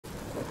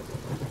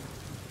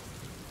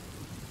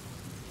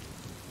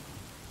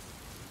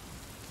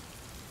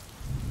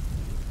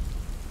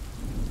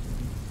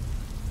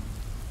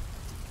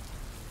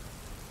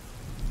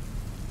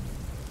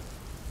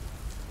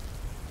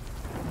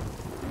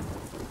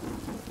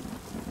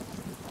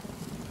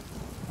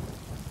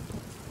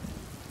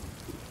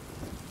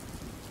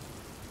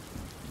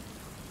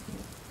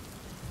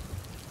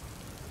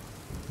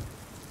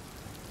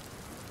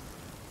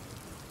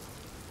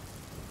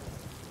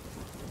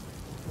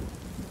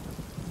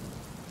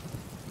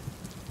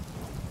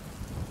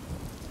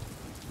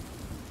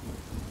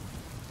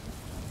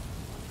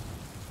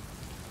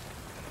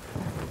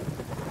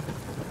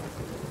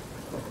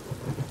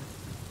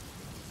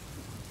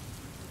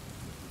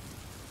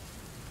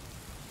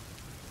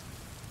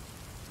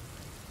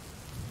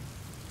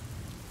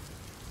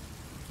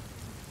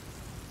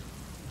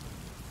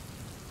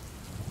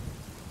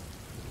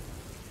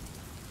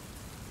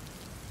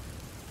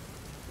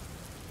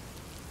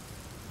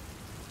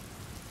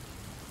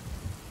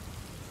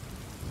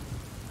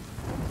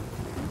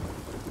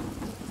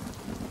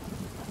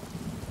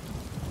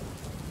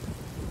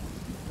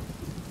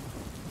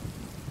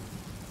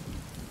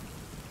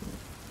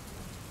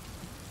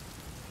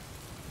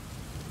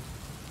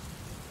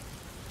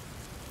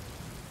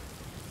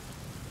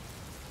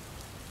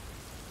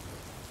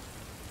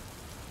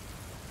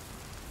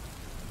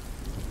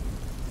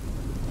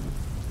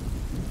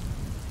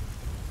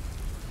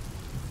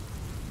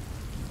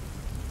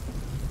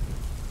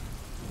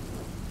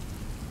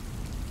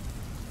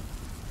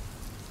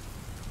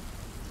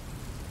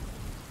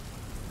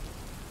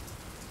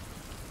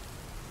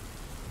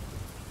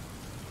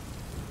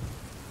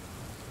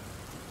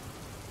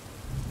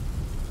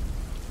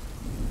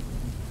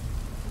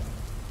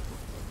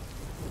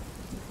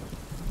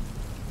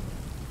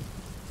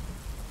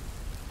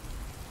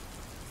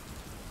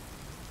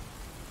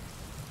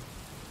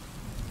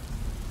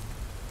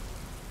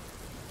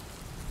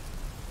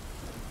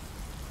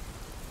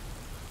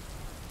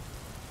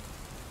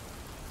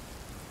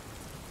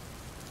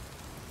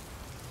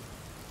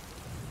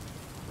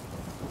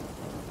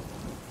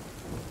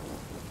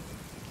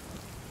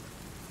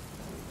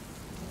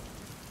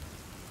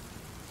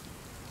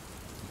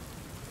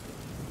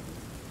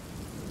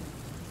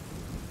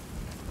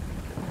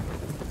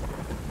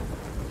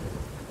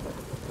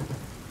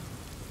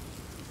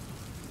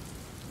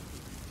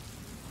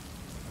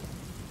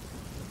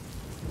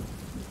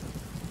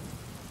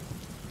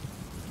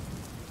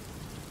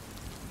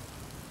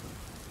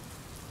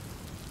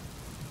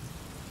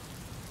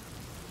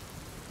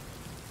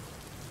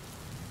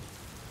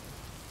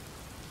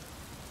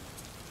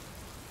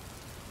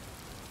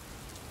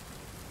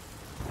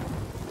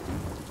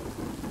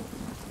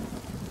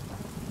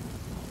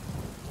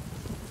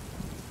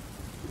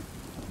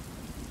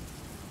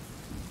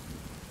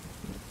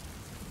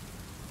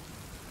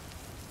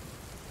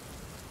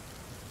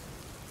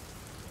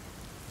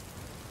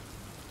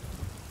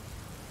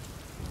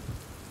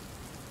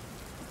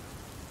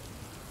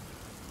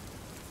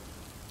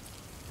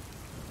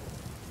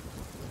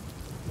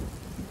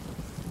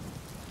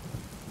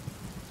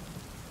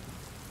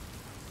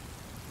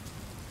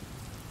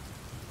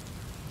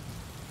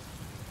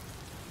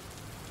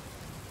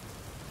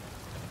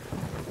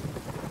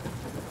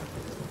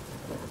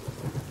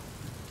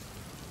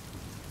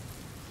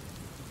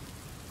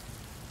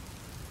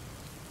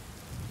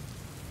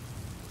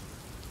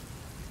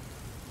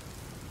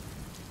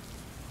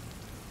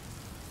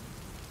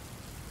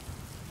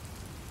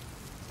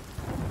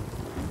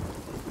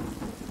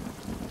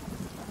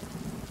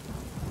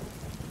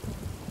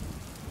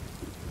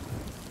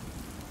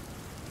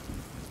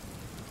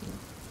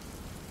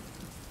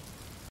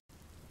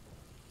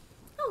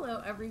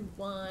Hello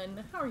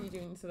everyone, how are you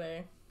doing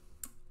today?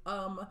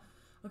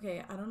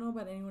 Okay, I don't know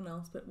about anyone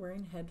else, but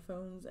wearing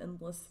headphones and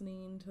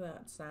listening to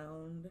that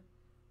sound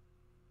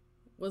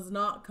was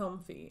not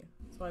comfy,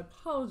 so I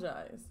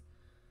apologize.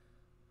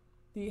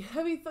 The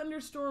heavy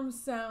thunderstorm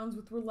sounds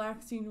with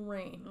relaxing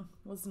rain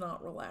was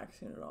not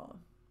relaxing at all.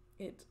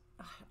 I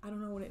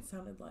don't know what it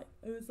sounded like.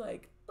 It was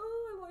like,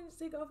 oh, I wanted to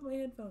take off my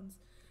headphones.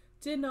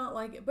 Did not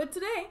like it. But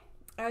today,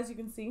 as you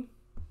can see,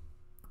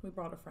 we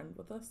brought a friend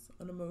with us,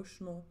 an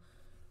emotional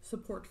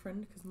support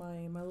friend, because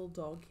my little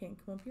dog can't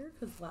come up here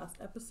because last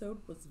episode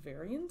was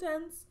very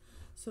intense.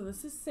 So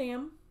this is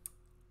Sam,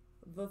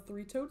 the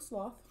three-toed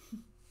sloth.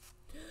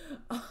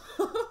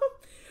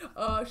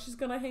 She's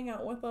gonna hang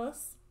out with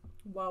us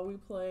while we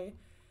play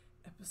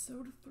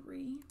episode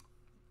 3.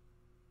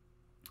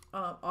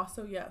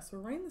 Also, yes,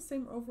 we're wearing the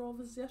same overalls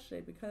as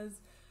yesterday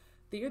because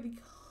they are the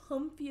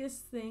comfiest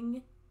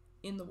thing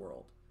in the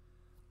world.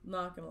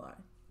 Not gonna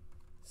lie.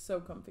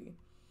 So comfy.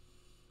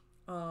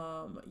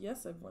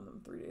 Yes, I've worn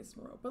them 3 days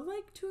in a row, but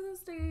like 2 of those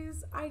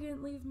days, I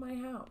didn't leave my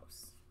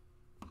house.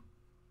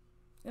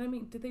 And I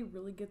mean, did they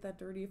really get that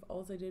dirty if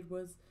all I did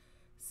was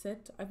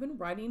sit? I've been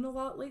writing a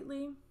lot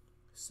lately,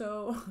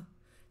 so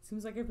it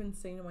seems like I've been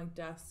sitting at my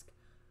desk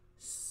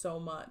so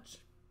much.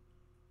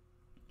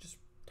 Just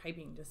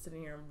typing, just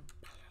sitting here.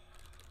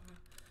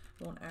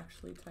 I won't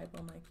actually type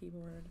on my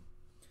keyboard,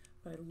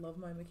 but I love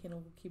my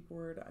mechanical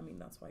keyboard. I mean,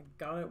 that's why I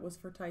got it, was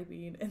for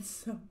typing, and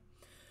so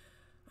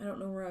I don't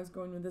know where I was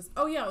going with this.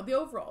 Oh yeah, the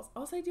overalls.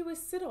 All I do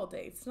is sit all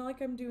day. It's not like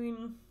I'm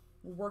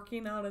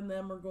working out in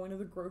them or going to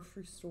the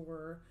grocery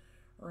store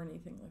or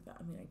anything like that.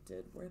 I mean, I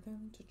did wear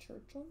them to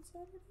church on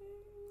Saturday,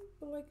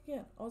 but like,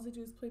 again, all I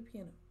do is play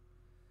piano.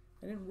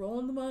 I didn't roll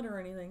in the mud or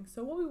anything,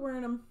 so we'll be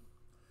wearing them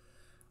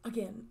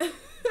again.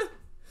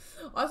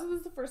 Also, this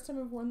is the first time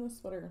I've worn this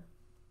sweater.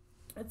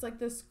 It's like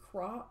this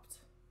cropped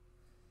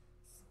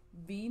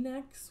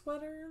V-neck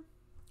sweater.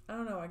 I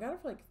don't know. I got it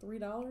for like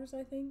 $3,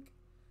 I think,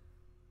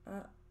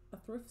 at a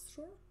thrift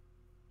store.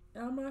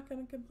 And I'm not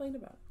going to complain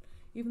about it,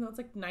 even though it's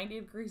like 90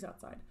 degrees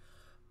outside.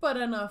 But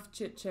enough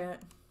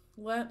chit-chat.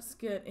 Let's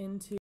get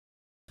into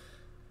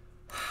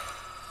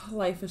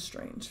Life is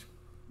Strange.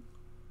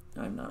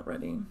 I'm not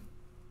ready.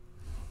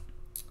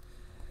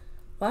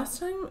 Last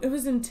time, it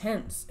was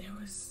intense. It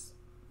was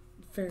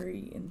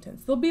very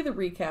intense. There'll be the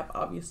recap,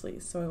 obviously,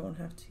 so I won't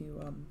have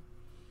to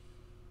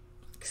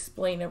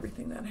explain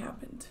everything that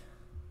happened.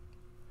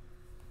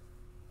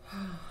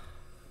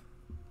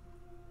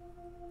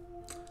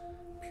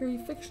 Purely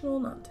fictional,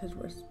 not to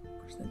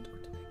represent or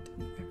depict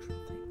any actual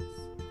things.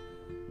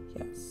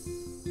 Yes.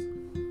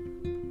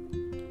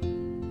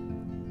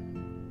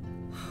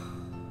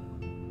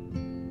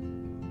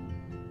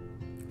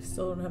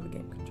 Still don't have a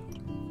game controller.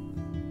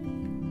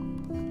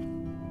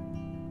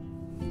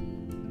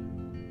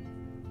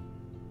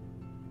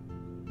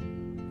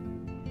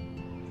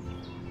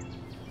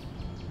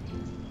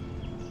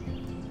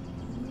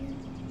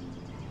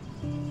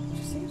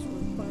 She seems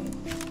really quiet.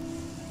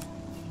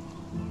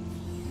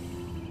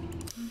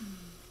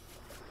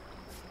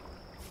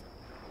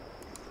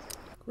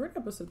 We're in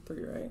episode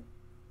 3, right?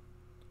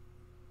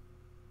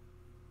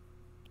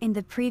 In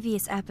the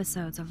previous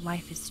episodes of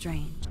Life is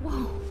Strange.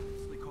 Whoa!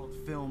 Called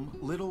film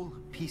Little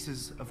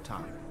Pieces of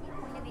Time.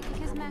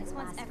 Because Max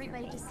wants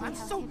everybody to see I'm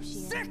how so hip she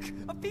is. sick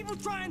of people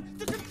trying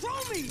to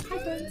control me! Hi,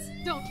 friends.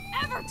 Don't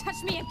ever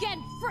touch me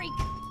again, freak!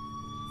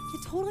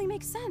 It totally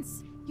makes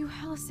sense. You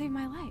hella saved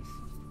my life.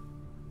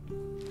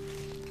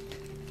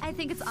 I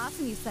think it's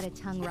awesome you set a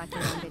tongue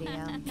record on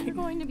video. You're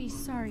going to be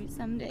sorry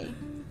someday.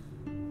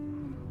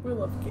 We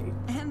love Kate.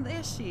 And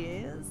there she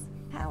is.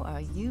 How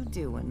are you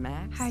doing,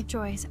 Max? Hi,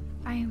 Joyce.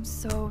 I am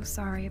so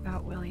sorry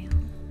about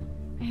William.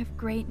 I have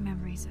great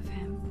memories of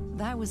him.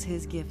 That was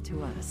his gift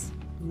to us.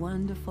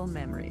 Wonderful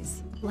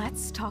memories.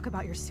 Let's talk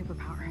about your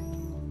superpower.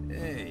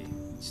 Hey,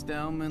 it's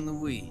Thelma and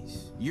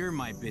Louise. You're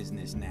my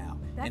business now.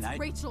 That's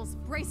Rachel's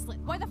bracelet.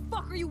 Why the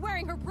fuck are you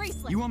wearing her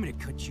bracelet? You want me to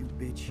cut you,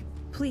 bitch?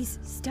 Please,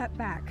 step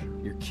back.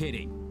 You're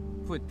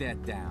kidding. Put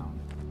that down.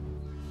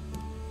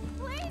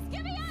 Please,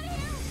 get me out of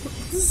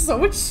here! So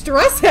much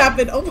stress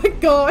happened. Oh my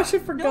gosh, I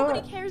forgot.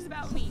 Nobody cares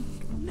about me.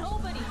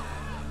 Nobody.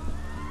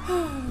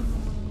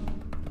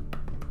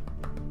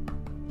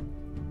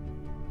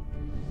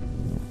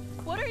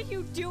 What are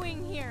you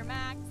doing here,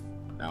 Max?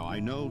 Now, I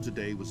know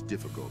today was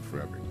difficult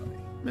for everybody.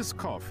 Miss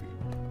Caulfield,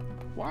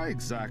 why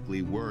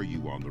exactly were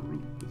you on the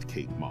route with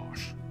Kate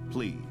Marsh?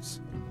 Please,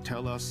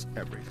 tell us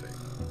everything.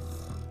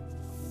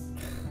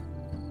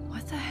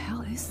 What the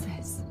hell is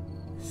this?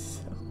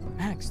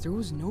 Max, there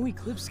was no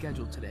eclipse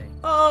scheduled today.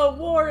 Oh, I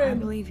Warren.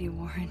 believe you,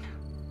 Warren.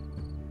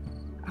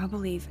 I'll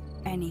believe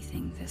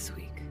anything this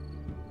week.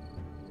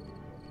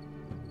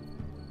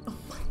 Oh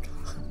my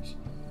gosh.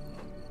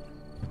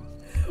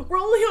 We're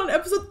only on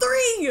episode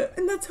 3,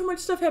 and that's how much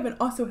stuff happened.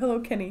 Also, hello,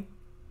 Kenny.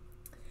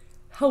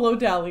 Hello,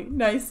 Dally.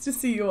 Nice to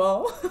see you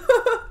all.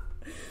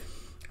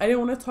 I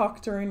didn't want to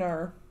talk during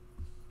our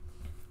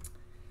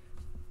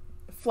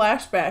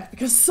flashback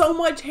because so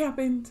much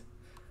happened.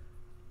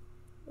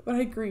 But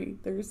I agree,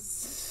 there's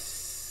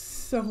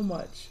so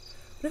much.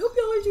 But I hope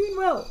y'all are doing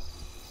well.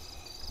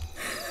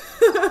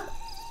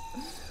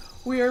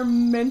 We are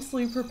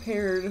mentally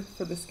prepared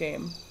for this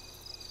game.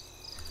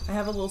 I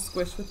have a little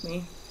squish with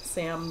me,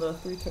 Sam, the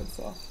three-toed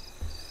sloth.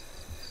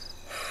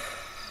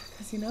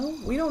 Because, you know,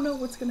 we don't know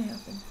what's going to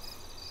happen.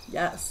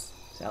 Yes,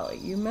 Sally,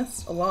 you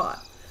missed a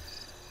lot.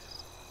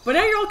 But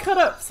now you're all cut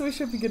up, so we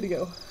should be good to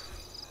go.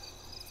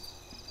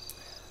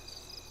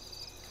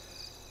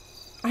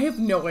 I have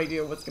no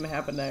idea what's going to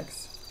happen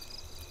next.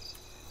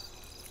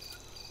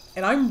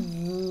 And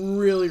I'm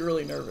really,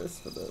 really nervous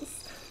for this.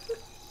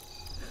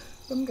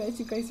 You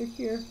guys are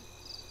here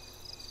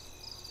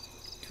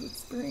to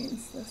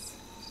experience this.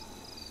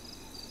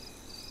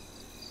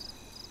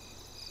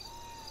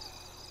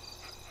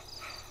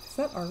 Is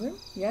that our room?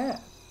 Yeah.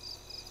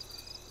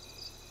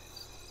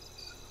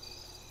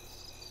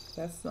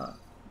 That's not.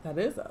 That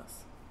is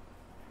us.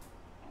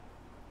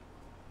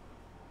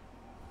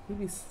 We'd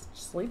be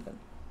sleeping.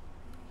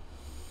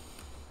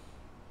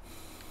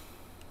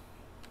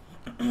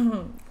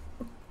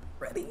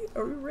 Ready?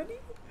 Are we ready?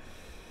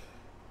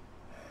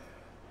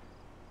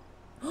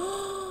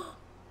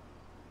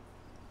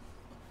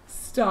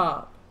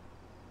 Stop.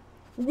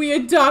 We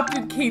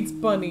adopted Kate's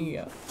bunny.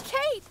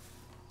 Kate!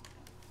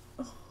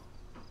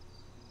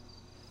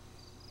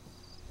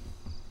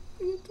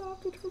 We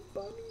adopted her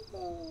bunny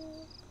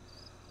though.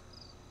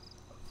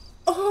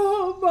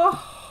 Oh, my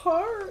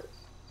heart.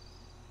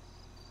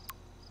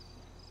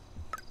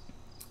 I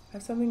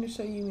have something to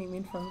show you,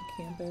 Mimi, from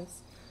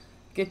campus.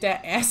 Get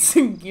that ass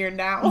in gear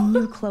now. I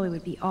knew Chloe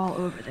would be all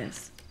over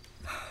this.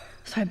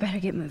 So I better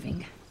get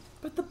moving.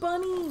 But the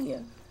bunny.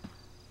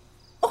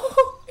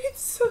 Oh,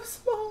 it's so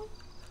small.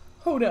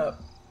 Hold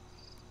up.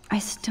 I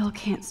still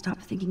can't stop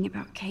thinking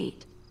about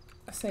Kate.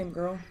 Same,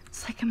 girl.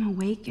 It's like I'm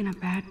awake in a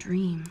bad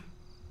dream.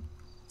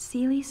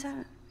 See,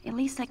 Lisa? At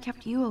least I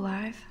kept you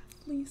alive.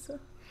 Lisa.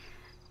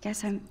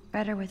 Guess I'm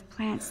better with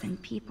plants than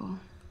people.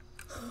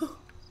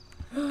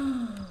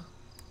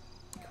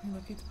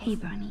 Hey,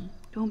 Bunny.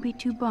 Don't be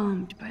too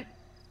bummed, but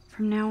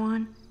from now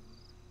on,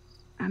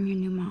 I'm your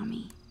new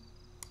mommy.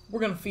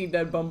 We're gonna feed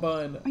that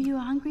bun. Are you a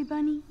hungry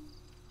bunny?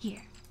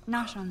 Here,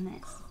 nosh on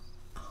this.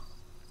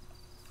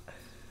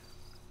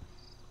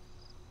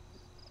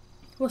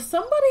 Well,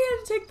 somebody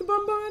had to take the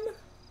bun.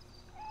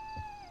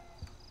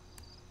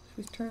 Should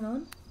we turn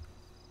on?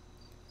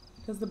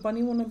 Does the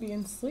bunny want to be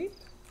in sleep?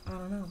 I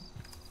don't know.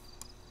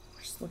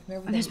 We're just looking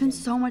over. There's been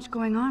so much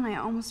going on, I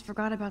almost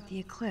forgot about the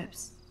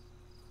eclipse.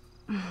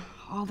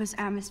 All this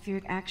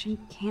atmospheric action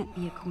can't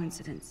be a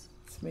coincidence.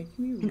 It's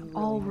making me and really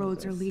all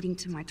roads nervous. are leading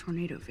to my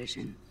tornado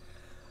vision.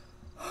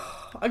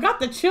 I got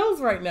the chills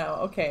right now.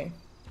 Okay.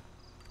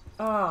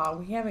 Ah,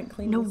 we haven't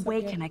cleaned No this up way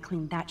yet. can I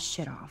clean that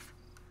shit off.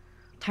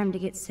 Time to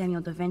get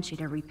Samuel da Vinci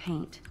to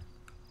repaint.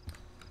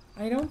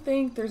 I don't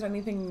think there's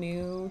anything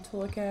new to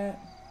look at.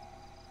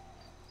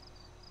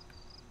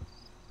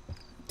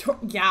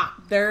 Yeah,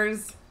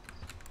 there's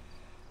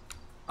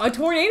a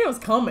tornado's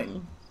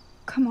coming.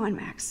 Come on,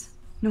 Max.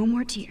 No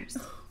more tears.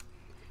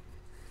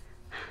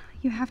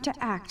 You have to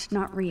act,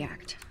 not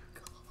react.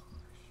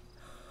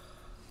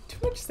 Too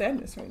much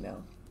sadness right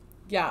now.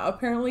 Yeah,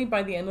 apparently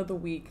by the end of the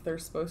week,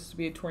 there's supposed to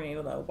be a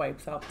tornado that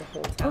wipes out the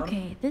whole town.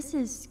 Okay, this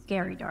is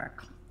scary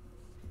dark.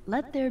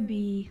 Let there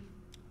be...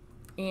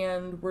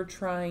 And we're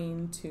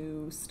trying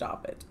to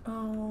stop it.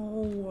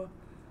 Oh.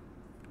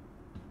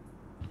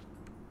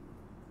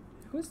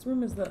 Whose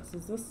room is this?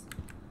 Is this...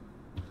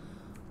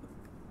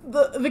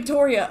 the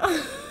Victoria.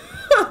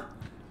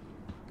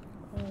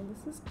 Oh,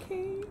 this is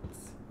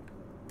Kate's.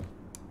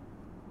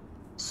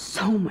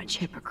 So much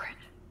hypocrite.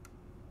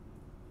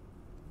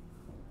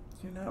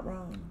 You're not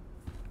wrong.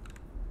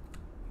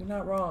 You're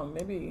not wrong.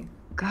 Maybe.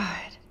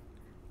 God,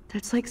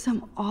 that's like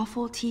some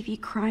awful TV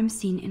crime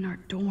scene in our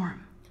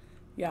dorm.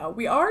 Yeah,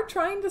 we are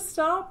trying to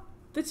stop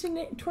the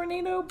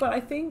tornado, but I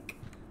think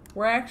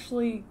we're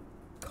actually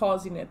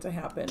causing it to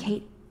happen.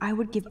 Kate, I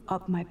would give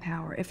up my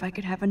power if I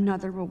could have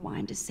another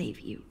rewind to save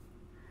you.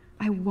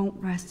 I won't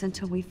rest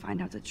until we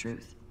find out the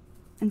truth.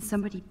 And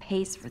somebody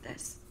pays for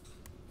this.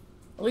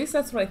 At least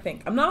that's what I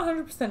think. I'm not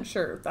 100%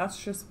 sure.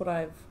 That's just what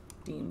I've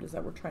deemed, is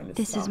that we're trying to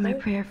This stop is my it.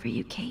 prayer for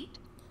you, Kate.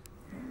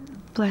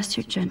 Bless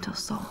your gentle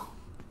soul.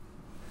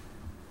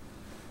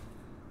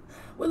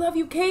 We love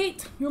you,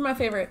 Kate. You're my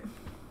favorite.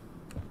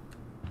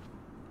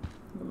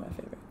 You're my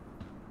favorite.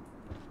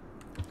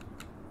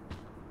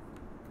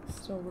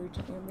 Still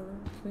reaching Amber.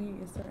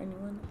 Is there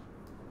anyone?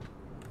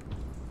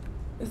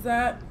 Is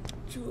that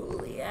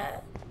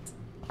Juliet?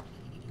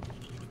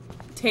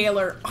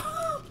 Taylor.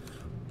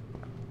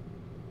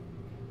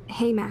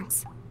 Hey,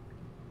 Max.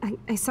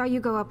 I saw you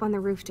go up on the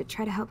roof to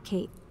try to help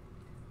Kate.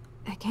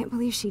 I can't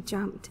believe she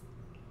jumped.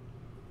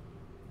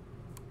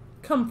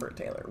 Comfort,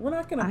 Taylor. We're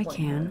not gonna I blame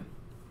can.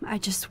 I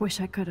just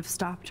wish I could have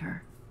stopped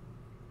her.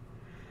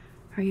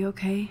 Are you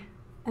okay?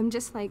 I'm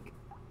just like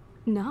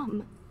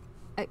numb.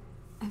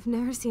 I've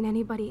never seen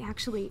anybody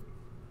actually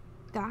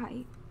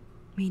die.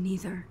 Me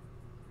neither.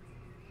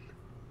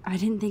 I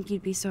didn't think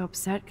you'd be so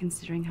upset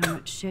considering how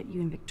much shit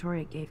you and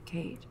Victoria gave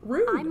Kate.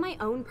 Rude. I'm my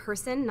own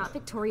person, not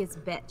Victoria's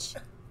bitch.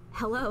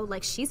 Hello,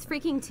 like she's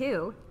freaking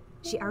too.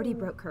 She already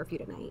broke curfew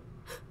tonight.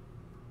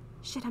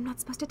 Shit, I'm not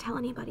supposed to tell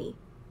anybody.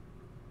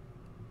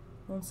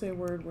 Won't say a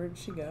word. Where did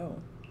she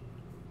go?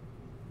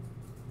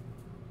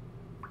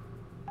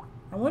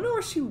 I wonder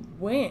where she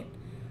went.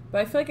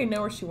 But I feel like I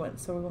know where she went,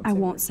 so we won't say I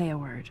won't say a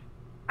word.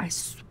 I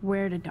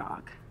swear to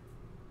dog.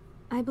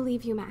 I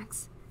believe you,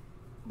 Max.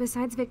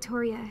 Besides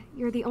Victoria,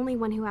 you're the only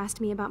one who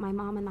asked me about my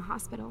mom in the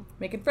hospital.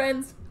 Making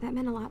friends. That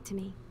meant a lot to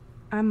me.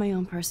 I'm my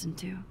own person,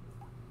 too.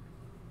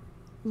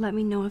 Let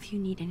me know if you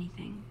need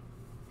anything.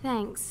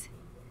 Thanks.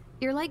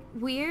 You're like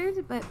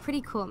weird, but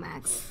pretty cool,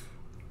 Max.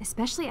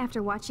 Especially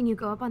after watching you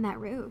go up on that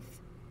roof.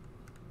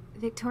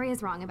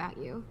 Victoria's wrong about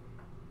you.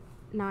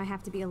 Now I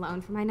have to be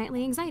alone for my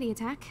nightly anxiety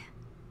attack.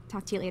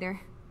 Talk to you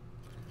later.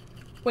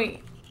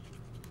 Wait.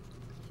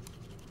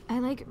 I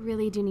like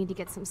really do need to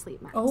get some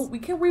sleep, Max. Oh, we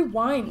can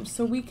rewind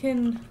so we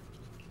can...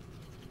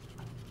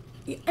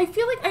 I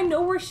feel like I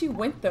know where she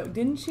went though,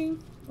 didn't she?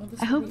 Oh,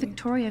 I hope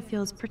Victoria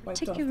feels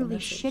particularly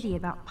shitty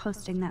about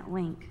posting that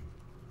link.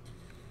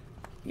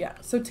 Yeah,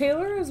 so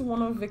Taylor is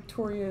one of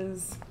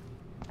Victoria's...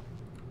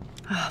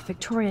 Oh,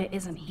 Victoria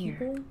isn't here.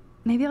 people?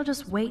 Maybe I'll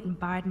just wait and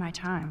bide my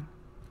time.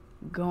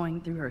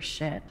 Going through her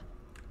shit.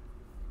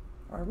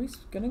 Are we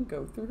gonna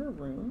go through her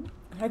room?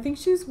 I think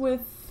she's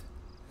with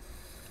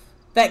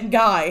that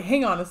guy.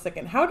 Hang on a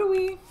second. How do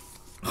we...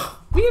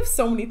 We have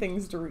so many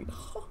things to read.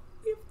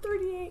 We have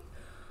 38.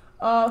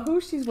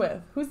 Who she's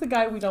with? Who's the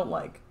guy we don't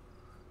like?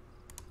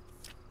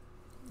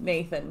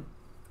 Nathan.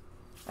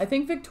 I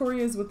think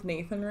Victoria's with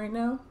Nathan right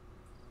now.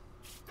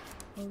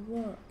 Oh,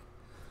 look.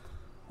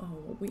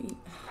 Oh,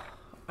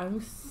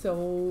 I'm so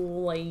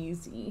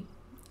lazy.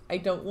 I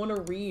don't want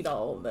to read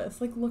all of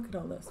this. Like, look at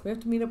all this. We have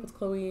to meet up with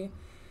Chloe.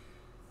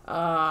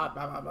 Blah,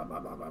 blah, blah, blah,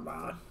 blah, blah,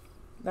 blah.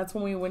 That's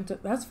when we went to...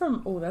 That's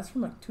from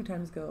like 2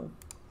 times ago.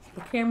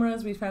 The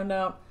cameras, we found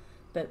out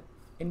that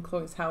in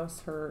Chloe's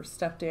house, her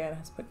stepdad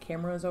has put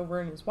cameras over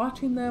and is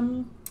watching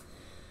them.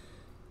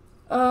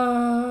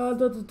 So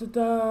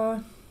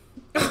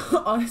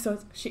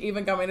she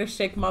even got me to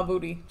shake my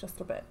booty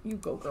just a bit. You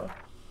go, girl.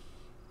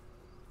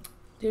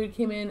 Dude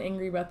came in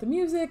angry about the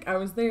music. I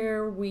was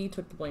there. We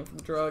took the blame for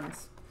the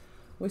drugs.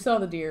 We saw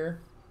the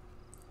deer.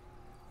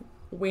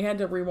 We had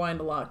to rewind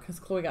a lot because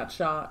Chloe got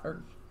shot.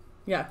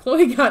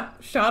 Chloe got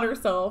shot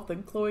herself.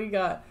 Then Chloe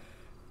got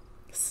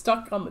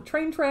stuck on the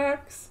train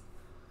tracks.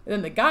 And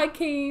then the guy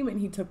came and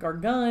he took our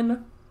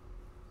gun.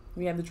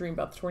 We had the dream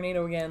about the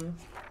tornado again.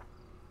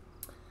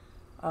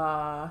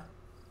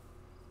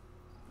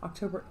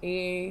 October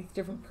 8th,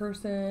 different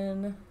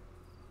person.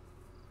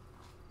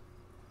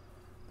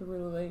 The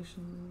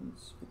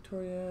revelations,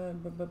 Victoria,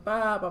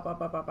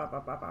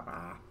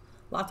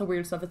 lots of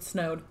weird stuff. It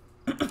snowed.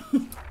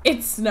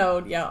 It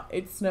snowed, yeah,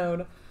 it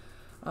snowed.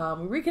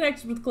 We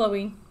reconnected with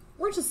Chloe.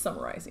 We're just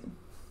summarizing.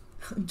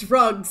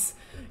 Drugs.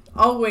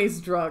 Always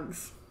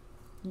drugs.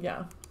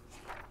 Yeah.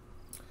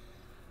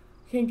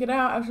 Can't get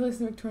out after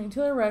listening to Victoria and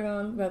Taylor rag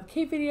on about the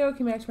Kate video.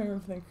 Came back to my room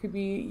for the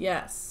creepy.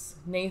 Yes.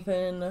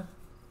 Nathan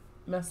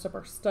messed up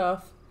our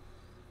stuff.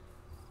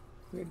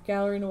 Weird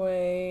gallery in a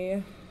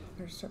way.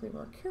 Better start being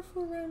more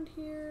careful around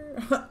here.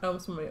 I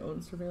almost want my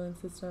own surveillance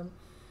system.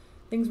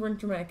 Things weren't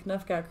dramatic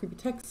enough. Got a creepy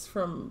text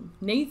from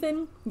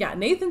Nathan. Yeah,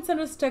 Nathan sent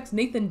us a text.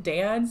 Nathan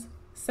Dad's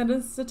sent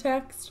us a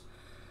text.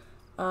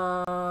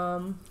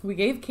 We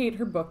gave Kate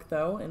her book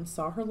though and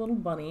saw her little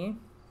bunny.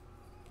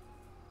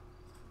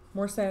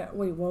 More sad.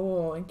 Wait,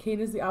 whoa. And Kate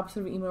is the opposite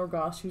of emo or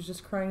goth. She was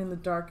just crying in the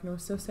dark and it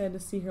was so sad to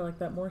see her like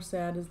that. More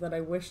sad is that I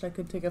wished I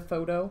could take a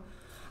photo.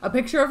 A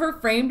picture of her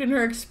framed in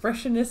her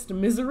expressionist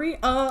misery?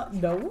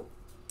 No.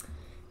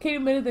 Kate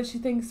admitted that she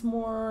thinks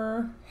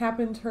more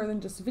happened to her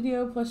than just a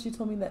video. Plus, she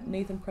told me that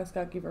Nathan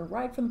Prescott gave her a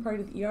ride from the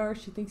party to the ER.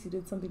 She thinks he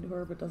did something to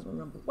her, but doesn't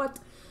remember what.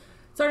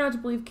 Sorry not to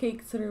believe Kate,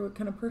 consider what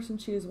kind of person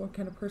she is, what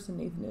kind of person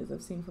Nathan is.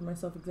 I've seen for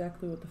myself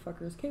exactly what the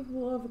fucker is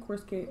capable of. Of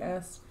course, Kate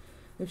asked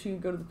if she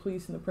could go to the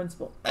police and the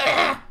principal.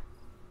 I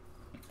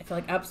feel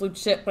like absolute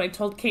shit, but I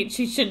told Kate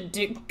she shouldn't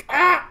do...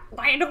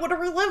 I don't want to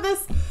relive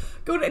this.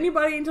 Go to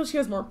anybody until she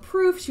has more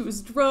proof. She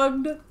was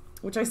drugged,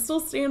 which I still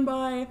stand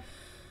by.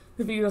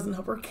 The video doesn't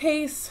help her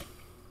case.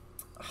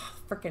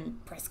 Frickin'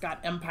 Prescott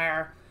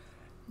Empire.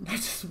 Not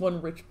just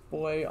one rich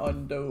boy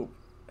on dope.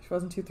 She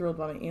wasn't too thrilled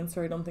by my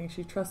answer. I don't think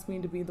she trusts me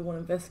to be the one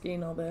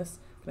investigating all this.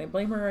 Can I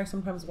blame her? I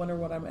sometimes wonder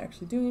what I'm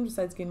actually doing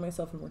besides getting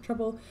myself in more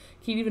trouble.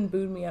 Kate even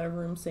booed me out of her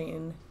room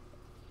saying,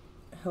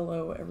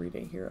 hello,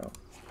 everyday hero.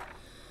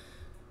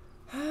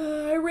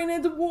 I ran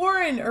into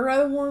Warren, or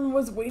rather Warren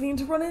was waiting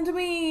to run into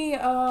me.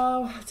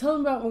 Tell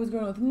him about what was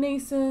going on with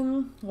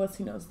Nathan. The less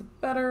he knows, the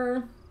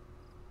better.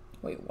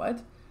 Wait,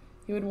 what?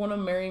 He would want to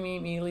marry me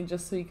immediately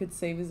just so he could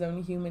save his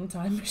own human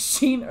time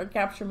machine or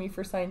capture me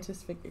for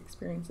scientific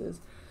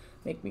experiences.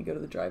 Make me go to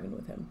the drive-in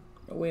with him.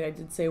 Oh, wait, I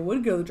did say I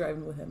would go to the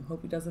drive-in with him.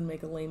 Hope he doesn't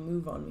make a lame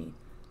move on me.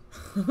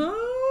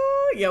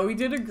 Yeah, we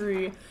did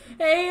agree.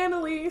 Hey,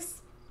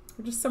 Annalise.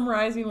 We're just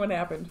summarizing what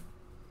happened.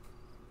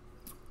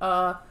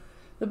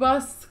 The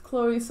bus,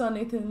 Chloe saw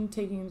Nathan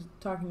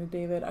talking to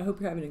David. I hope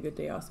you're having a good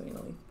day also,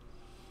 Annalise.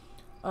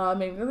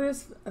 Maybe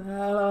this...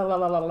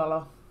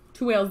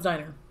 Two Whales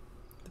Diner.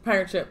 The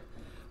pirate ship.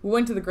 We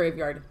went to the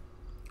graveyard.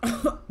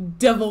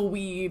 Devil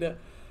weed.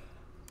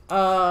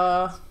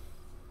 So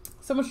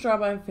much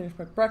drama. I finished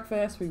my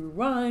breakfast. We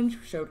rewind.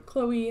 We showed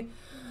Chloe.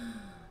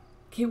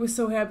 Kate was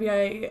so happy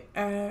I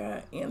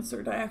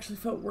answered. I actually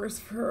felt worse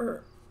for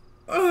her.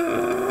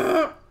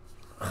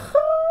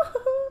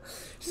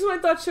 Just when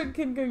I thought shit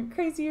could go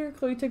crazier,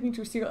 Chloe took me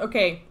to her cereal.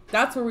 Okay,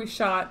 that's where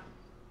she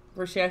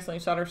accidentally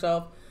shot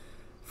herself.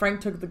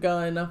 Frank took the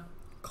gun.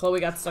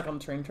 Chloe got stuck on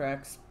the train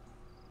tracks.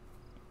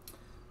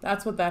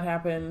 That's what that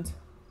happened.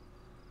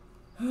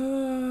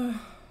 What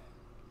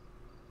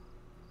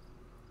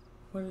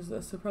is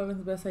this? So probably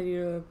the best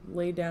idea to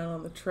lay down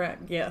on the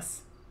track.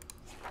 Yes.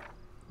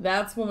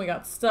 That's when we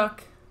got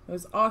stuck. It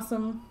was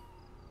awesome.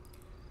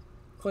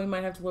 Chloe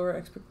might have to lower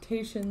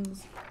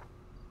expectations.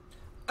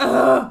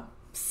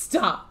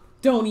 Stop.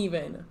 Don't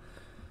even.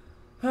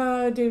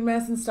 David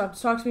Madison stopped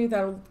to talk to me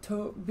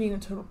without being a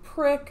total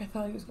prick. I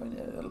thought he was going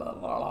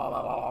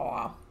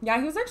to... Yeah,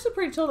 he was actually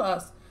pretty chill to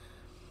us.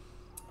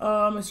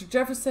 Mr.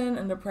 Jefferson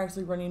ended up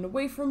practically running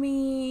away from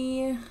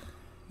me.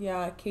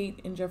 Yeah, Kate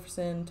and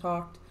Jefferson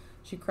talked.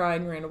 She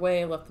cried and ran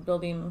away, left the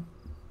building.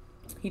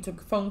 He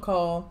took a phone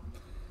call.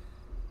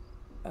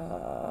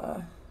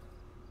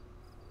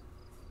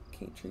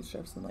 Kate treats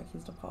Jefferson like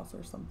he's an apostle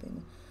or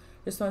something.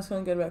 Just when I was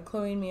feeling good about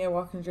Chloe and me, I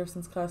walked into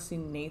Jefferson's class,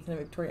 seeing Nathan and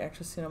Victoria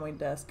actually sitting on my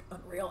desk.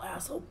 Unreal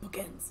asshole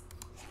bookends.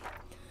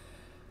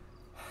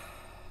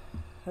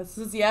 This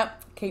is,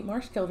 yep, Kate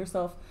Marsh killed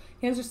herself.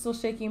 Hands are still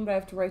shaking, but I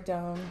have to write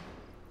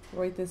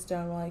this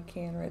down while I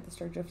can. Right at the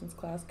start of Jefferson's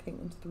class, Kate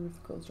went to the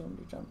roof, closed her room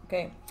to jump.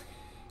 Okay.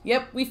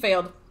 Yep, we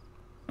failed.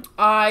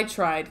 I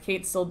tried.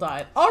 Kate still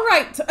died. All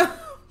right.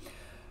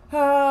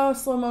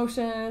 Slow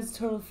motion is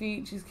total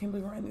feat. Jeez, can't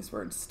believe we're writing these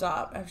words.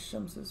 Stop. After she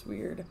jumps is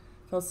weird.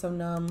 Felt so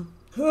numb.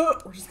 We're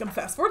just gonna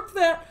fast forward to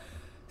that.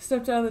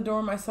 Stepped out of the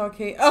dorm. I saw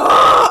Kate.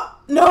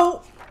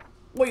 No.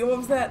 Wait, what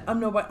was that? I'm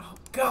nobody. Oh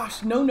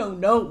gosh,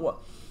 no.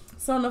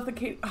 Saw enough that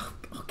Kate. Oh,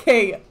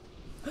 okay.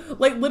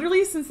 Like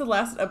literally since the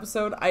last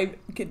episode, I've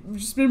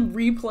just been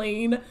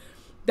replaying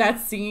that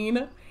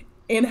scene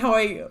and how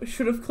I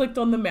should have clicked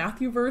on the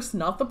Matthew verse,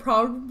 not the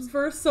Proverbs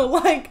verse. So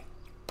like,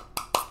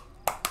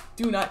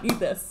 do not need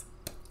this.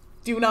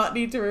 Do not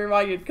need to be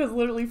reminded because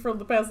literally for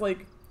the past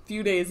like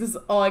few days, this is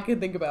all I can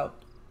think about.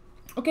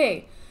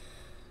 Okay.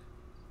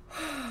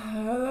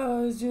 I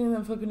was doing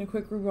them flipping a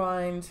quick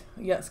rewind.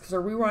 Yes, because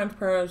our rewind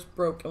prayers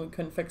broke and we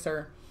couldn't fix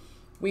her.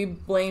 We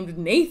blamed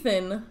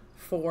Nathan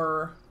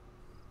for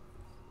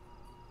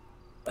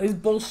his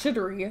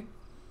bullshittery.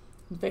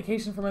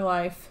 Vacation for my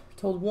life.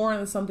 Told Warren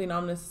that something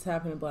ominous has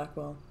happened in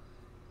Blackwell.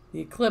 The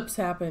eclipse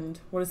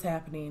happened. What is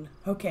happening?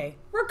 Okay,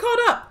 we're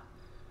caught up.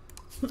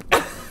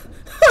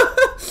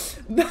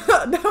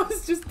 That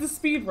was just the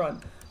speed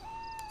run.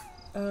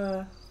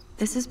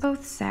 This is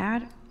both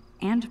sad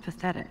and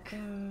pathetic.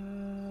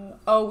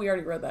 Oh, we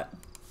already read that.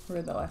 We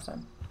read that last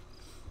time.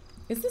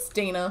 Is this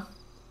Dana?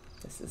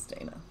 This is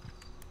Dana.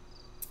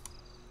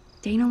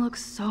 Dana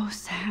looks so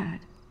sad,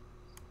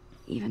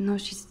 even though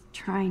she's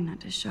trying not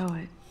to show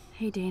it.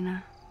 Hey,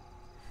 Dana.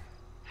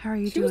 How are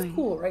you doing? She was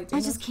cool, right,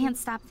 Dana? I just can't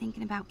stop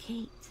thinking about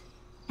Kate.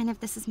 And if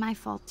this is my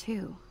fault,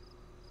 too.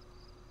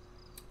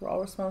 We're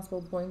all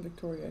responsible. Blame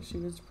Victoria. She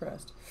was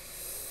depressed.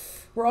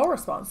 We're all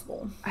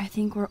responsible. I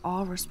think we're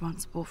all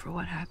responsible for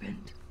what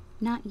happened.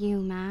 Not you,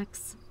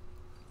 Max.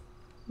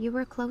 You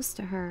were close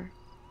to her.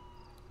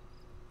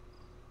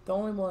 The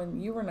only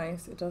one. You were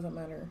nice. It doesn't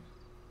matter.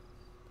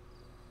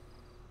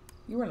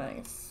 You were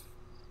nice.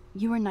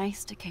 You were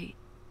nice to Kate.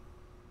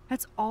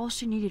 That's all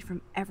she needed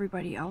from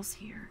everybody else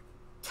here.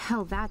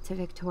 Tell that to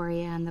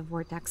Victoria and the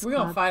Vortex We're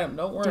Club. gonna fight him.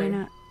 Don't worry.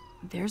 Dana,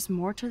 there's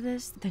more to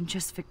this than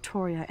just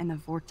Victoria and the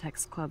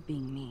Vortex Club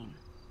being mean.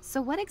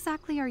 So what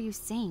exactly are you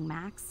saying,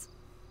 Max?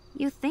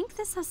 You think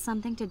this has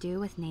something to do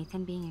with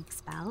Nathan being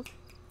expelled?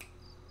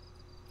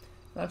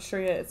 Not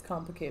sure yet. It's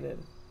complicated.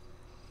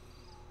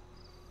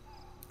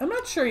 I'm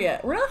not sure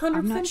yet. We're not 100%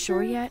 I'm not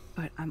sure yet,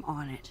 but I'm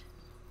on it.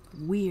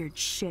 Weird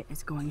shit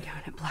is going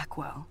down at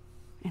Blackwell,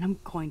 and I'm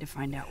going to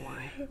find out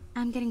why.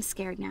 I'm getting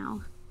scared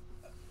now.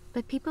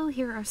 But people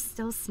here are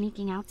still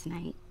sneaking out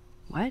tonight.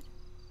 What?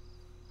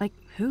 Like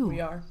who?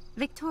 We are.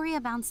 Victoria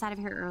bounced out of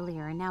here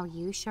earlier, and now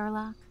you,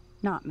 Sherlock?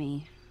 Not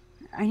me.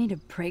 I need a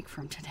break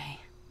from today.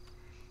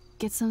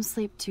 Get some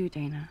sleep too,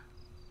 Dana.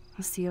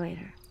 I'll see you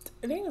later.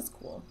 Dana's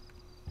cool.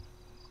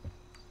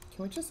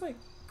 Can we just like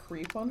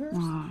creep on her?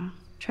 Aw,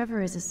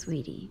 Trevor is a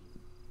sweetie.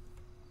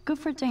 Good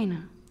for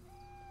Dana.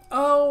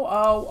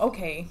 Oh,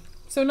 okay.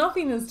 So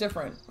nothing is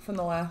different from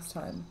the last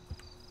time.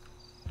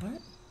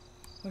 What?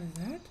 What is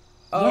that?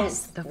 Oh,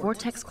 Yes, the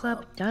Vortex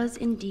Club does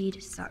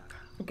indeed suck.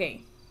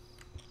 Okay.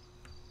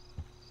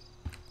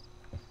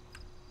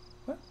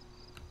 What?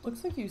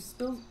 Looks like you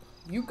spilled...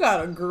 You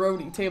got a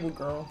grody table,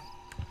 girl.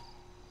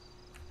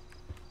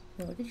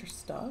 Here, look at your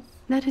stuff.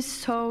 That is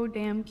so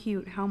damn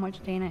cute how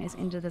much Dana is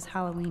into this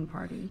Halloween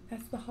party.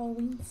 That's the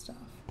Halloween stuff.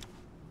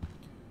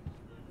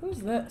 Who's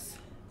this?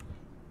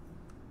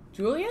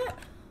 Juliet?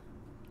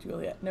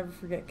 Juliet, never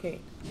forget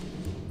Kate.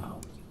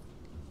 Oh.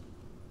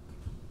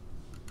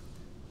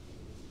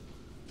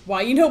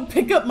 Why you don't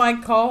pick up my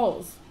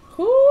calls?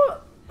 Who?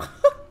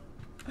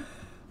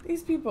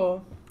 These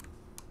people.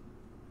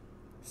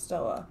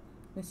 Stella.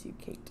 Miss you,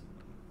 Kate.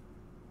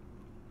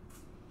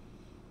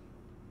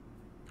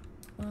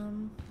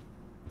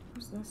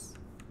 Who's this?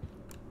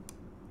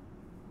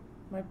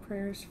 My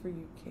prayers for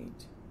you,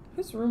 Kate.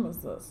 Whose room is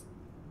this?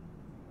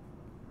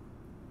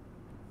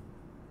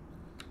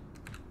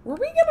 Were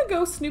we gonna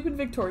go snoop in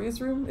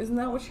Victoria's room? Isn't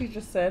that what she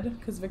just said?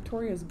 Because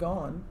Victoria's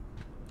gone.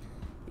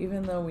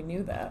 Even though we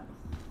knew that.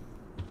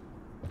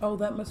 Oh,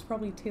 that must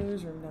probably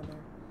Taylor's room down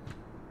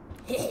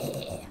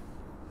there.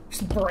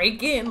 Just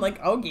break in, like,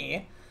 oh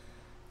yeah.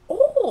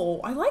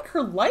 Oh, I like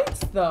her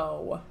lights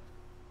though.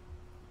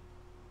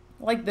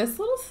 Like this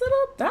little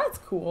setup? That's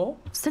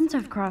cool. Since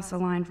I've crossed the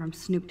line from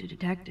snoop to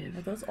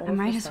detective, I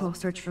might as well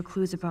search for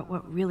clues about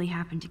what really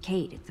happened to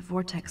Kate at the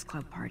Vortex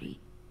Club party.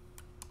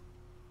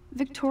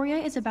 Victoria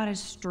is about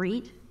as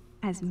street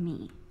as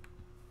me,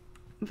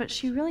 but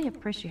she really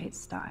appreciates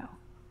style.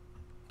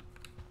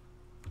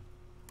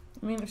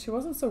 I mean, if she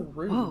wasn't so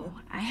rude. Whoa,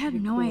 I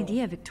had no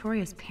idea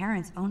Victoria's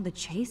parents owned the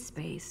Chase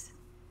space.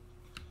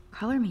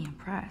 Color me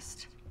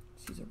impressed.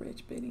 She's a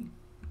rich bitty.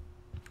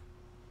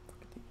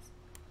 Look at these.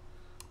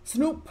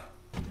 Snoop!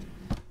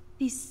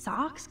 These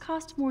socks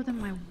cost more than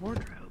my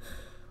wardrobe.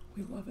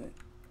 We love it.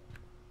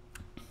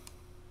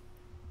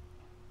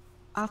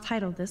 I'll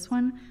title this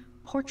one,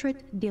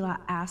 Portrait de la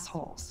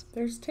Assholes.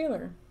 There's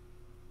Taylor.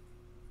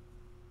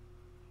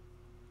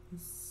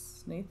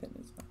 This Nathan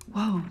is up.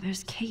 Whoa,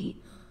 there's Kate.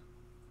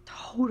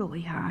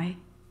 Totally high.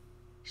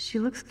 She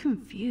looks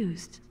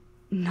confused.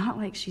 Not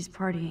like she's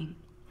partying.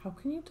 How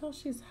can you tell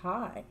she's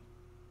high?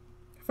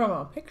 From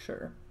a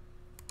picture.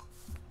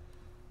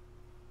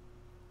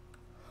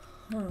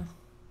 Huh.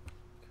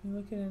 Can we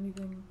look at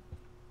anything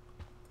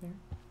there?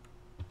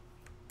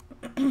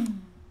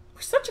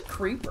 We're such a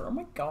creeper. Oh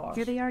my gosh.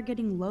 Here they are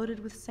getting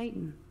loaded with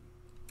Satan.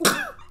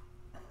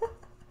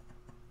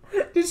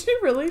 Did she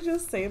really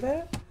just say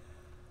that?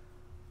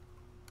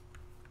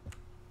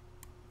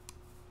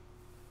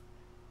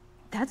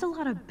 That's a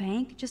lot of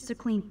bank just to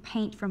clean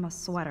paint from a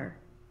sweater.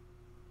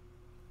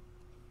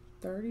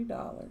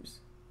 $30.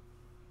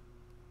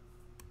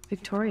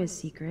 Victoria's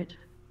secret.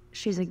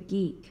 She's a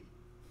geek.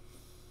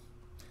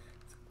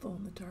 It's a glow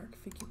in the dark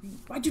figurine.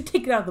 Why'd you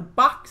take it out of the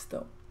box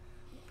though?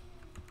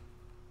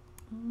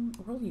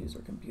 We'll use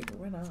her computer.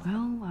 Why not?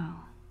 Well,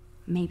 well.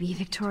 Maybe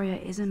Victoria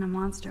isn't a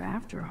monster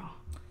after all.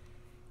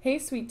 Hey,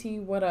 sweet tea,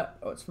 what up?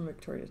 Oh, it's from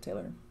Victoria to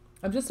Taylor.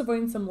 I'm just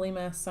avoiding some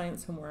lame-ass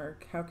science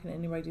homework. How can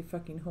anybody do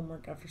fucking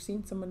homework after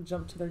seeing someone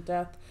jump to their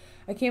death?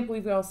 I can't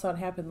believe we all saw it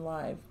happen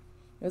live.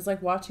 It was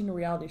like watching a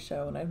reality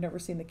show, and I've never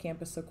seen the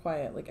campus so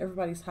quiet. Like,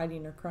 everybody's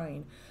hiding or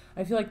crying.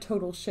 I feel like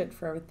total shit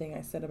for everything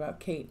I said about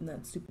Kate in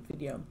that stupid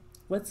video.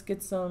 Let's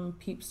get some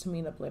peeps to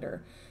meet up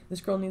later. This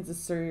girl needs a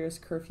serious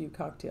curfew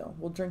cocktail.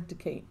 We'll drink to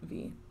Kate,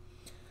 V.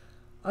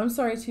 I'm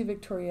sorry too,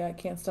 Victoria. I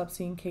can't stop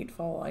seeing Kate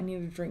fall. I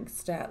need a drink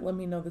stat. Let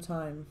me know the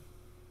time.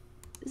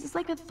 This is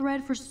like a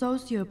thread for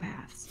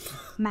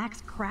sociopaths.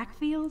 Max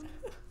Crackfield?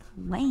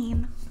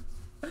 Lame.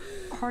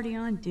 Party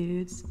on,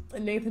 dudes.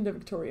 Nathan to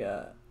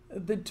Victoria.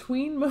 The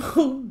tween mo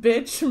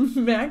bitch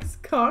Max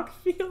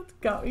Cockfield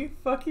got me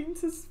fucking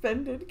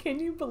suspended. Can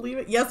you believe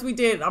it? Yes, we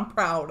did. I'm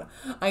proud.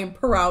 I am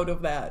proud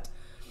of that.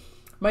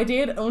 My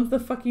dad owns the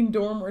fucking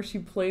dorm where she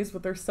plays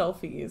with her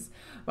selfies.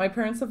 My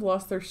parents have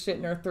lost their shit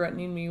and are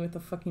threatening me with a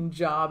fucking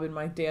job in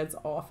my dad's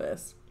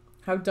office.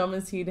 How dumb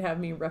is he to have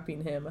me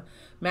repping him?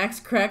 Max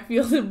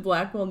Crackfield and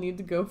Blackwell need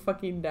to go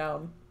fucking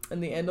down.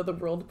 And the end of the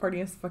world party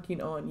is fucking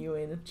on. You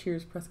in.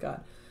 Cheers,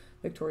 Prescott.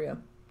 Victoria.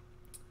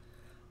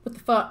 What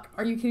the fuck?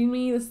 Are you kidding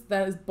me?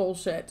 That is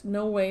bullshit.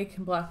 No way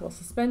can Blackwell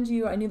suspend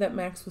you. I knew that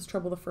Max was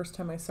trouble the first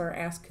time I saw her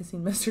ass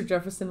kissing Mr.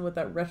 Jefferson with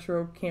that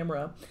retro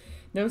camera.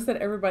 Notice that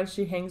everybody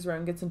she hangs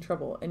around gets in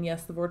trouble. And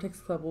yes, the Vortex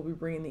Club will be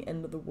bringing the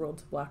end of the world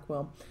to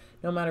Blackwell.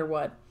 No matter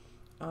what.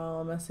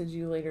 I'll message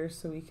you later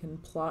so we can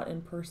plot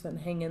in person.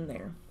 Hang in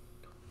there.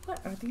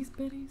 What are these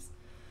biddies?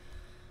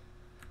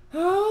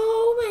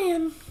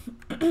 Oh,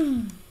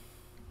 man.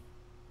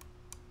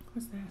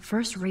 What's that?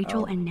 First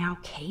Rachel and now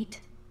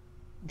Kate?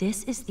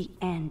 This is the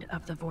end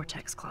of the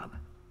Vortex Club.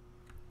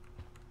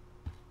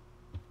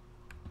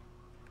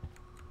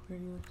 Where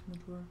do you look in the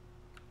drawer?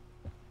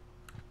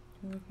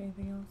 Can you look at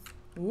anything else?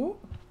 Ooh.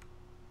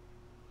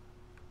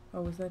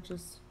 Oh, was that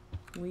just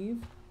leave?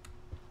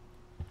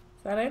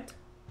 Is that it?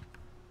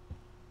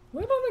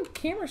 Look at all the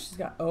cameras she's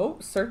got. Oh,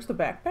 search the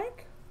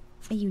backpack?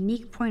 A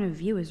unique point of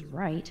view is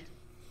right.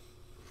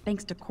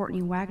 Thanks to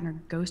Courtney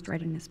Wagner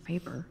ghostwriting this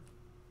paper.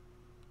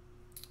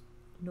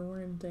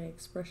 Norm Day,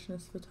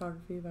 Expressionist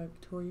Photography by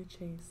Victoria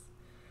Chase.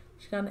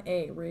 She got an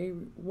A.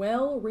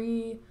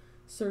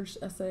 Well-researched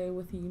essay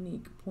with a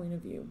unique point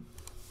of view.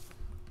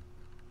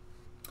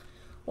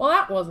 Well,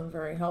 that wasn't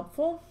very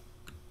helpful.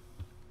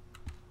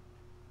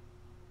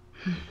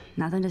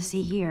 Nothing to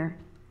see here.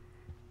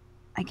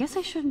 I guess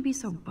I shouldn't be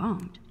so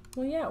bummed.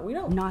 Well, yeah, we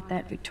don't. Not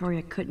that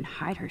Victoria couldn't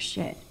hide her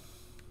shit.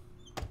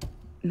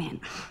 Man,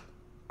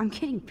 I'm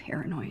getting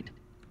paranoid.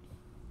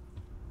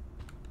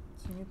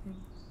 Is there anything?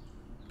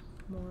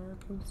 More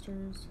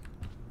posters.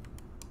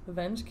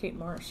 Avenge Kate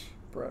Marsh.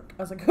 Brooke.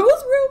 I was like,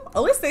 whose room?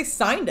 At least they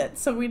signed it,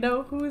 so we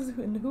know who's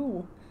and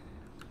who.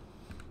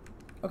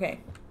 Okay.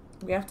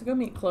 We have to go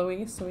meet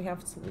Chloe, so we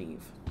have to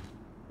leave.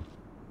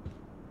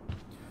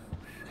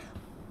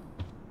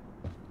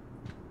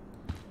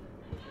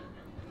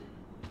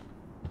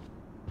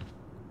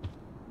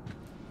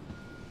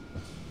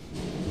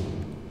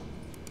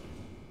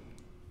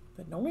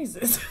 The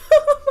noises.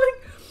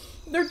 Like,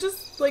 they're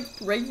just like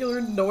regular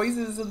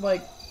noises in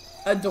like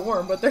a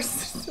dorm, but they're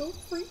still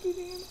freaking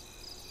in.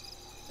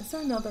 Is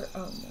there another?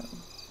 Oh no.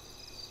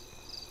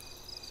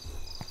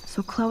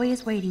 So Chloe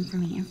is waiting for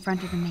me in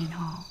front of the main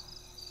hall.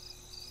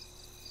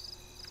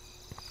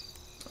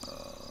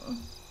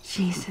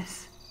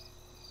 Jesus.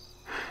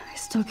 I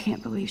still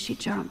can't believe she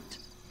jumped.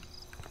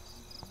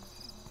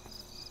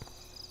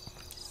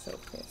 So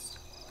pissed.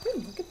 Hey,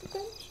 look at the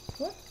bench.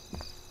 What?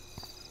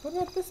 What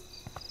about this?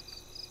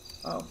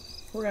 Oh,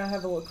 we're gonna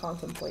have a little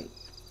contemplate.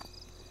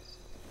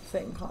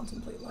 Saying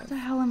contemplate life. What the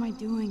hell am I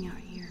doing out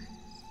here?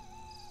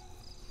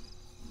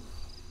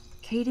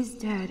 Kate is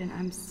dead and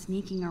I'm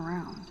sneaking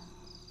around.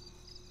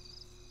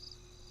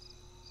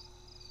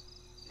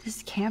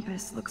 This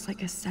campus looks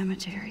like a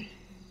cemetery.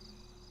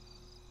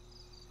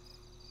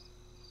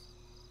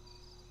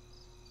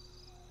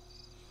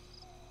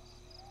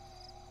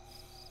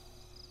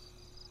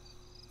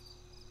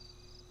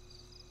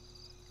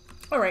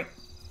 Alright,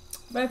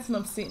 that's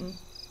enough seating.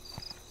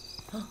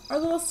 Our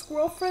little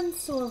squirrel friend's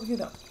still over here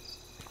though.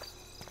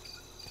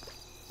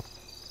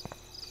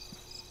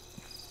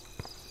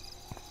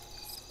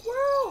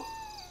 Squirrel!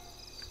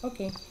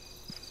 Okay.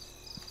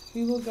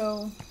 We will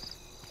go.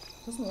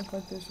 Doesn't look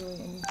like there's really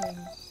anything.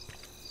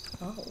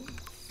 Oh.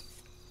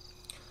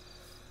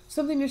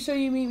 Something to show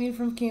you. Meet me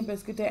from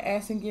campus. Get that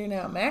ass in gear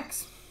now.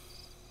 Max?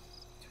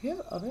 Do we have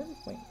other?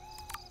 Wait.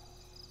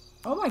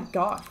 Oh my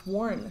gosh,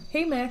 Warren.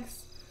 Hey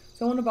Max.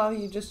 Don't want to bother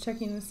you, just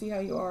checking to see how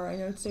you are. I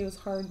know today was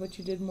hard, but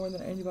you did more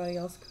than anybody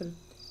else could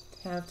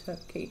have to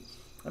help Kate.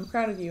 I'm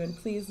proud of you, and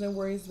please, no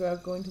worries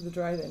about going to the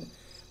drive-in.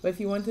 But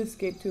if you want to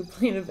escape to a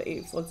plane of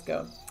apes, let's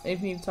go. And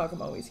if you need to talk,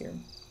 I'm always here.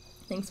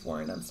 Thanks,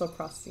 Warren. I'm still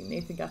processing.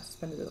 Nathan got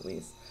suspended at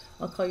least.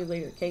 I'll call you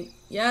later, Kate.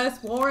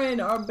 Yes, Warren,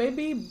 our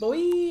baby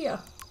boy.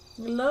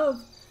 Love.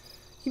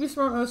 Keep your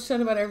smart mouth shut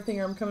about everything,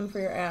 or I'm coming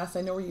for your ass.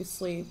 I know where you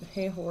sleep.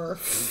 Hey, horror.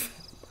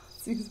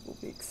 These will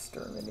be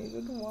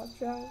exterminated.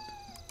 Watch out.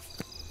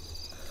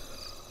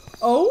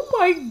 Oh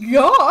my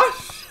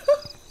gosh!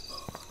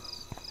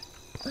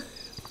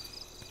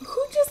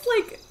 Who just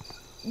like...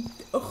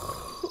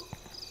 Ugh.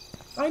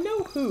 I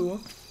know who.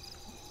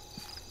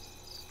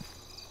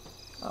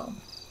 Oh.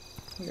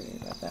 We already knew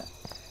about that.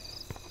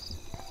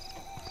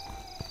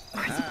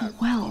 Principal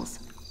Wells.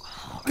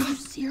 Are you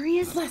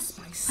serious? Bless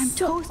my soul. I'm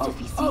toast if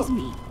he sees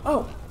me.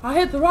 Oh, I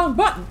hit the wrong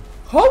button.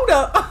 Hold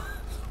up!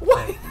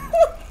 What?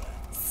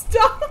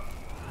 Stop!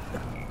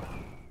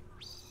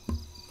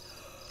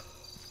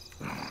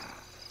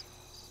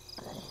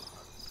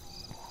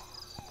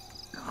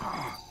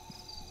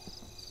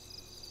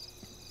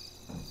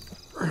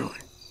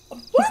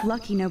 He's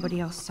lucky nobody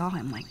else saw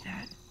him like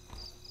that.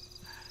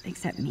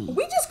 Except me. Are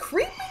we just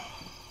creeping?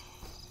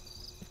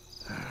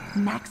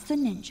 Max the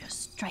Ninja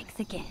strikes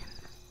again.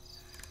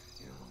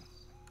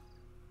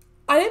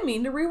 I didn't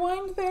mean to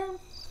rewind there.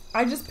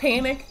 I just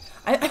panicked.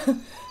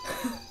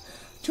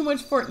 Too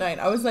much Fortnite.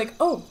 I was like,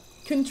 oh,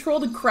 control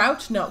to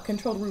crouch? No,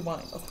 control to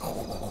rewind.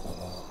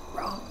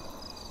 Wrong.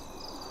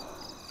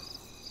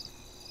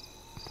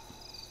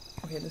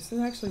 Okay, this is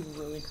actually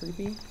really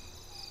creepy.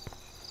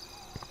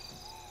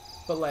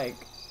 But like,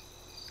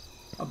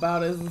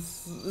 about as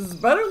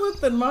better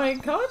lit than my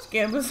college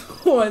campus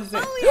was.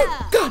 Oh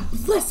yeah! God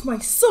bless my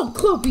soul,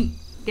 Chloe!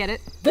 Get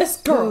it? This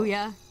girl! Oh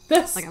yeah.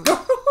 This like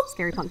girl! A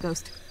scary punk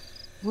ghost.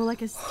 More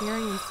like a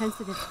scary and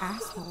sensitive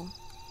asshole.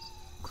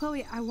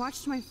 Chloe, I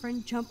watched my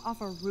friend jump off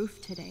a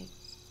roof today.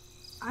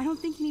 I don't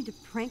think you need to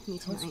prank me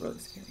tonight. That's really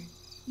scary.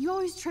 You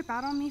always trip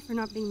out on me for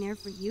not being there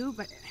for you,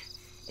 but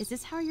is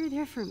this how you're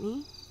there for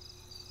me?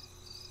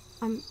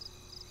 I'm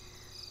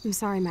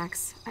sorry,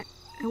 Max.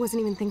 I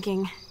wasn't even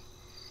thinking.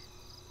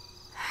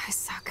 I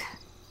suck.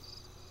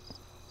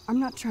 I'm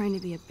not trying to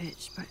be a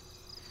bitch, but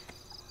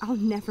I'll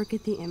never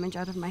get the image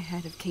out of my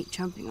head of Kate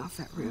jumping off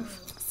that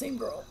roof. Same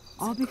girl.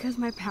 All because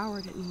my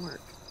power didn't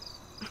work.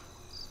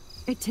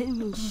 It didn't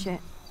mean shit.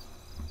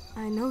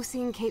 I know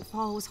seeing Kate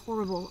fall was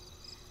horrible.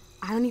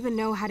 I don't even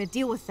know how to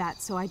deal with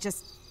that, so I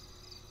just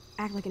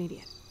act like an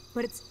idiot.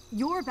 But it's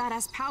your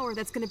badass power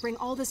that's gonna bring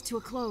all this to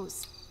a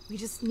close. We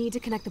just need to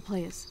connect the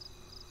players.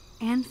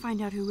 And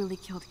find out who really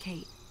killed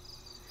Kate.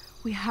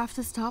 We have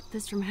to stop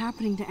this from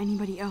happening to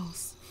anybody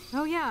else.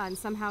 Oh yeah, and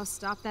somehow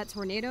stop that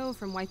tornado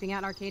from wiping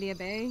out Arcadia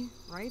Bay,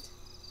 right?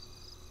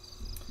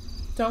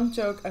 Don't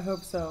joke, I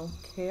hope so.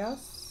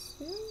 Chaos?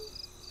 Yeah?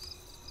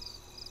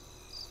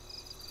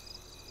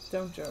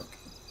 Don't joke.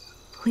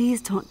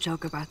 Please don't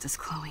joke about this,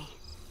 Chloe.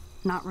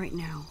 Not right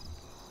now.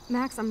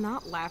 Max, I'm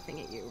not laughing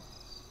at you.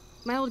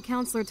 My old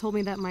counselor told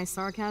me that my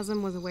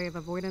sarcasm was a way of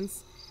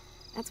avoidance.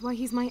 That's why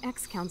he's my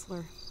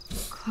ex-counselor.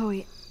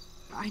 Chloe,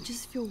 I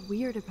just feel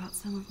weird about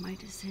some of my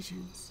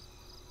decisions.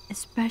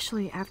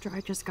 Especially after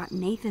I just got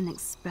Nathan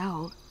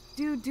expelled.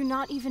 Dude, do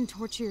not even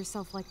torture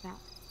yourself like that.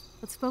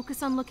 Let's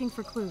focus on looking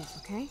for clues,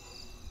 okay?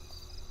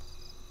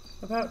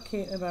 About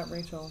Kate, about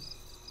Rachel.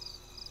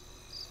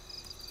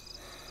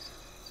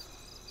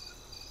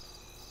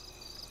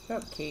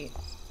 About Kate.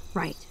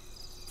 Right.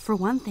 For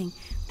one thing,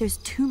 there's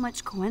too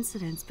much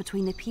coincidence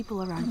between the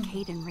people around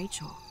Kate and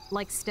Rachel.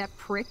 Like Step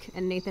Prick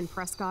and Nathan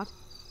Prescott?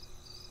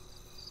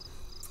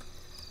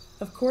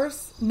 Of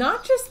course,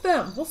 not just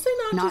them. We'll say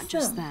not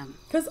just them.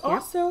 Because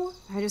also...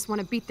 I just want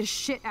to beat the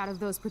shit out of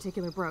those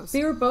particular bros.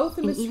 They were both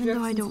in Mr. Even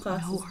though I Jefferson's don't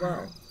class know as her,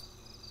 well.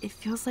 it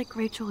feels like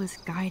Rachel is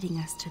guiding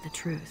us to the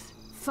truth.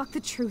 Fuck the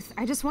truth.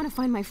 I just want to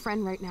find my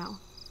friend right now.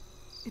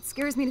 It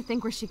scares me to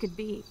think where she could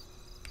be.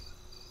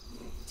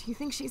 Do you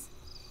think she's...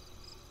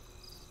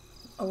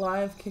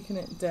 alive, kicking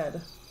it,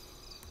 dead?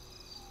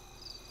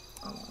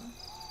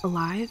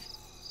 Alive?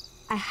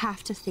 I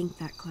have to think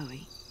that,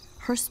 Chloe.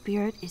 Her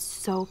spirit is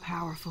so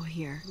powerful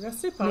here.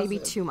 Maybe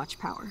too much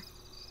power.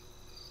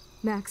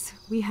 Max,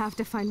 we have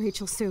to find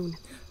Rachel soon.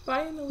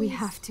 Bye, Annalise. We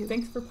have to.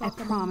 Thanks for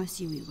popping I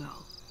promise you we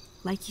will.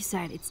 Like you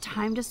said, it's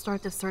time to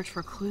start the search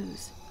for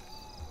clues.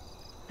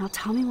 Now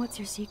tell me what's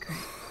your secret.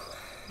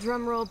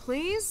 Drum roll,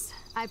 please.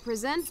 I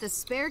present the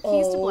spare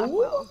keys to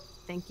Blackwell.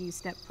 Thank you,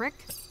 Step Prick.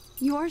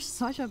 You are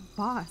such a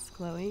boss,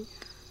 Chloe.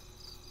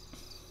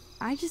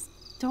 I just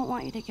don't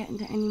want you to get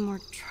into any more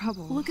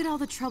trouble. Look at all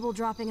the trouble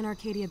dropping in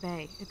Arcadia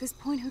Bay. At this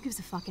point, who gives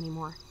a fuck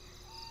anymore?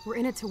 We're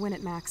in it to win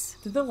it, Max.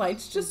 Did the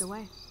lights just...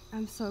 away.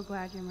 I'm so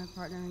glad you're my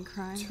partner in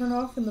crime. turn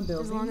off in the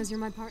building? As long as you're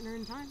my partner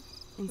in time.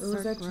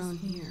 Insert groan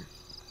here.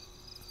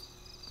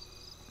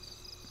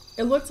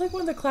 It looked like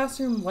one of the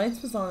classroom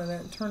lights was on and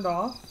it turned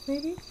off,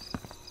 maybe?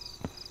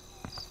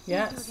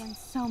 Yes. Thank you again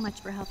so much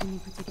for helping me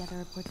put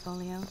together a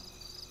portfolio.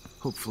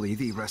 Hopefully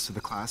the rest of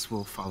the class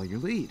will follow your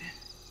lead.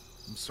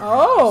 I'm sorry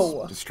I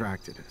was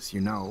distracted. As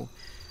you know,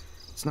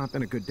 it's not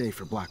been a good day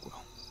for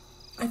Blackwell.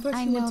 I thought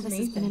I you know went to this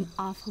has been Nathan. an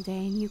awful day,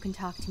 and you can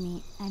talk to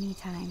me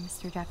anytime,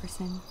 Mr.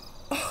 Jefferson.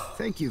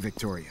 Thank you,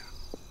 Victoria.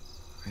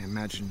 I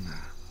imagine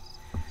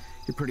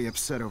you're pretty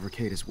upset over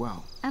Kate as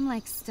well. I'm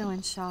like still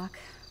in shock.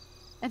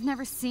 I've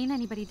never seen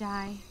anybody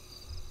die.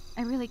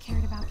 I really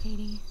cared about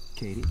Katie.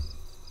 Katie?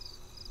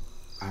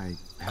 I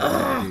had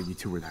no idea you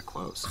two were that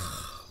close.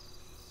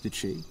 Did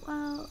she?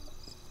 Well,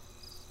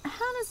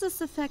 how does this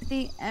affect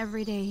the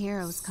Everyday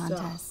Heroes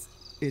contest?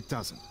 It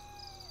doesn't.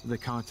 The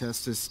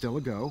contest is still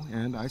a go,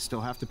 and I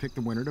still have to pick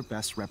the winner to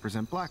best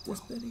represent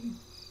Blackwell.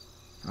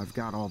 I've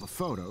got all the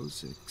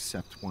photos,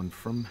 except one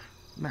from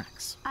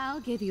Max. I'll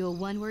give you a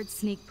one-word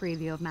sneak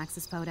preview of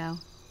Max's photo.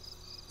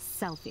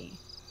 Selfie.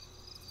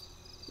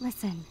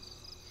 Listen,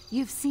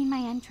 you've seen my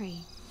entry.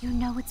 You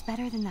know it's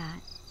better than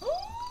that.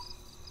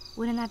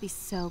 Wouldn't that be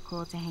so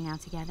cool to hang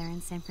out together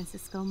in San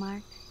Francisco,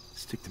 Mark?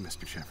 Stick to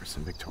Mr.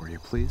 Jefferson, Victoria,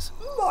 please.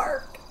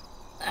 Mark!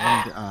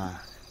 And,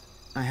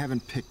 I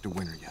haven't picked a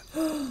winner yet.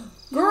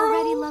 You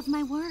already love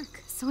my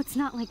work, so it's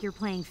not like you're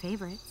playing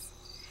favorites.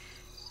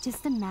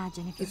 Just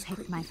imagine if you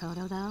picked my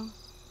photo, though.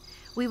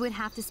 We would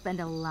have to spend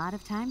a lot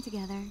of time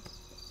together.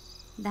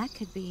 That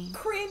could be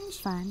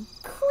fun,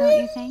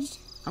 don't you think?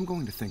 I'm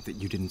going to think that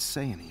you didn't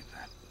say any of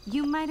that.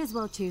 You might as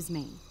well choose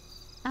me.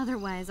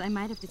 Otherwise, I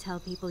might have to tell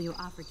people you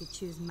offered to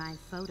choose my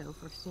photo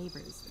for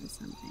favors or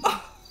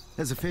something.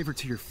 As a favor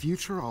to your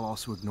future, I'll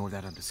also ignore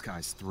that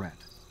undisguised threat.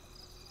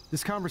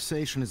 This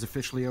conversation is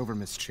officially over,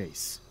 Miss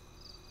Chase.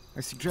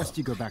 I suggest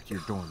you go back to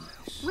your dorm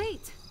now.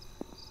 Wait!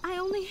 I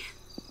only...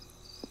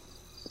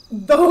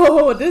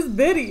 Oh, this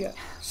video.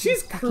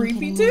 She's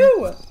creepy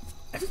too.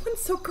 Everyone's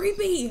so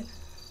creepy.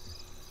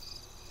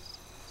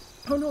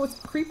 Oh no, it's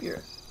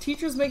creepier.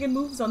 Teachers making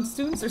moves on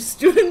students or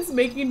students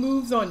making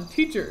moves on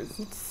teachers.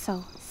 It's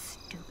so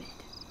stupid.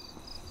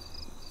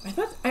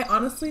 I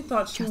honestly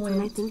thought she Just went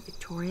when I think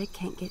Victoria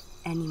can't get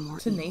any more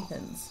to evil.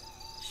 Nathan's.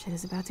 Shit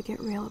is about to get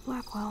real at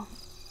Blackwell.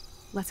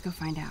 Let's go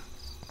find out.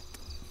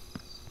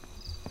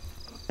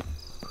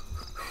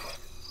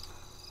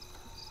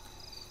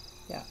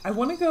 Yeah, I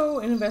want to go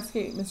and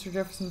investigate Mr.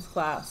 Jefferson's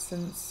class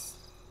since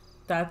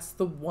that's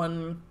the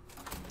one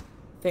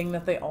thing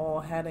that they all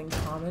had in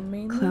common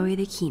mainly. Chloe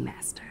the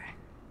Keymaster.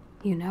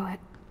 You know it.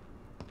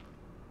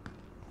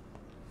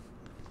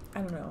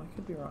 I don't know, I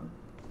could be wrong.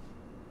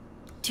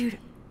 Dude,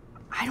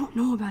 I don't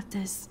know about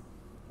this.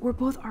 We're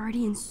both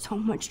already in so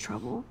much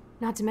trouble.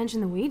 Not to mention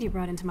the weed you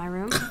brought into my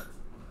room.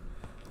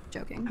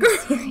 Joking. I'm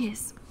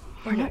serious.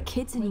 We're not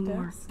kids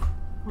anymore.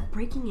 We're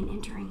breaking and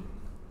entering.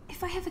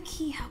 If I have a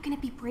key, how can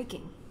it be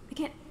breaking? I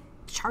can't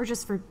charge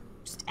us for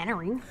just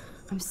entering.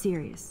 I'm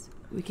serious.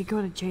 We could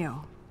go to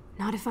jail.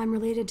 Not if I'm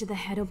related to the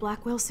head of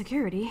Blackwell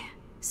Security.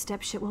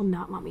 Stepshit will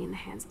not want me in the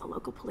hands of the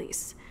local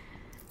police.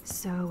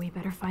 So we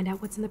better find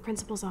out what's in the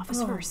principal's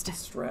office first.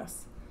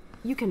 Stress.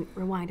 You can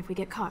rewind if we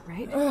get caught,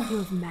 right? You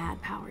have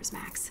mad powers,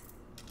 Max.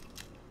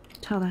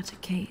 Tell that to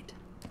Kate.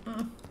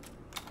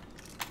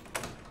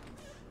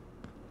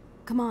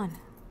 Come on.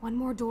 One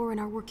more door and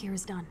our work here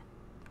is done.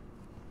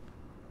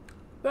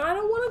 But I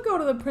don't want to go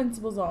to the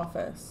principal's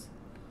office.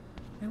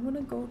 I want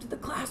to go to the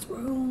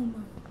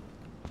classroom.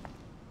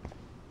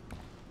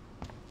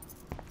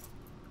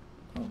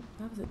 Oh,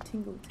 that was a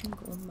tingle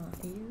tingle in my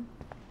ear.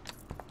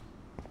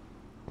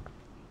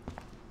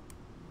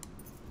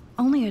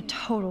 Only a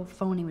total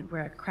phony would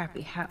wear a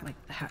crappy hat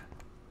like that.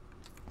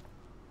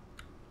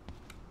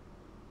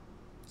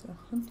 It's a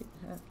hunting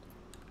hat.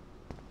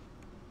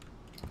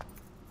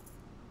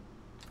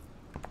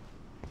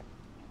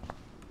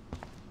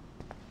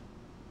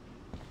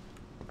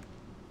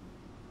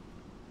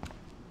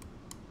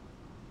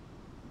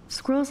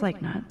 Squirrels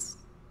like nuts.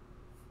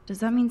 Does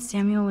that mean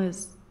Samuel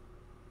is...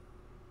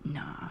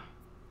 Nah.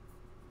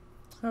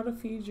 How to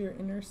feed your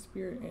inner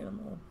spirit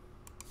animal.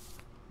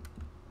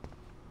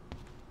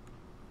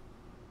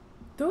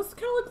 Those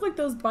kind of look like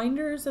those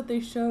binders that they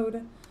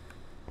showed.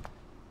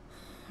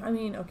 I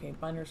mean, okay,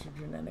 binders are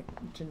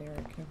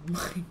generic, never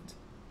mind.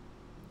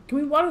 Can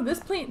we water this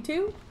plant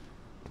too?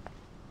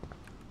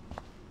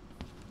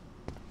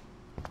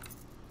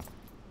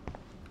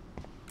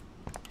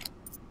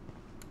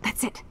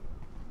 That's it.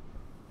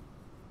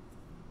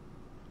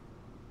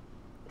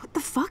 What the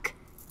fuck?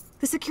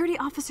 The security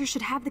officer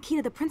should have the key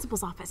to the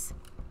principal's office.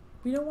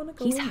 We don't want to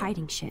go He's in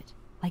hiding shit,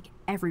 like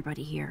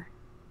everybody here.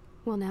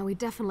 Well, now we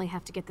definitely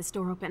have to get this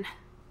door open.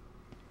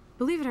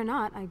 Believe it or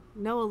not, I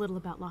know a little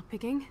about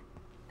lockpicking,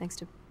 thanks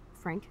to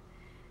Frank.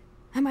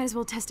 I might as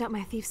well test out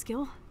my thief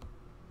skill.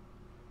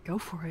 Go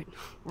for it.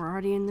 We're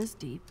already in this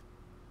deep.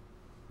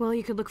 Well,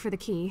 you could look for the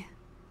key,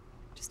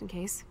 just in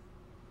case.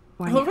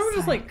 I love how we're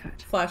just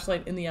like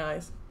flashlight in the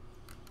eyes.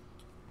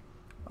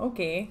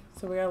 Okay,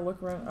 so we gotta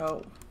look around.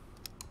 Oh.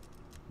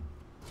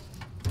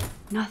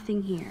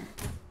 Nothing here.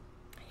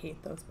 I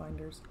hate those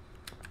binders.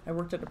 I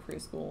worked at a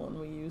preschool and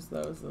we used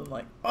those and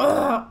like,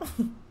 ugh!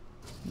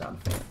 Not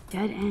a fan.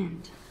 Dead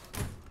end.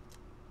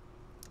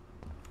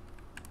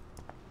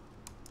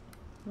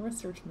 We're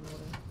searching the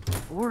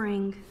water.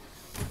 Boring.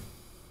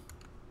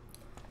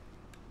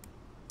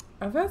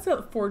 I've had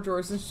 4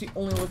 drawers and she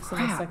only looks in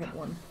the second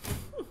one.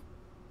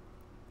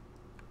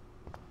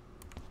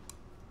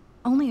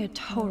 Only a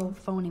total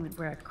phony would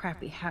wear a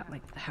crappy hat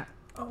like that.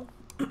 Oh.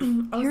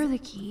 Here are the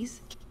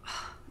keys.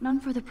 None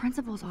for the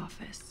principal's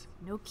office.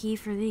 No key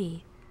for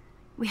thee.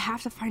 We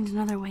have to find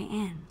another way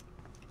in.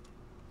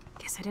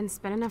 Guess I didn't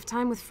spend enough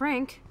time with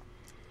Frank.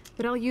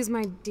 But I'll use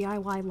my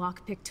DIY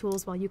lockpick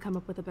tools while you come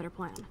up with a better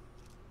plan.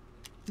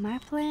 My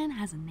plan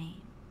has a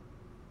name.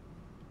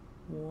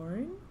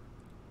 Warren?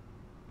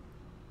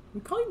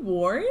 We call you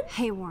Warren?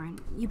 Hey, Warren,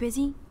 you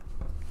busy?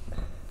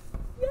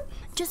 Yeah.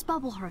 Just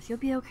bubble hearth, you'll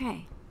be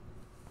okay.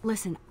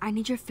 Listen, I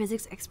need your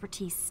physics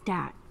expertise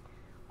stat.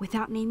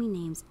 Without naming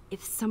names,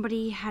 if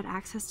somebody had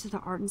access to the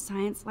art and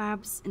science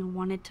labs and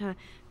wanted to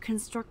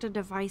construct a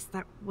device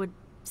that would,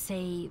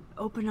 say,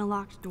 open a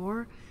locked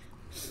door,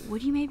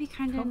 would you maybe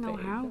kind of know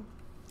how?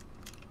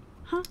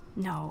 Huh?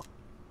 No,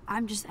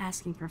 I'm just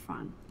asking for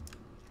fun.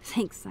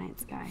 Thanks,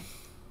 science guy.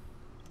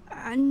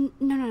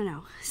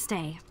 No.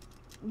 Stay.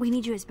 We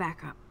need you as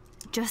backup.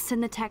 Just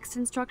send the text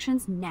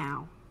instructions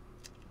now.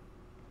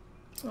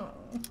 Oh.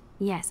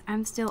 Yes,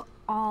 I'm still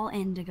all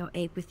in to go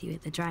ape with you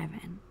at the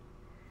drive-in.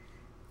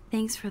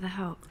 Thanks for the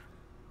help.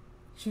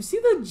 Did you see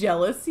the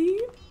jealousy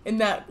in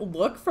that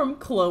look from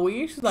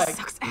Chloe? She's like,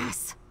 sucks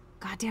ass.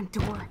 Goddamn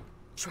door.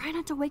 Try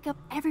not to wake up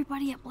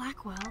everybody at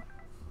Blackwell.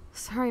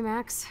 Sorry,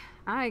 Max.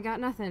 I got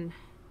nothing.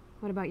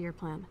 What about your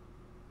plan?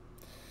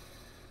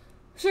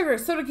 Sugar,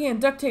 soda can,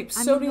 duct tape,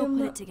 I'm sodium. gonna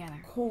go put it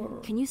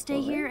together. Can you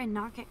stay here and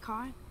not get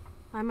caught?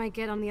 I might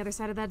get on the other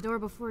side of that door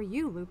before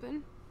you,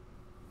 Lupin.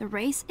 The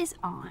race is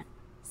on.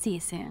 See you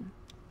soon.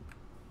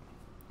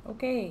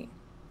 Okay.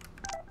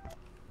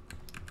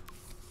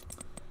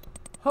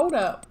 Hold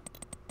up.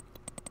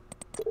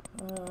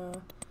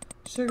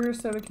 Sugar,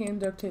 soda can,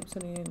 duct tape,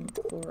 sodium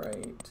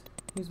chloride.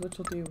 Here's what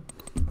you'll do.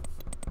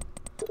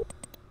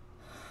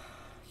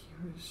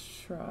 You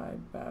try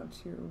about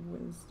your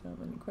wisdom.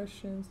 Any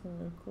questions?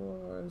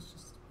 Chloride is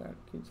just about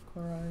to use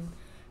chloride.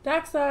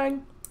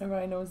 Dioxide.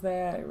 Everybody knows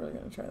that. I'm really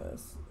gonna try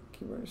this.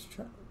 Keyword is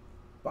try.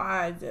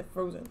 Why is it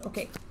frozen?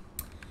 Okay.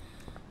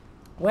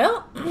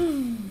 Well,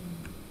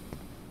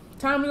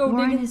 time to go.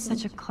 Warren is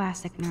such a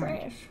classic nerd.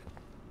 Trash.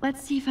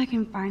 Let's see if I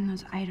can find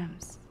those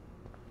items.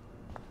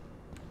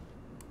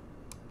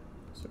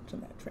 Search in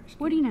that trash can.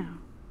 What do you know?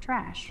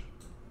 Trash.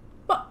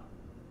 But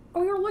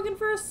we were looking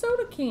for a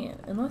soda can,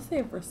 unless they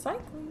have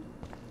recycling.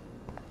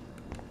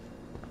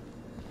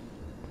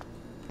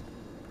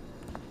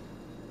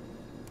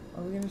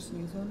 Are we gonna just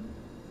use one?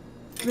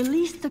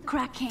 Release the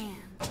crack can.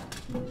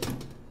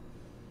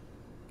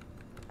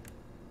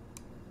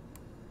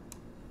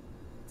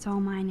 It's all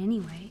mine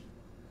anyway.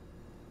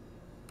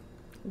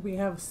 We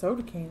have a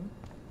soda can.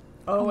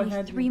 Oh, Only it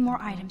had 3 more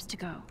items to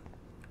go.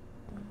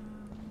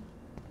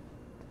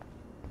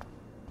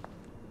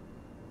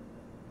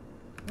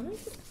 What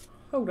is it?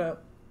 Hold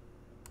up.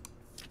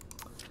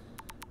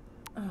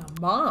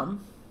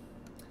 Mom.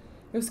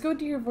 It was good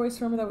to hear your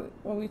voice. Remember that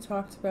what we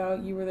talked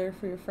about? You were there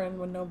for your friend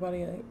when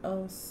nobody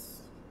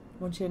else,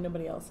 when she had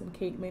nobody else, and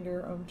Kate made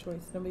her own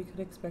choice. Nobody could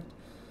expect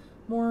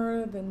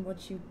More than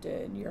what you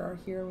did. You're our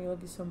hero and we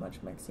love you so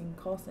much, Maxine.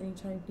 Call us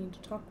anytime you need to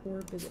talk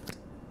or visit.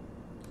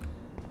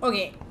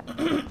 Okay.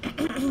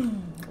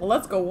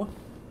 Let's go.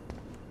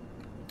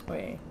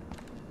 Wait.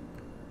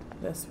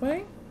 This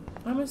way?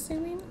 I'm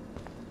assuming?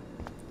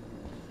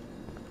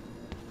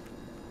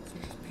 Is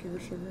there just pure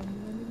sugar in the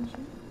vending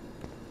machine?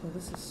 Oh,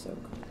 this is so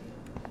creepy.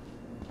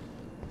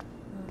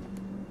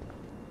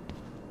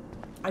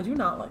 I do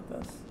not like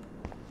this.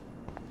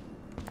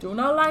 Do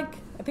not like.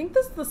 I think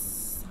this is the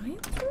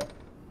science room?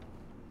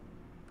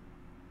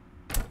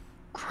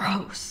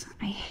 Gross.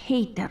 I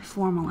hate that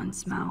formalin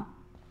smell.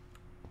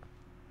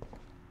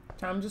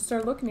 Time to just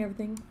start looking at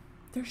everything.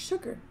 There's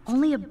sugar.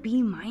 Only a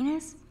B-?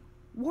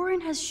 Warren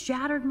has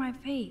shattered my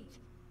faith.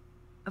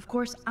 Of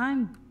course,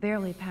 I'm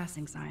barely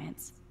passing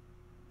science.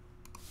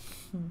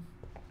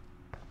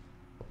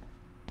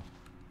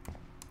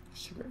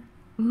 Sugar.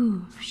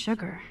 Ooh,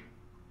 sugar.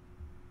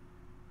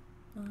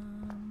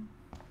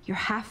 You're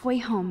halfway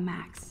home,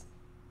 Max.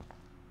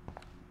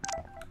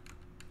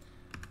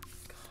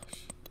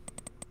 Gosh.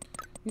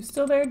 You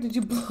still there? Did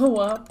you blow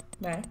up,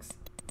 Max?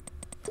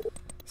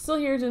 Still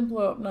here, didn't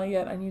blow up. Not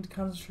yet. I need to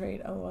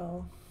concentrate.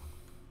 Oh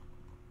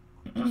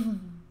well.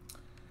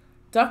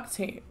 Duct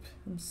tape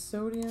and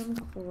sodium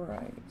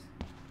chloride.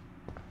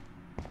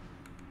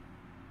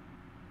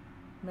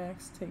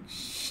 Max takes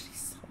shitty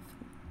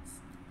selfies.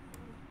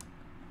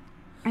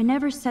 I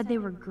never said they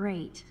were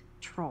great,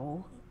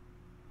 troll.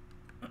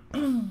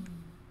 And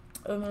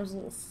there's a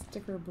little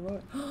sticker below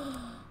it.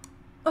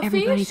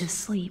 Everybody's fish?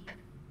 asleep.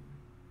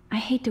 I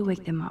hate to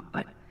wake them up,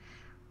 but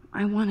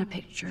I want a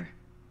picture.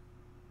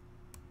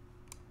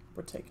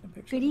 We're taking a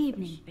picture. Good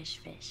evening,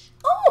 fish.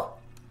 Oh!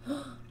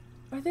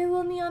 Are they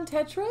little neon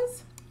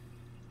tetras?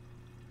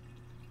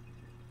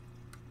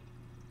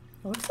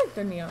 It looks like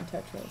they're neon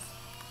tetras.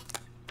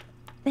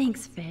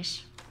 Thanks,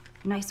 fish.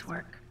 Nice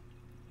work.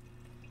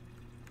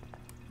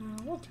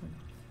 We'll turn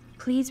off.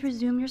 Please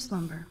resume your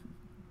slumber.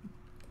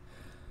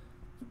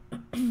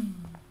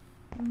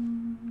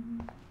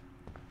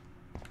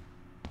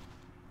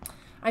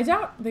 I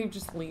doubt they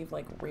just leave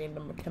like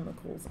random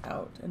chemicals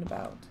out and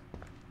about.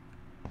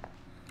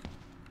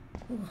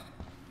 Ooh.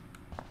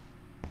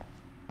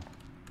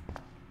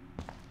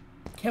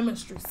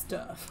 Chemistry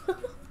stuff.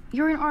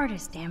 You're an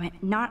artist, damn it,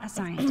 not a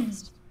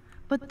scientist.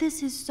 But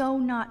this is so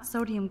not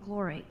sodium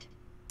chlorate.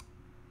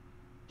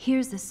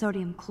 Here's the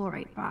sodium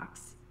chlorate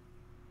box.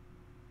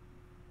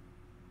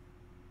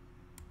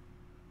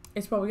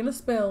 It's probably gonna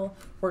spill.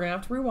 We're gonna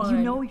have to rewind.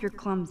 You know you're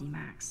clumsy,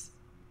 Max.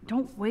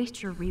 Don't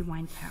waste your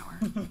rewind power.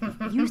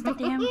 Use the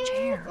damn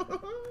chair.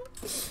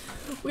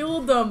 We a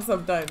little dumb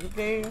sometimes,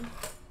 okay?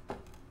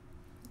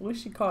 At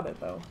least she caught it,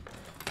 though.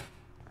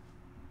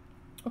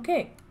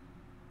 Okay.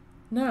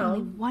 Now...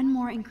 Only one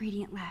more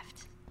ingredient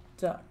left.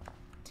 Duct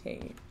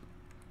tape.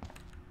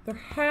 There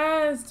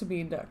has to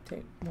be duct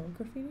tape. More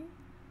graffiti?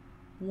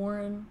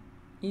 Warren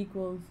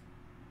equals...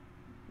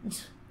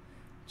 Jesus,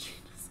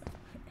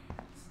 my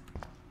ass.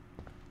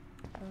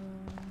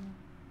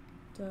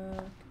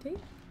 Duct tape?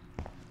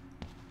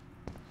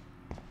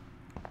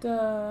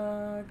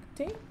 Duct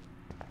tape?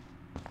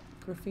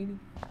 Graffiti.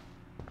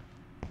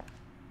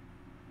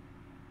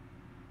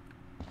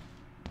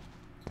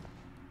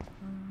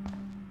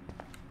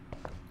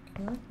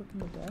 Can I look in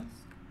the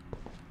desk?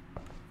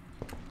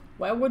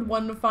 Why would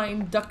one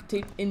find duct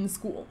tape in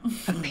school?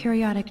 A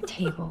periodic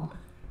table.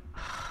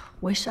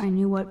 Wish I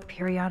knew what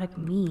periodic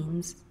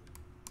means.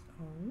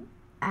 Oh?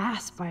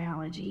 Ass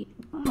biology.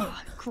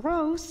 Ugh,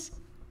 gross.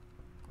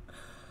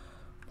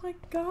 My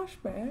gosh,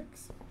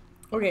 Max.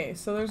 Okay,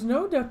 so there's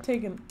no duct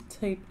tape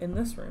in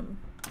this room.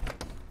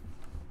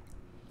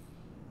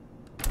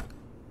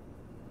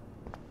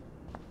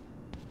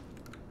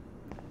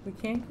 We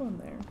can't go in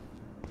there.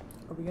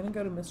 Are we gonna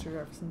go to Mr.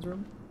 Jefferson's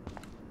room?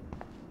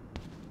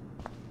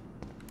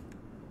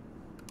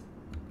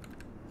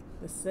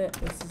 This is it.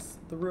 This is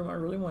the room I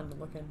really wanted to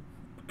look in.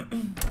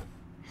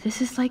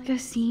 This is like a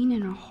scene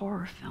in a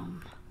horror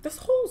film. This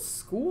whole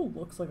school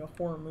looks like a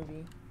horror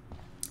movie.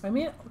 I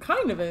mean, it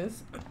kind of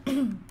is.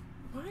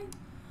 Why?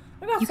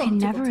 You can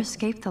never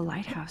escape the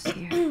lighthouse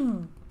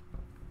here.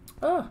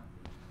 Ugh.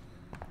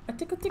 A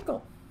tickle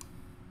tickle.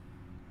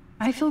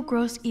 I feel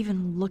gross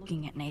even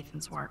looking at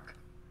Nathan's work.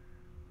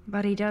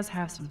 But he does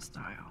have some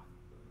style.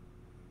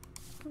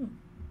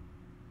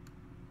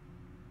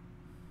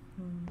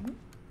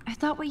 I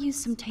thought we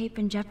used some tape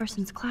in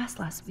Jefferson's class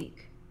last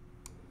week.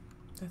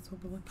 That's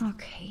what we're looking at. Oh,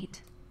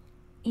 Kate.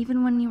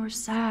 Even when you were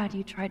sad,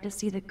 you tried to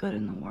see the good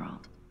in the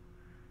world.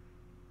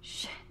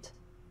 Shit.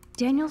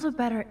 Daniel's a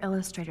better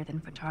illustrator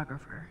than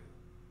photographer,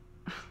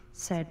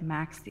 said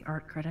Max, the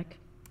art critic.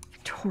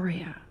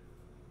 Victoria,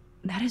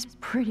 that is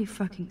pretty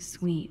fucking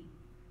sweet.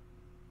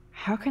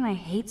 How can I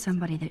hate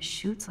somebody that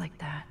shoots like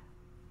that?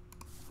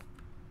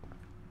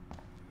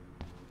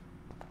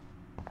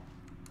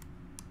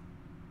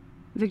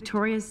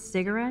 Victoria's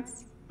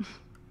cigarettes?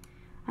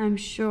 I'm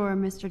sure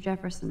Mr.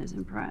 Jefferson is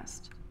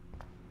impressed.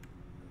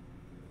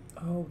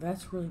 Oh,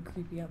 that's really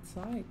creepy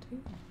outside,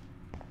 too.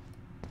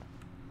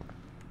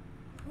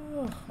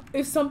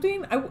 If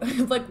something, I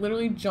like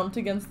literally jumped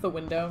against the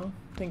window,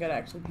 I think I'd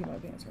actually pee my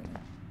pants right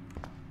now.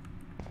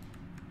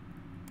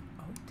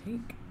 Oh,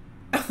 take.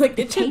 Like,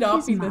 it should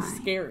not be this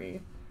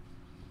scary.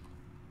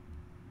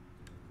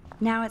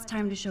 Now it's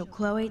time to show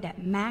Chloe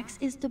that Max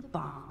is the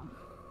bomb.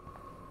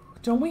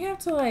 Don't we have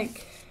to,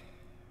 like...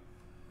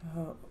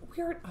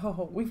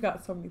 we've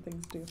got so many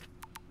things to do.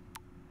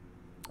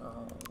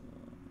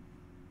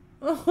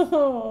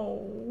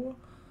 Oh,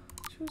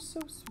 she was so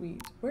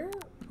sweet.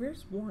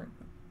 Where's Warren?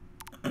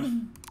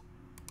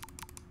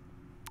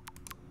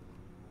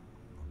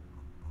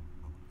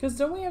 Because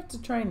don't we have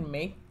to try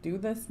and do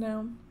this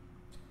now?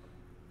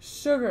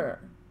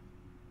 Sugar.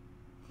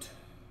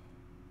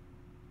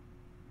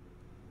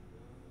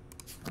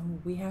 Oh,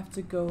 we have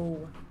to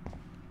go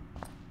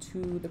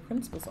to the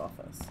principal's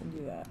office and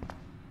do that.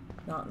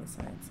 Not in the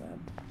science lab.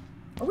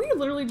 Are we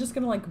literally just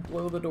gonna like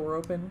blow the door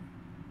open?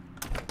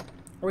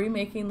 Are we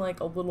making like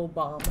a little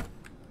bomb?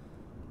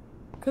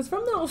 Because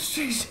from the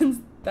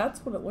illustrations,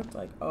 that's what it looked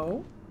like.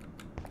 Oh.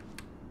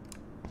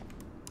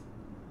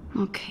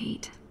 Oh,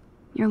 Kate.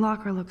 Your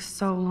locker looks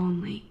so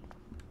lonely.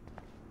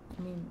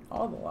 I mean,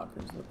 all the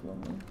lockers look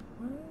lonely.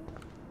 What?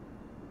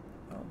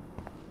 Oh.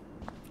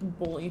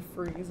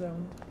 Bully-free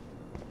zone.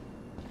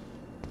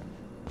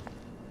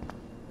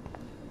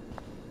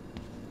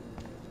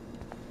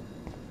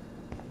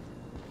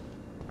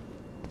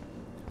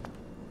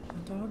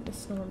 The dog is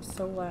snoring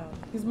so loud.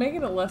 He's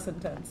making it less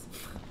intense.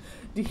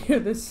 Do you hear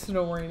this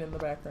snoring in the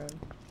background?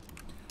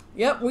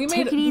 Yep, we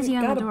made it. Take it easy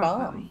on the door,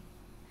 bomb. Chloe.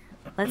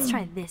 Let's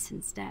try this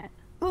instead.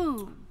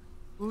 Boom!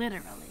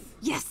 Literally.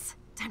 Yes!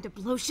 Time to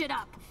blow shit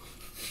up.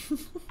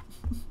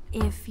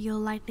 If you'll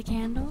light the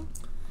candle.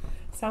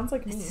 Sounds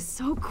like me. This is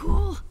so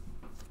cool.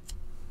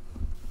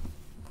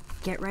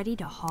 Get ready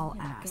to haul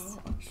ass.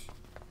 Gosh.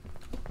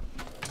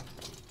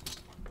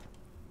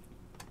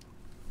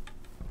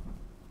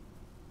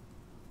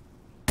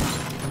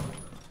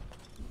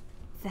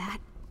 That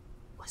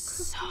was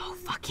so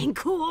fucking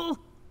cool.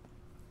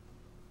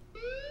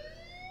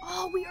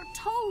 Oh, we are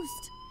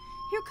toast.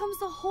 Here comes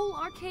the whole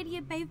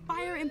Arcadia Bay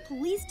Fire and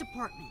Police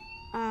Department.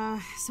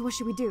 So what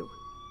should we do?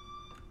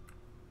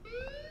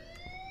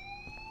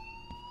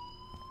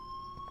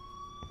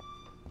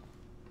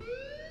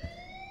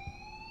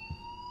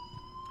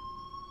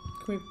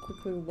 Can we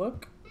quickly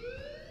look?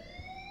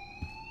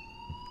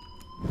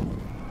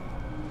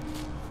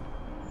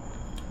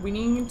 We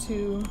need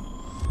to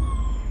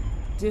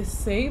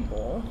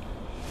disable.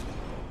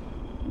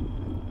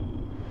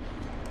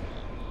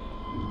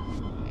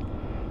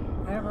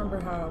 I don't remember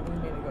how we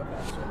made it go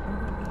faster.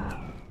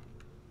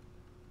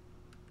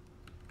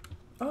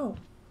 Oh.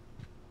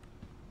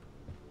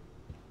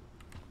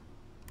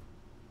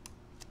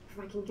 If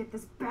I can get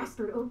this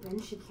bastard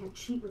open, she can't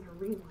cheat with her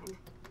rewind.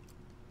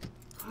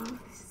 Oh,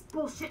 this is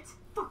bullshit.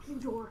 Fuck you,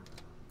 door.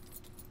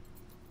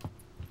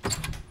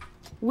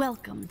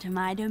 Welcome to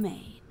my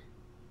domain.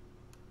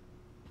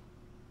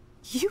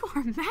 You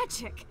are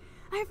magic.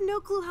 I have no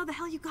clue how the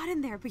hell you got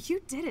in there, but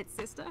you did it,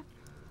 sister.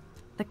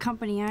 The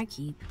company I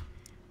keep.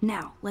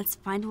 Now, let's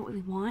find what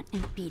we want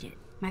and beat it.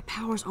 My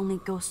powers only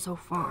go so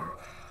far.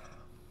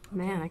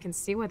 Man, I can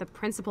see why the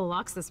principal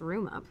locks this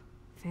room up.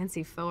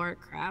 Fancy faux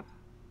art crap.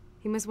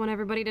 He must want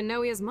everybody to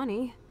know he has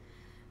money,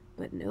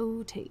 but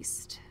no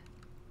taste.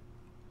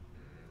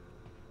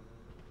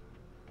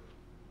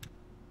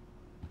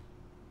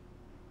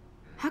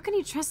 How can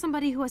you trust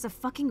somebody who has a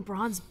fucking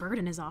bronze bird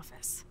in his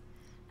office?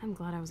 I'm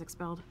glad I was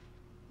expelled.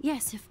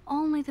 Yes, if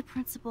only the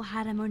principal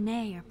had a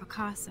Monet or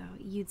Picasso,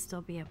 you'd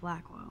still be at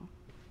Blackwell.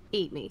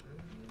 Eat me.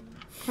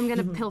 I'm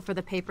gonna pilfer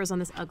the papers on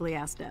this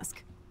ugly-ass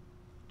desk.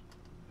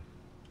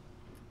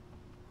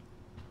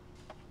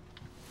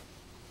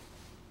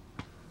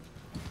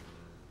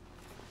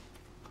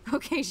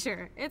 Okay,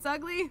 sure. It's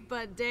ugly,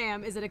 but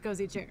damn, is it a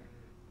cozy chair.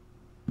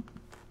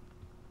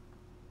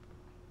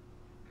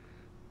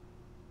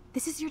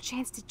 This is your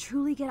chance to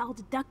truly get all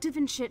deductive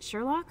and shit,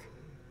 Sherlock.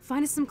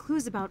 Find us some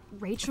clues about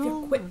Rachel.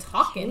 If you quit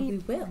talking, we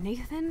will.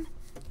 Nathan.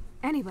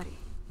 Anybody.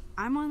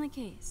 I'm on the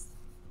case.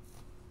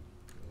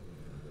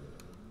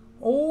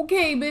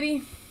 Okay,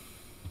 Biddy.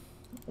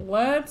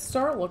 Let's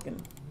start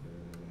looking.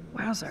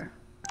 Wowzer.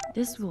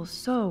 This will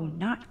so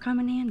not come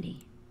in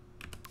handy.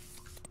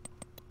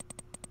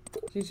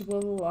 Did you blow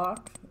the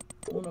lock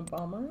on a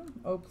bomber?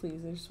 Oh,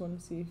 please. I just want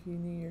to see if you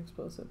knew your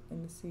explosive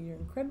and to see your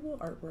incredible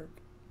artwork.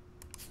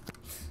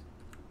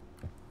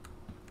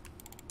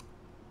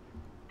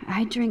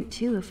 I'd drink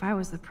too if I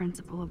was the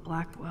principal of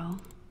Blackwell.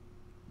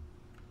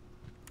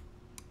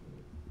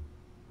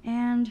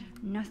 And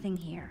nothing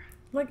here.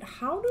 Like,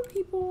 how do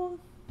people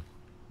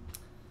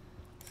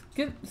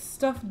get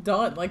stuff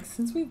done? Like,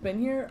 since we've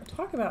been here,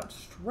 talk about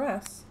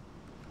stress.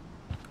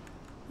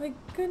 Like,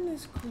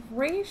 goodness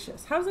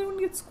gracious. How does anyone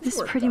get schoolwork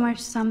This pretty done? much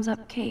sums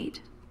up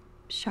Kate.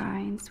 Shy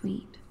and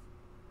sweet.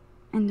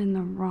 And in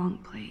the wrong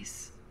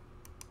place.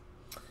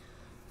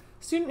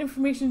 Student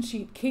information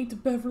sheet,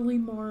 Kate Beverly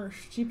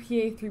Marsh,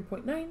 GPA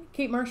 3.9.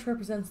 Kate Marsh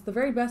represents the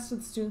very best of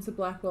the students at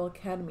Blackwell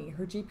Academy.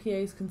 Her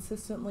GPA is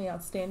consistently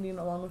outstanding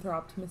along with her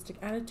optimistic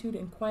attitude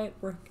and quiet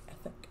work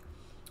ethic.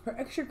 Her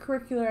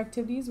extracurricular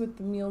activities with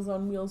the Meals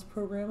on Wheels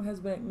program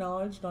has been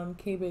acknowledged on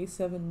KBay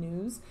 7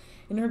 News,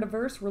 and her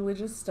diverse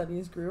religious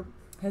studies group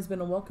has been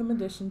a welcome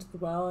addition to the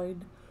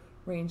wide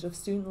range of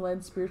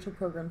student-led spiritual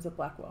programs at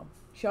Blackwell.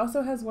 She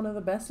also has one of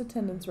the best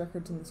attendance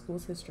records in the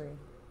school's history.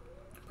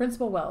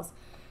 Principal Wells.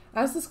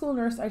 As the school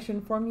nurse, I should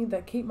inform you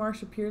that Kate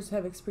Marsh appears to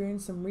have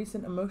experienced some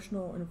recent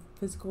emotional and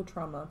physical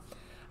trauma.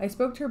 I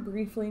spoke to her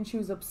briefly and she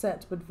was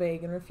upset but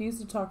vague and refused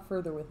to talk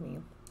further with me.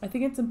 I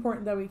think it's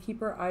important that we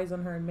keep our eyes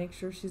on her and make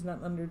sure she's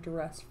not under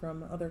duress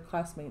from other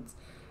classmates,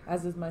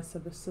 as is my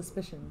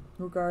suspicion.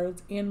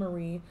 Regards,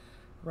 Anne-Marie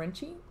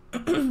Renchi.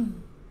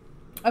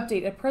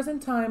 Update. At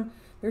present time,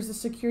 there's a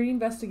security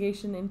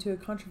investigation into a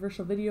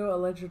controversial video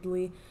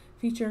allegedly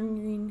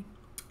featuring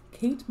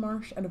Kate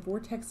Marsh at a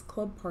Vortex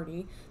Club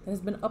party that has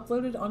been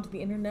uploaded onto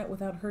the internet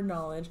without her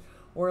knowledge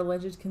or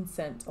alleged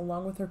consent,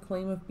 along with her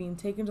claim of being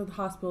taken to the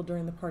hospital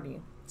during the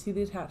party. See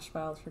the attached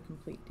files for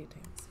complete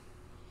details.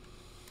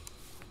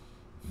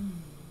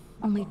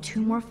 Only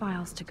 2 more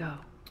files to go.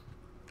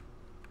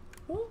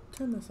 We'll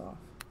turn this off.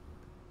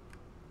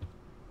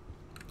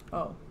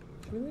 Oh,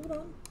 should we leave it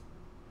on?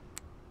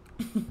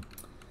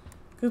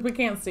 Because we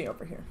can't see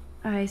over here.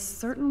 I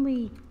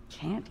certainly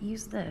can't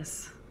use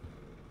this.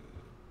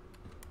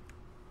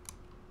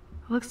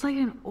 Looks like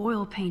an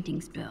oil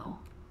painting spill.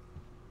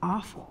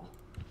 Awful.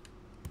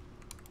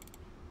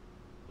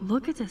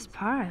 Look at this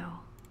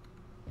pile.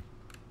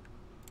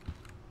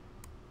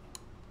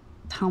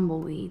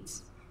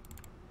 Tumbleweeds.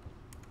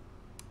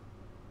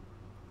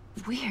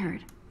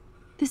 Weird.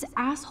 This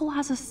asshole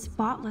has a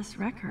spotless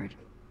record.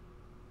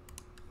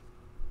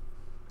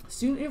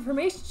 Student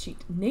information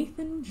sheet.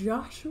 Nathan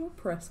Joshua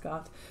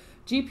Prescott.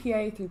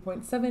 GPA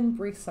 3.7.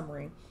 Brief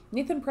summary.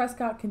 Nathan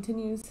Prescott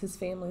continues his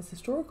family's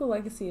historical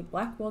legacy at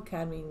Blackwell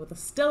Academy with a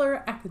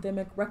stellar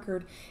academic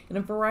record in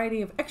a variety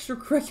of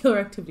extracurricular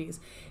activities,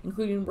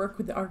 including work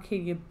with the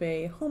Arcadia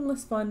Bay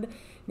Homeless Fund.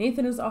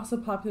 Nathan is also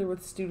popular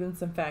with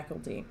students and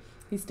faculty.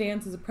 He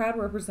stands as a proud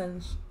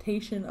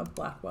representation of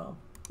Blackwell.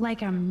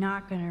 Like I'm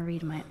not gonna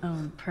read my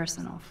own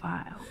personal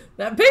file.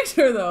 That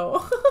picture,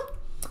 though.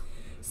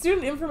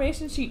 Student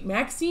information sheet.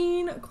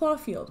 Maxine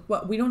Clawfield.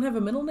 What, we don't have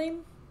a middle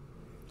name?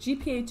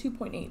 GPA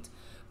 2.8.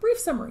 Brief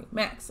summary.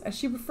 Max, as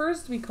she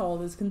prefers to be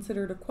called, is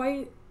considered a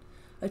quiet,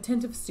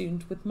 attentive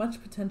student with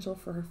much potential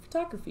for her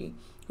photography.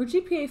 Her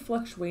GPA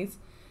fluctuates,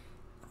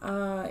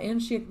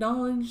 and she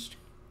acknowledged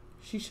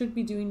she should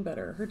be doing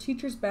better. Her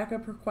teachers back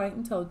up her quiet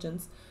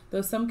intelligence,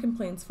 though some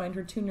complaints find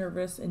her too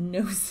nervous and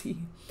nosy.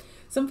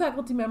 Some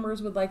faculty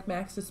members would like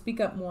Max to speak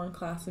up more in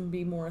class and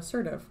be more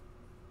assertive.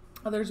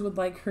 Others would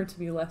like her to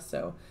be less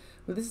so,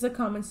 but this is a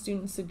common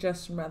student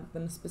suggestion rather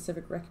than a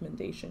specific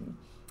recommendation.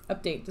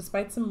 Update.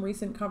 Despite some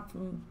recent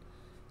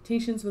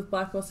confrontations with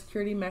Blackwell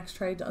security, Max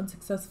tried to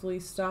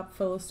unsuccessfully stop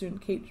fellow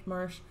student Kate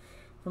Marsh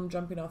from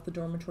jumping off the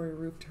dormitory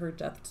roof to her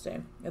death today.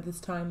 At this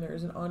time, there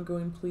is an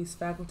ongoing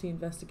police-faculty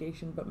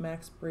investigation, but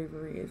Max's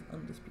bravery is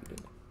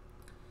undisputed.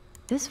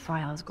 This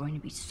file is going to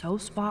be so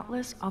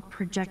spotless, I'll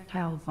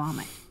projectile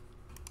vomit.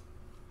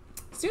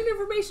 Student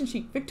information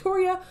sheet.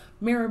 Victoria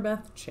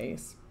Maribeth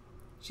Chase.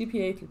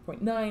 GPA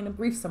 3.9, a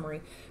brief summary.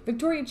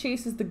 Victoria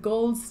Chase is the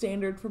gold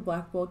standard for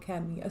Blackwell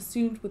Academy, a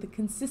student with a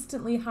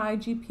consistently high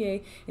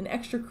GPA in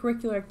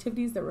extracurricular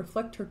activities that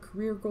reflect her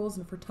career goals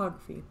in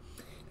photography.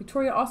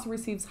 Victoria also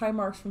receives high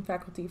marks from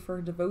faculty for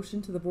her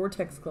devotion to the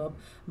Vortex Club,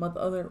 among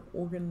other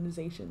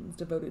organizations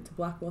devoted to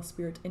Blackwell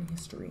spirit and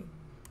history.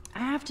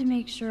 I have to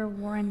make sure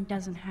Warren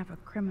doesn't have a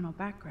criminal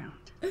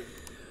background.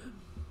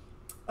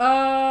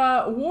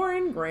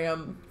 Warren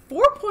Graham,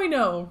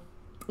 4.0.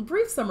 A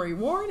brief summary.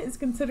 Warren is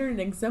considered an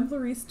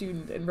exemplary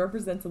student and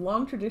represents a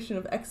long tradition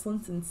of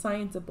excellence in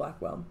science at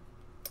Blackwell.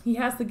 He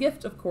has the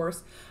gift, of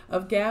course,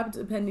 of gab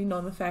depending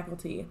on the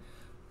faculty.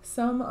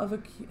 Some have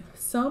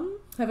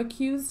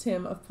accused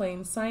him of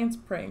playing science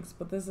pranks,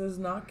 but this is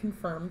not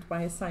confirmed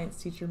by his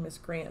science teacher, Miss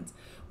Grant.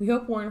 We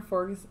hope Warren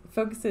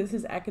focuses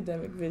his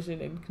academic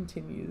vision and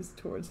continues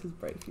towards his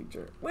bright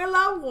future. We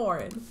love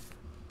Warren!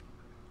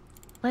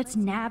 Let's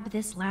nab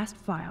this last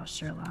file,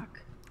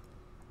 Sherlock.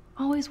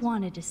 Always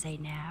wanted to say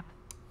nab.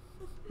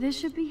 This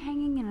should be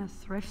hanging in a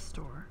thrift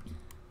store.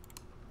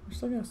 We're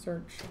still gonna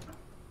search.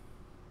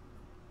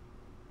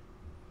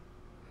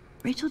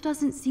 Rachel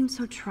doesn't seem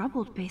so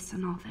troubled based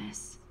on all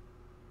this.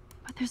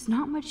 But there's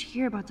not much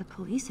here about the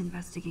police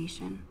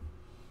investigation.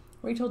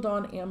 Rachel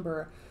Dawn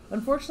Amber.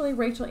 Unfortunately,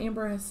 Rachel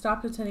Amber has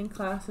stopped attending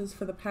classes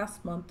for the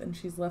past month, and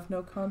she's left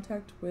no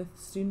contact with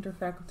student or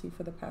faculty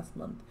for the past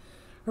month.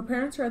 Her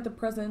parents are at the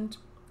present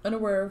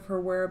unaware of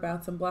her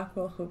whereabouts, and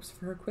Blackwell hopes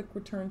for her quick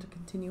return to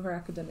continue her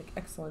academic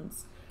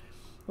excellence.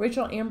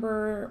 Rachel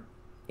Amber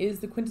is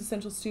the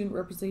quintessential student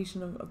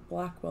representation of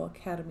Blackwell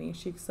Academy.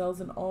 She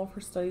excels in all of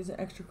her studies and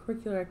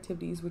extracurricular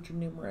activities, which are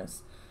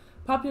numerous.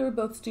 Popular with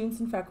both students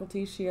and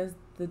faculty, she has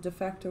the de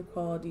facto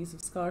qualities of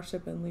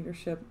scholarship and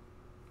leadership.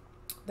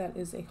 that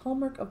is a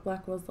hallmark of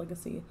Blackwell's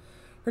legacy.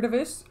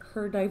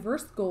 Her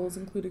diverse goals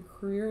include a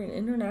career in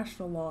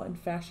international law and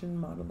fashion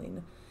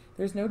modeling.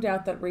 There's no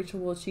doubt that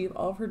Rachel will achieve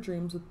all of her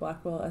dreams with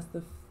Blackwell as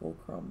the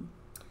fulcrum.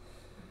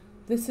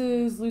 This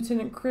is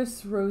Lieutenant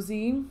Chris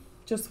Rosie.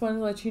 Just wanted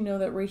to let you know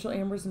that Rachel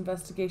Amber's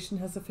investigation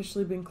has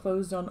officially been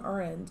closed on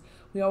our end.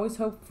 We always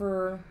hope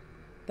for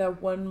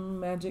that one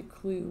magic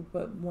clue,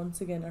 but once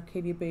again,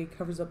 Arcadia Bay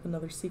covers up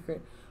another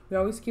secret. We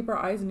always keep our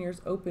eyes and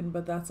ears open,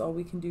 but that's all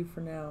we can do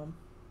for now.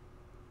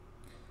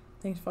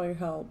 Thanks for all your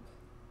help.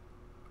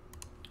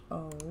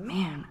 Oh.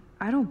 Man,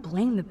 I don't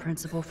blame the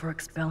principal for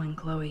expelling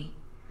Chloe.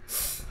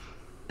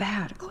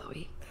 Bad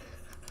Chloe.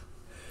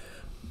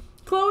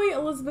 Chloe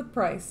Elizabeth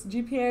Price,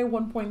 GPA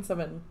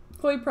 1.7.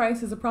 Chloe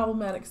Price is a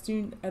problematic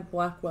student at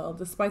Blackwell,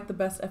 despite the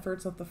best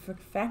efforts of the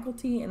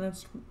faculty and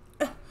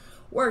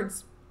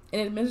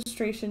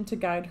administration to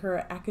guide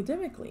her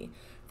academically.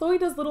 Chloe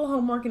does little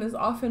homework and is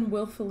often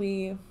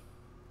willfully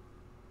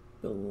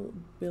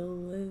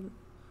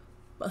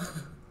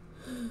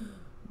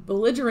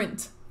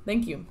belligerent.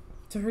 Thank you.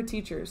 To her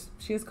teachers.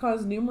 She has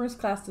caused numerous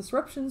class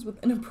disruptions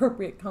with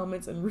inappropriate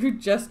comments and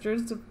rude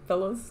gestures to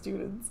fellow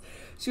students.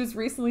 She was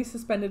recently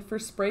suspended for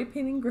spray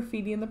painting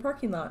graffiti in the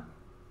parking lot.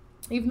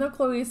 Even though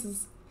Chloe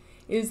is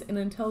an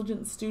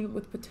intelligent student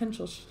with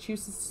potential, she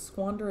chooses to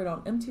squander it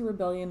on empty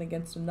rebellion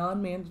against a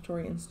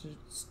non-mandatory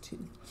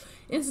institution.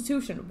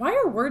 Why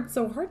are words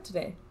so hard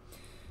today?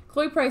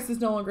 Chloe Price is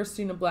no longer a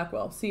student at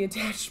Blackwell. See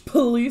attached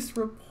police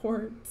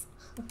reports.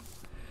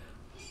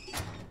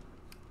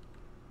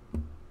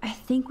 I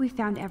think we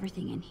found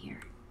everything in here.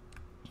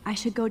 I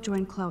should go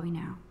join Chloe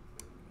now.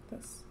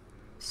 Yes.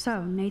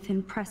 So,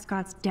 Nathan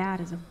Prescott's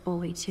dad is a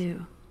bully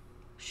too.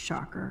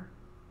 Shocker.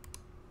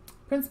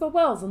 Principal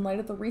Wells, in light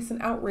of the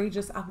recent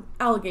outrageous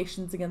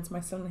allegations against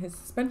my son and his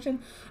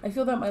suspension, I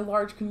feel that my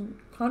large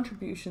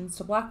contributions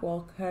to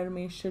Blackwell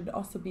Academy should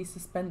also be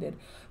suspended.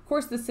 Of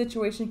course, this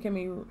situation can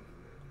be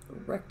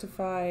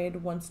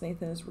rectified once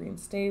Nathan is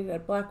reinstated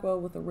at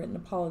Blackwell with a written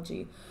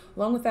apology.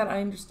 Along with that,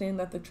 I understand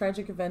that the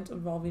tragic event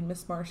involving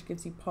Miss Marsh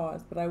gives you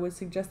pause, but I would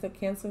suggest that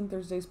canceling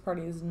Thursday's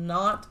party is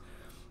not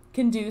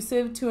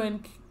conducive to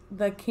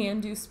the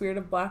can-do spirit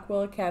of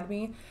Blackwell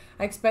Academy.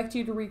 I expect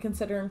you to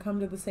reconsider and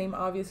come to the same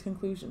obvious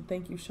conclusion.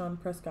 Thank you, Sean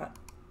Prescott.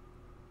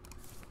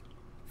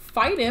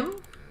 Fight him?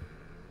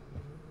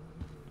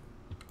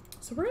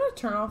 So we're going to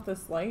turn off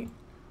this light.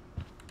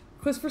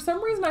 Because for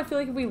some reason I feel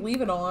like if we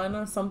leave it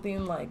on,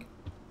 something like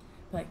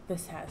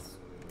this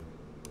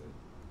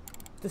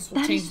will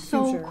that change is the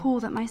future. So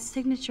cool that my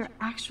signature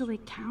actually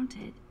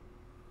counted.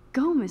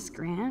 Go, Miss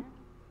Grant.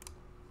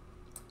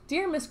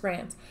 Dear Miss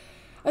Grant,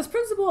 as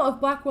principal of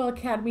Blackwell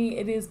Academy,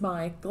 it is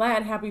my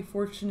glad, happy,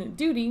 fortunate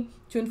duty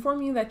to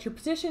inform you that your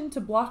petition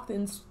to block the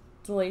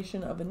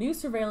installation of a new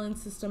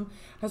surveillance system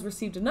has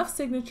received enough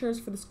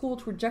signatures for the school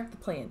to reject the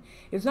plan.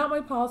 It is not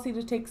my policy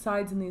to take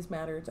sides in these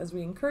matters, as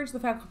we encourage the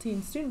faculty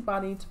and student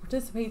body to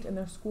participate in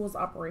their school's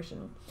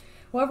operation.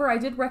 However, I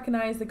did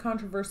recognize the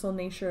controversial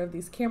nature of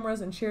these cameras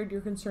and shared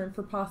your concern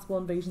for possible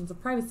invasions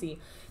of privacy.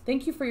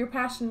 Thank you for your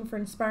passion for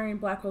inspiring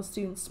Blackwell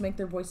students to make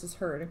their voices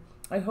heard.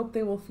 I hope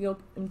they will feel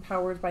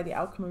empowered by the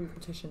outcome of your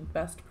petition.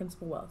 Best,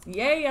 Principal Wells.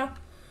 Yeah!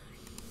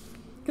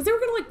 Because they were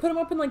going to, put them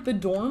up in, the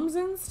dorms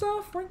and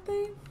stuff, weren't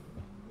they?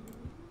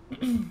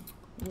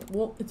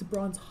 Well, it's a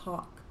bronze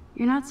hawk.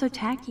 You're not so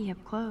tacky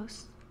up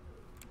close.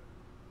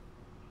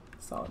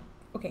 Solid.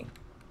 Okay.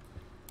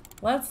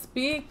 Let's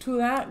speak to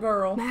that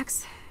girl.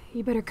 Max,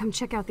 you better come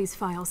check out these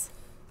files.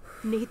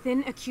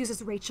 Nathan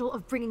accuses Rachel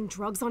of bringing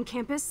drugs on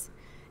campus,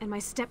 and my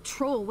step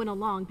troll went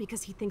along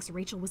because he thinks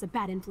Rachel was a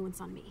bad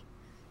influence on me.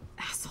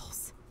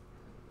 Assholes.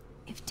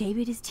 If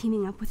David is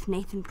teaming up with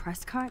Nathan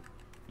Prescott,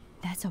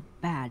 that's a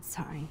bad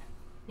sign.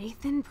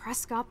 Nathan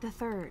Prescott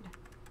III.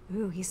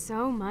 Ooh, he's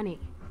so money.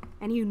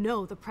 And you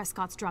know the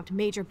Prescotts dropped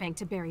major bank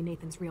to bury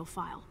Nathan's real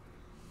file.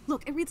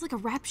 Look, it reads like a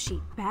rap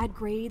sheet. Bad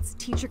grades,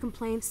 teacher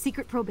complaints,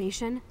 secret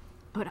probation.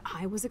 But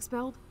I was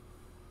expelled?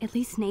 At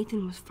least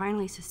Nathan was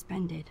finally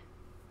suspended.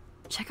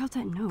 Check out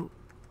that note.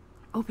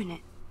 Open it.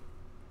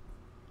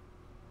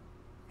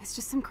 It's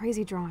just some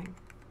crazy drawing.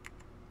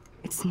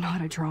 It's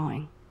not a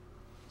drawing.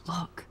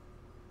 Look.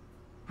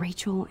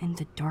 Rachel in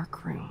the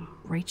dark room.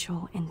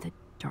 Rachel in the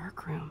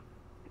dark room.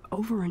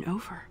 Over and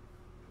over.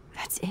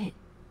 That's it.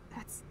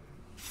 That's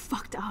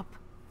fucked up.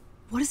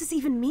 What does this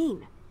even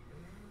mean?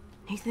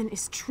 Nathan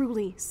is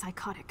truly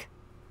psychotic.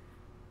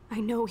 I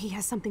know he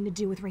has something to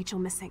do with Rachel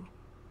missing.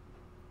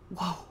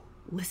 Whoa,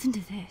 listen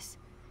to this.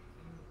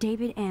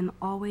 David M.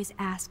 always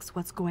asks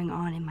what's going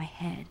on in my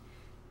head.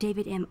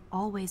 David M.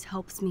 always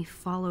helps me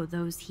follow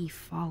those he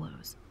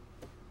follows.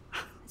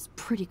 It's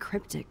pretty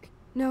cryptic.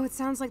 No, it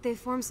sounds like they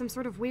formed some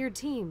sort of weird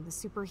team, the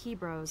Super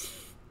Hebrews.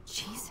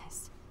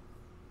 Jesus.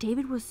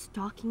 David was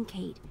stalking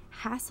Kate,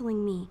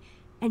 hassling me,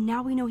 and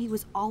now we know he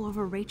was all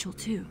over Rachel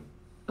too.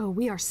 Oh,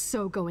 we are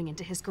so going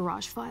into his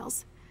garage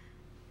files.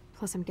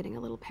 Plus, I'm getting a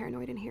little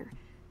paranoid in here.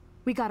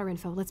 We got our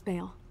info, let's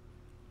bail.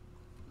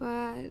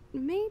 But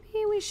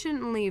maybe we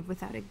shouldn't leave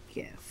without a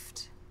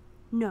gift.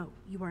 No,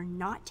 you are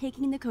not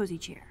taking the cozy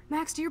chair.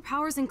 Max, do your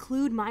powers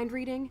include mind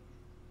reading?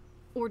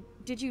 Or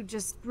did you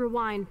just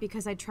rewind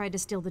because I tried to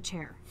steal the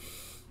chair?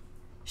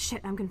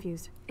 Shit, I'm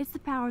confused. It's the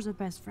powers of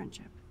best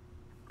friendship.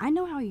 I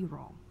know how you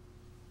roll.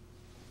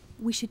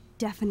 We should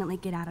definitely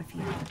get out of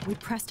here. We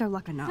pressed our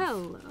luck enough.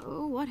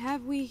 Hello, what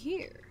have we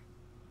here?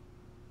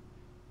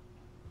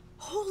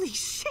 Holy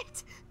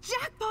shit!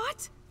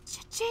 Jackpot!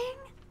 Cha-ching!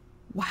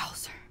 Wow,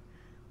 sir.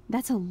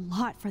 That's a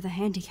lot for the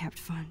handicapped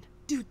fund.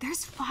 Dude,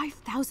 there's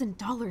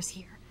 $5,000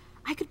 here.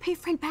 I could pay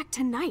Frank back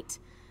tonight.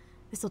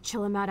 This'll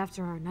chill him out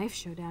after our knife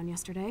showdown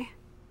yesterday.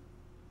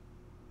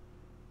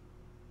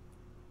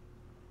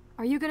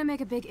 Are you gonna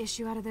make a big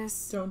issue out of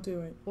this? Don't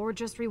do it. Or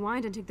just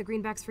rewind and take the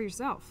greenbacks for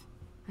yourself?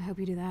 I hope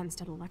you do that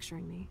instead of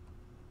lecturing me.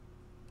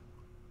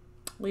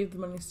 Leave the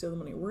money, steal the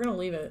money. We're gonna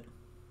leave it.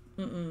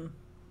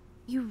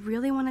 You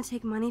really want to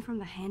take money from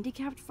the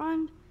handicapped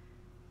fund?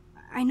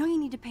 I know you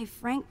need to pay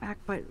Frank back,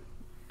 but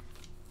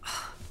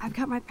I've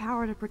got my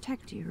power to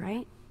protect you,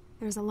 right?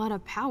 There's a lot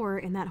of power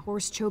in that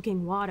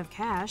horse-choking wad of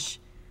cash.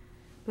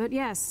 But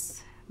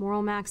yes,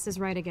 Moral Max is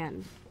right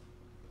again.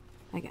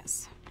 I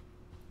guess.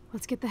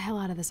 Let's get the hell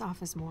out of this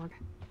office morgue.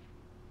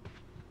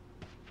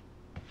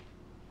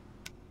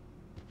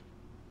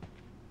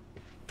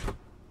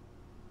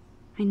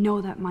 I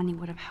know that money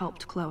would have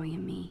helped Chloe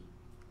and me.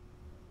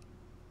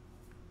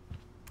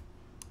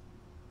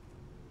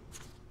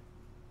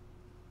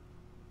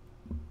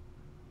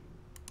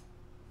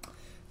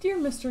 Dear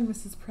Mr. and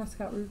Mrs.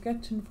 Prescott, we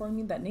regret to inform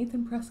you that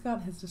Nathan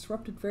Prescott has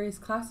disrupted various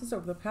classes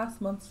over the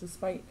past months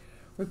despite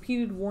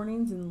repeated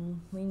warnings and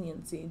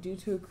leniency due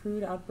to a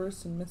crude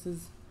outburst in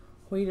Mrs.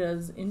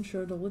 Hoyda's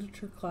Intro to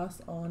Literature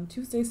class on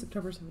Tuesday,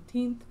 September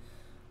 17th.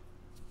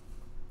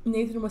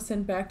 Nathan was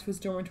sent back to his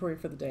dormitory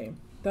for the day.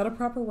 Without a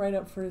proper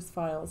write-up for his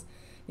files,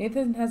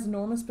 Nathan has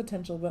enormous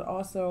potential but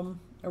also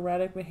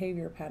erratic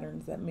behavior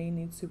patterns that may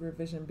need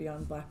supervision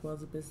beyond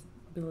Blackwell's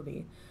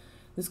ability.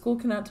 The school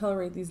cannot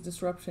tolerate these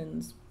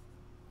disruptions,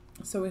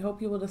 so we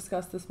hope you will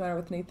discuss this matter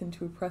with Nathan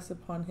to impress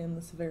upon him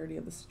the severity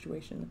of the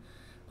situation.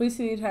 Please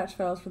see the attached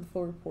files for the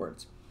full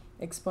report.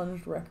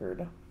 Expunged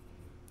record.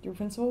 Dear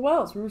Principal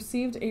Wells, we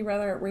received a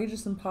rather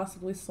outrageous and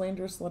possibly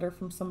slanderous letter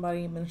from somebody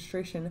in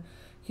administration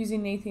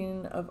accusing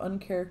Nathan of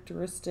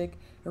uncharacteristic,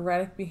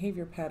 erratic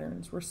behavior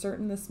patterns. We're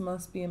certain this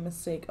must be a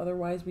mistake,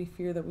 otherwise we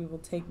fear that we will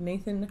take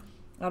Nathan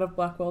out of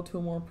Blackwell to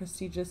a more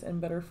prestigious and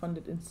better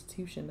funded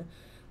institution.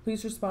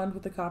 Please respond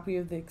with a copy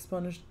of the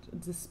expunged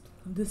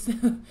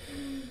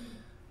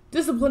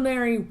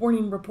disciplinary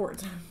warning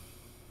report.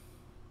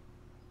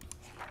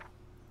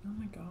 Oh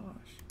my gosh.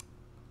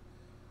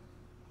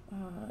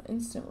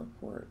 Instant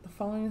report. The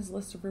following is a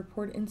list of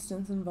report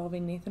incidents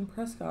involving Nathan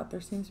Prescott. There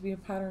seems to be a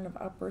pattern of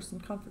outbursts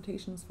and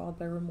confrontations followed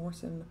by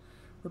remorse and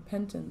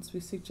repentance.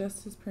 We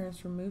suggest his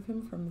parents remove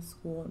him from the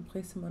school and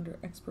place him under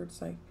expert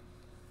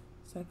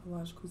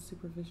psychological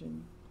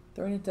supervision.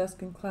 Throwing a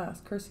desk in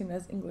class, cursing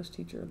as English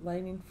teacher,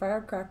 lighting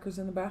firecrackers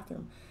in the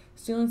bathroom,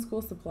 stealing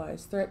school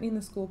supplies, threatening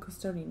the school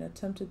custodian,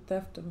 attempted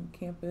theft of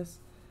campus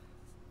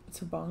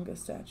Tabonga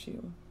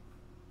statue.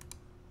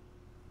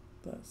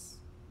 Thus.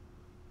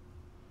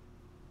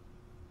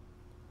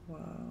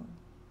 Wow.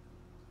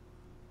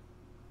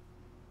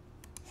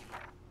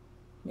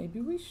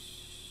 Maybe we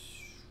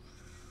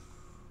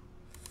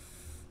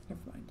never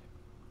mind.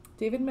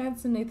 David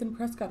Madsen and Nathan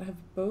Prescott have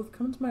both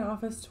come to my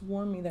office to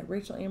warn me that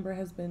Rachel Amber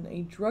has been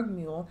a drug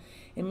mule,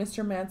 in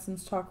Mr.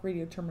 Madsen's talk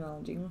radio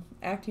terminology,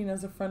 acting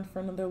as a front for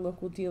another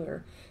local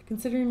dealer.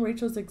 Considering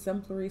Rachel's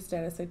exemplary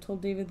status, I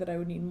told David that I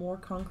would need more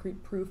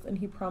concrete proof, and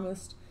he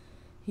promised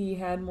he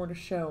had more to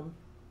show.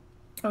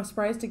 I was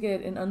surprised to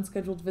get an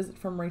unscheduled visit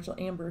from Rachel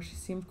Amber. She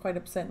seemed quite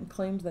upset and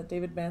claimed that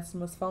David Madsen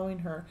was following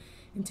her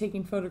and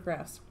taking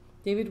photographs.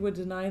 David would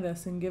deny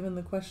this, and given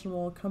the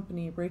questionable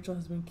company Rachel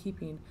has been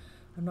keeping,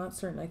 I'm not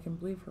certain I can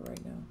believe her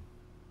right now.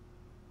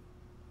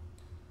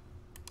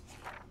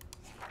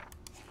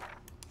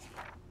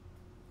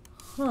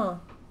 Huh.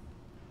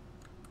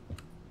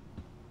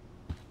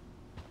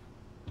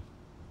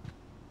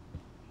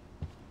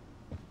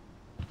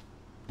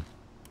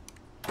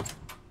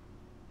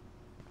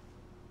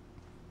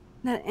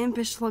 That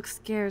impish look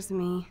scares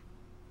me.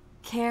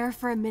 Care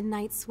for a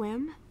midnight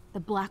swim? The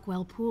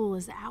Blackwell pool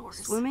is ours.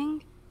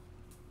 Swimming?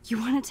 You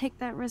want to take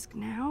that risk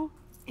now?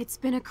 It's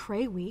been a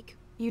cray week.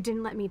 You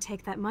didn't let me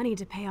take that money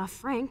to pay off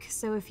Frank,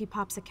 so if he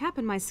pops a cap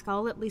in my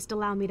skull, at least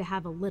allow me to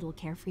have a little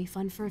carefree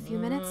fun for a few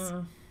minutes.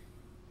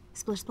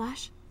 Splish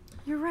splash?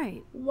 You're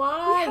right.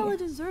 Why? We hella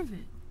deserve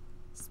it.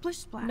 Splish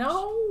splash.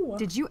 No!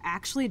 Did you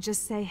actually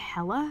just say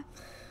hella?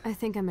 I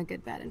think I'm a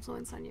good bad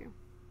influence on you.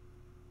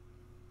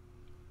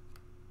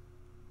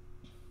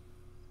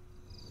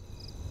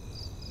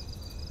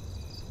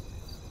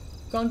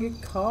 Gonna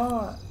get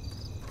caught.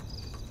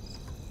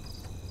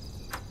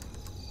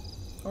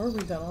 Or are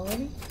we done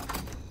already?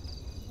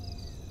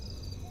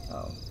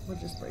 Oh, we're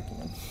just breaking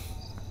in.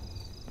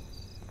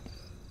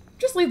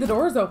 Just leave the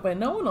doors open.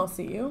 No one will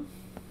see you.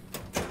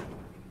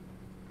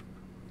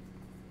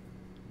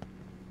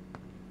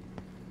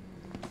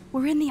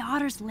 We're in the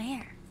otter's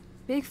lair.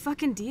 Big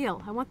fucking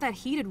deal. I want that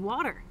heated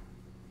water.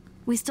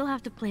 We still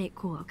have to play it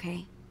cool,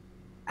 okay?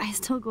 I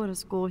still go to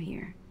school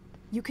here.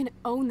 You can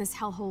own this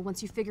hellhole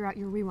once you figure out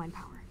your rewind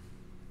power.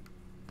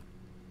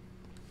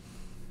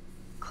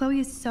 Chloe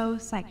is so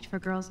psyched for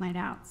girls' night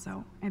out,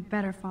 so I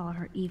better follow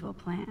her evil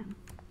plan.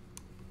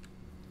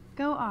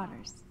 Go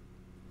Otters.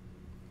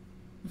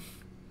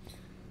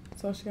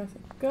 That's all she gotta say.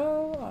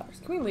 Go Otters.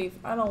 Can we leave?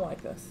 I don't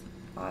like this.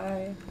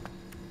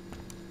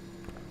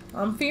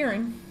 I'm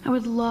fearing. I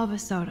would love a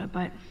soda,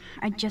 but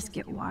I'd just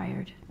get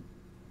wired.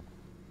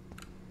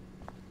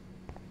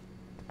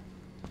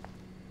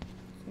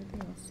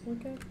 Anything else to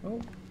look at?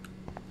 Oh.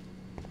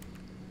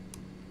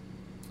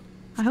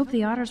 I hope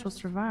the Otters will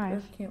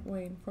survive. Can't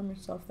wait. Inform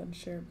yourself, then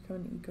share. Become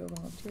an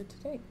eco-volunteer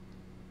today.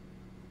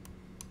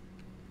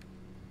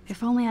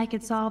 If only I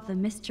could solve the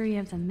mystery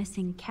of the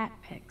missing cat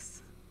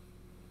pics.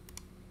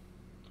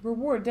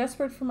 Reward.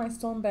 Desperate for my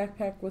stolen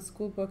backpack with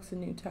school books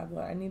and new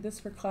tablet. I need this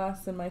for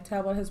class, and my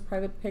tablet has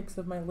private pics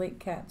of my late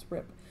cats.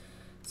 RIP.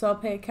 So I'll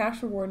pay a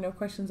cash reward, no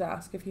questions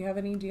asked. If you have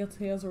any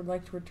details or would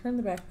like to return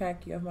the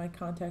backpack, you have my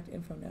contact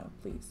info now,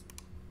 please.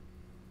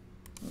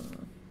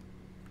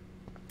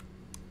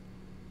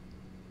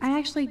 I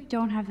actually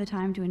don't have the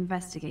time to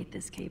investigate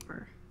this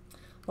caper.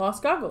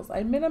 Lost goggles. I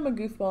admit I'm a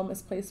goofball,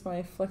 misplaced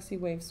my Flexi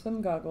Wave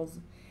swim goggles.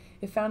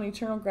 It found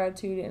eternal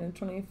gratitude in a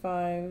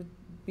 $25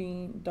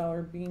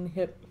 Bean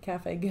Hip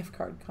Cafe gift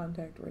card.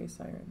 Contact Ray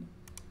Siren.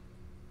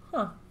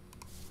 Huh.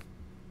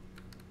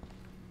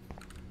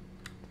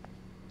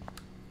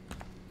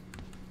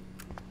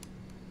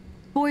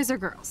 Boys or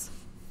girls?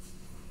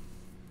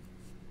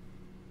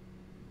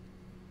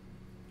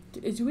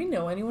 Do we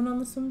know anyone on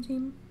the swim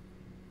team?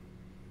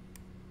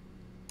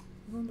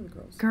 One of the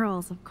girls.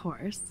 Girls, of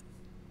course.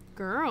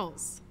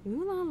 Girls.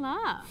 Ooh la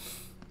la.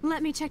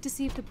 Let me check to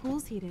see if the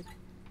pool's heated.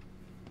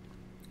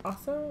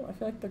 Also, I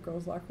feel like the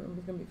girls' locker room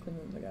is going to be cleaner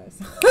than the guys.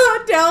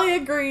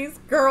 Dahlia agrees.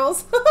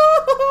 Girls.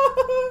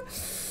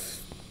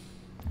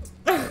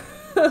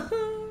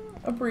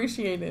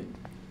 Appreciated.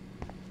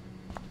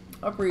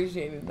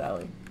 Appreciated,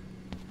 Dahlia.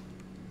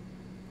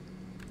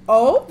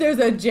 Oh, there's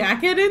a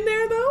jacket in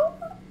there, though?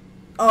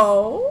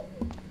 Oh.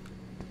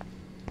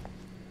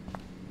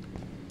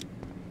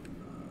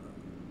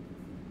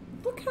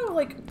 Look how,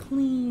 like,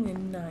 clean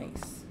and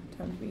nice.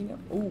 Time to be,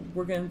 oh,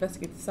 we're going to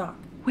investigate the sock.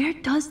 Where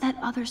does that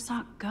other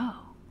sock go?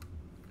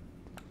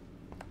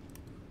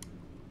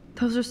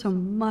 Those are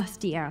some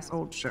musty-ass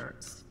old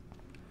shirts.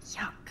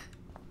 Yuck.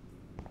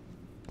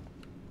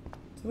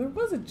 So there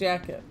was a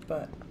jacket,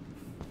 but...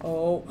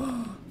 Oh,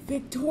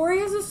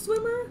 Victoria's a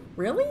swimmer?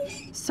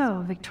 Really?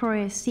 So,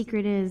 Victoria's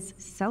secret is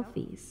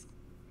selfies.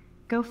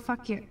 Go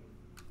fuck your...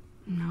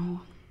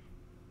 No.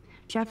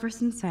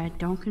 Jefferson said,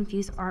 don't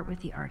confuse art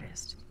with the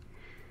artist.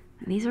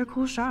 These are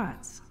cool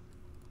shots.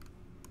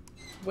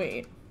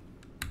 Wait.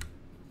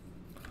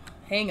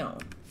 Hang on.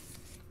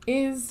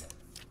 He's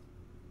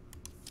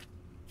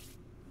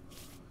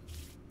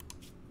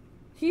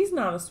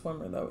not a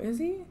swimmer, though, is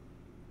he?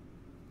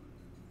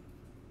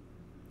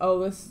 Oh,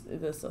 this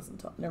doesn't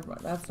tell. Never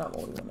mind. That's not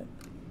what we wanted.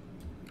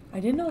 I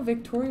didn't know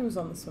Victoria was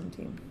on the swim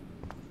team.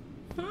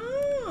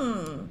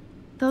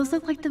 Those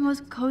look like the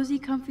most cozy,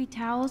 comfy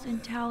towels in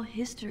towel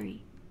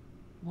history.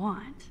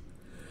 Want?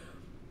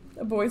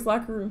 A boys'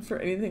 locker room for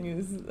anything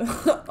is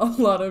a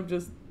lot of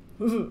just...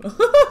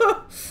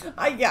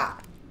 yeah.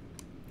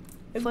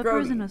 It's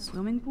Flippers grody. in a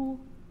swimming pool?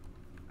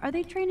 Are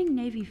they training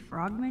Navy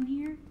frogmen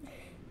here?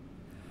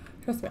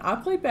 Trust me, I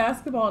played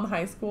basketball in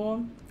high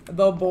school.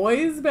 The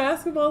boys'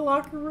 basketball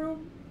locker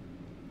room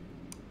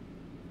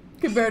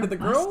compared to the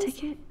girls. Bus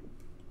ticket?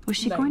 Was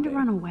she going to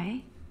run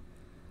away?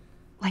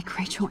 Like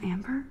Rachel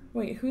Amber?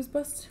 Wait, whose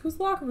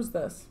locker was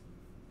this?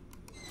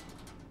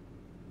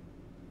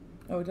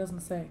 Oh, it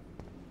doesn't say.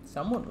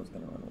 Someone was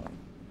gonna run away.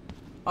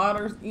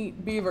 Otters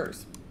eat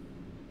beavers.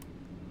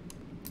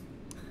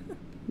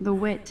 The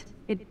wit.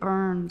 It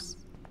burns.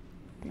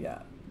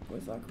 Yeah,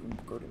 boys locker room,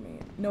 go to me.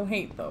 No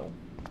hate though.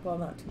 Well,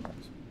 not too much.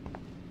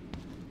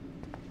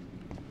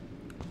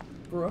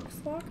 Brooke's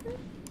locker?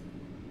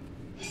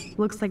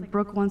 Looks like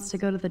Brooke wants to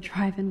go to the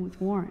drive-in with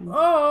Warren.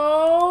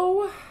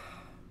 Oh!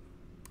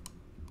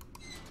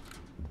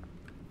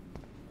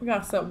 We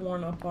gotta set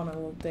Warren up on a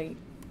little date.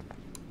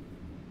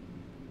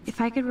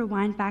 If I could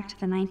rewind back to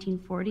the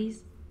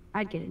 1940s,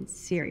 I'd get in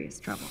serious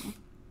trouble.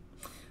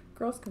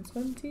 Girls can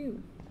swim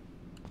too.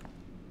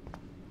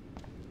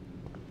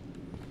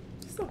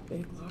 It's a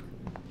big locker.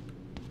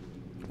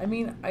 I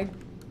mean, I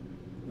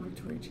work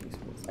to Chase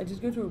rules. I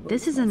just go to a.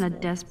 This isn't a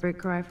desperate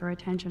cry for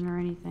attention or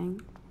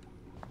anything.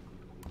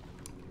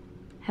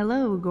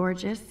 Hello,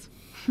 gorgeous.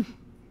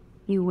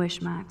 You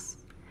wish,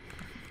 Max.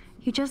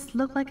 You just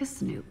look like a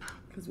Snoop.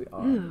 Because we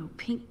are. Ooh,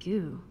 pink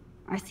goo.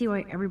 I see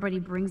why everybody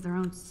brings their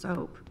own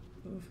soap.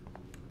 Oof.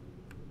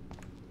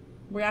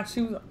 We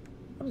actually.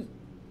 Oh,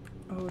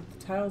 the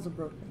tiles are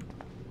broken.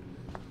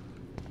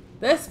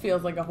 This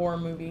feels like a horror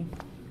movie.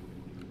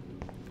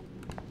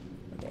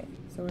 Okay,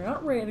 so we're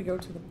not ready to go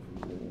to the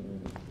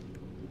pool.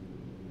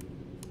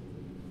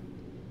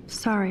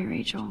 Sorry,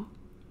 Rachel.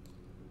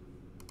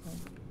 Oh.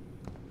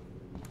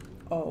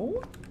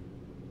 Oh?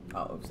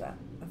 Oh, it was that.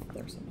 I thought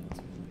there was something else.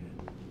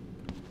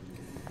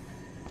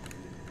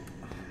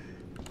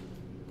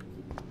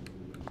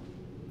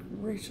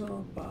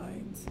 Rachel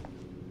abides.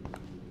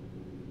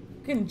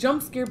 Getting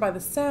jump scared by the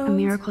sound. A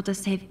miracle to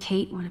save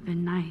Kate would have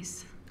been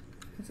nice.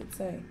 What's it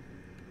say?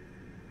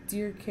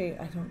 Dear Kate,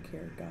 I don't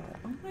care, God.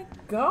 Oh my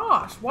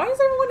gosh, why does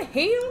everyone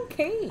hate on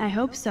Kate? I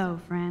hope so,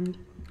 friend.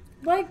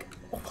 Like,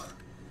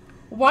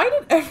 why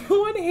did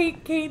everyone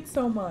hate Kate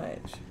so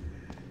much?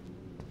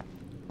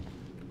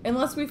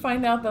 Unless we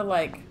find out that,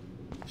 like,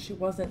 she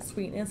wasn't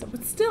sweet and innocent.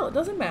 But still, it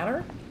doesn't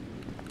matter.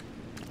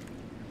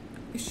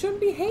 You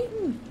shouldn't be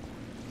hating.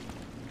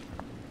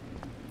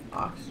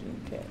 Oxygen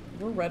kit.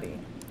 We're ready.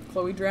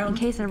 Chloe drowned. In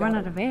case I run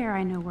out of air,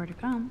 I know where to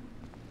come.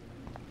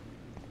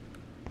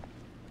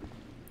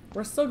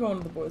 We're still going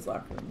to the boys'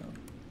 locker room,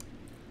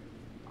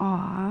 though.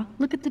 Aw,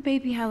 look at the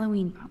baby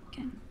Halloween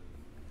pumpkin.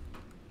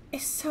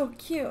 It's so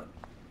cute.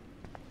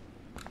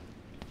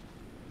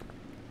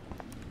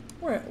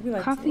 We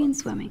like coffee and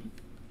swimming.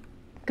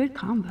 Good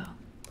combo.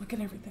 Look at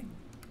everything.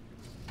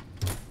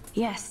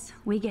 Yes,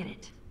 we get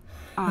it.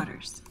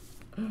 Otters.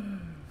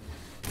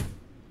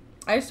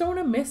 I just don't want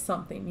to miss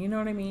something, you know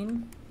what I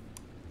mean?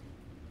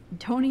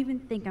 Don't even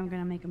think I'm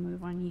gonna make a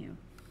move on you.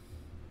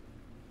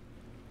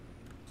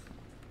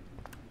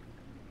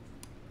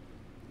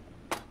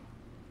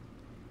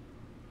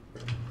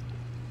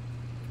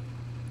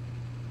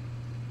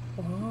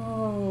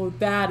 Oh,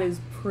 that is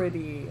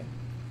pretty.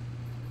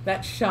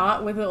 That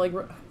shot with it, like,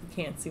 you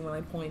can't see when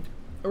I point.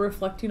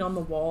 Reflecting on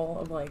the wall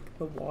of, like,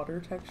 the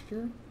water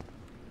texture.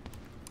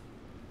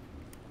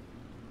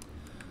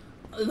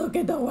 Look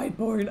at the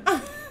whiteboard.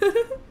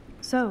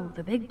 So,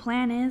 the big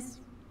plan is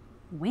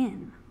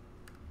win.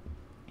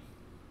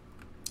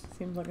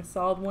 Seems like a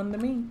solid one to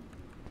me.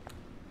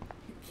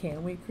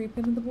 Can we creep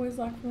into the boys'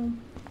 locker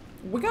room?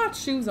 We got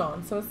shoes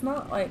on, so it's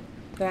not like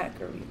that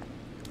girly.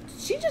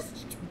 She just,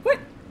 what?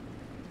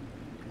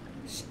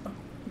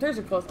 There's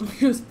her clothes.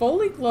 She was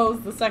fully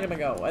clothed a second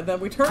ago, and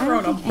then we turned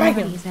around and bang!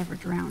 Nobody's ever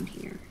drowned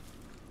here.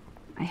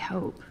 I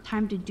hope.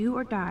 Time to do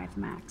or dive,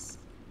 Max.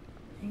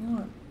 Hang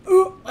on.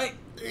 Ooh,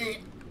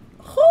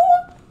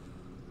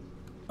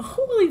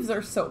 who leaves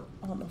their soap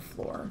on the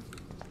floor?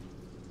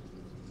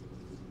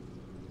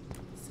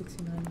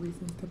 69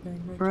 reasons to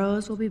bang. Right?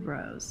 Bros will be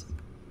bros.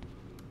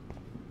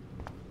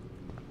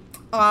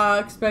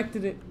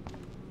 Expected it.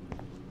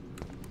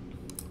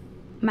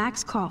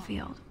 Max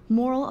Caulfield,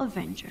 moral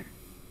avenger.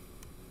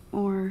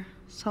 Or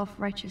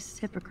self-righteous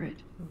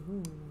hypocrite.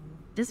 Ooh.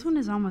 This one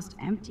is almost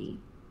empty.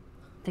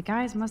 The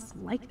guys must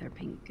like their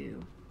pink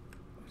goo.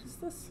 What is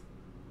this?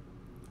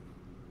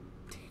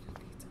 Dana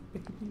needs a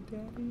baby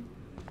daddy.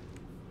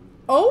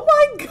 Oh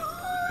my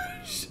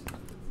gosh!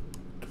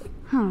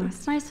 Huh,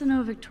 it's nice to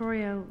know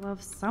Victoria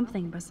loves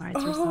something besides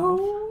herself.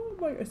 Oh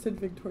my, I said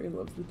Victoria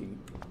loves the deed.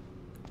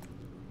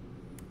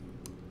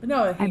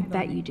 No, I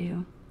bet you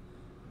do.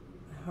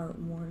 I heart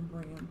Warren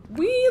Graham.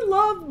 We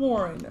love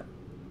Warren!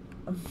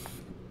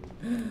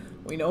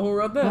 We know who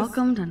wrote this.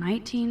 Welcome to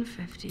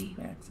 1950.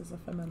 Max is a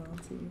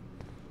feminazi.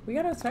 We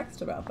got a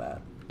text about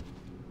that.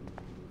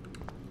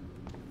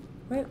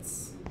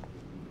 Let's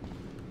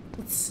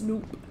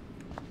snoop.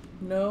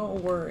 No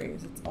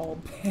worries, it's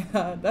all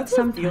bad. That's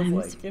what it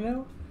feels like, you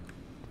know?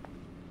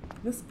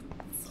 This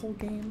whole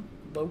game.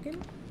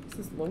 Logan? Is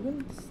this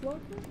Logan's locker?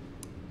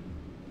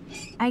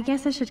 I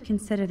guess I should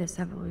consider this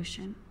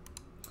evolution.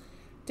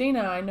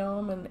 Dana, I know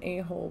I'm an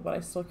a-hole, but I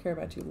still care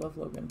about you. Love,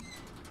 Logan.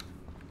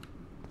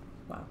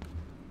 Wow.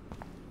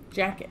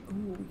 Jacket.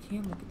 Ooh, we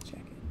can look at the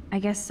jacket. I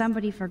guess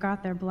somebody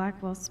forgot their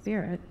Blackwell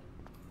spirit.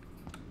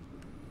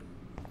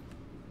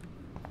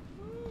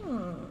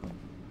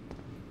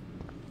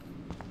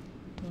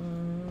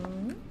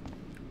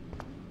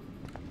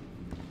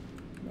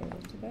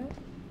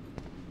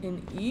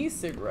 An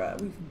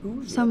e-cigarette. We've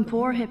bougie. Some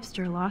poor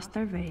hipster lost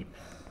their vape.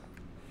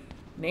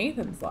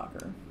 Nathan's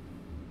locker.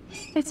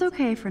 It's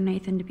okay for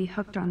Nathan to be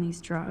hooked on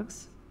these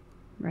drugs,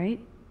 right?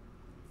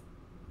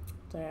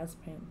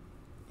 Diazepam.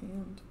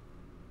 And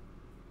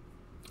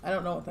I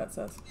don't know what that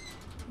says.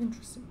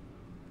 Interesting.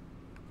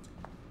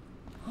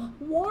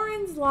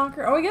 Warren's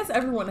locker. Oh, I guess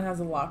everyone has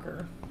a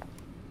locker.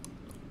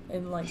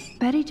 And like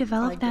Betty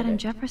developed that in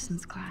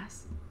Jefferson's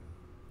class.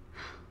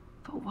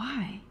 But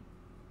why?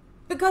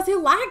 Because he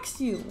likes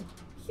you.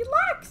 He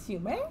likes you,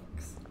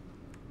 Max.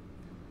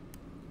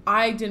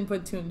 I didn't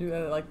put two and two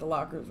together. Like the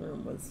locker's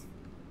room was,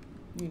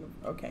 you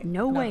know, okay.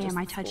 No way am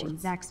I touching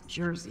Zach's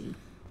jersey.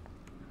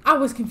 I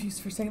was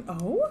confused for a second.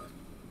 Oh?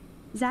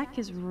 Zach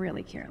is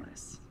really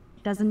careless.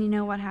 Doesn't he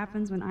know what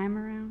happens when I'm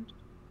around?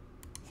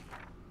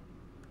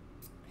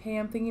 Hey,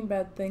 I'm thinking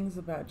bad things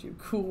about you.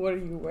 Cool, what are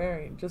you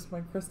wearing? Just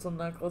my crystal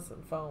necklace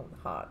and phone.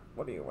 Hot.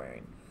 What are you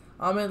wearing?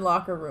 I'm in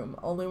locker room,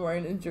 only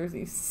wearing a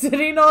jersey,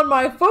 sitting on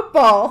my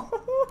football.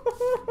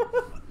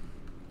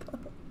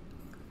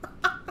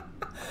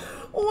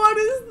 What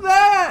is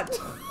that?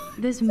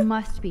 This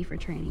must be for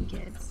training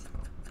kids.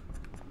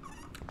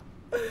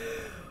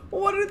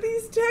 What are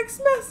these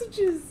text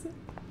messages?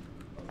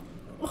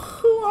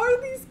 Who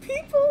are these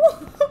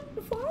people?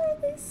 Why are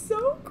they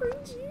so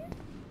cringy?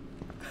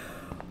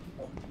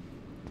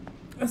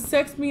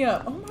 Sex me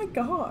up. Oh my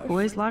gosh.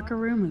 Boys' locker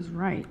room is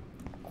right.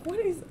 What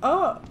is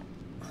up?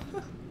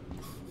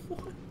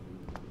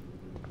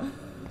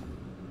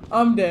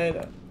 I'm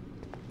dead.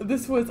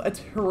 This was a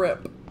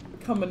trip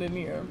coming in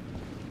here.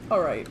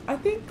 Alright, I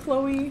think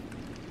Chloe...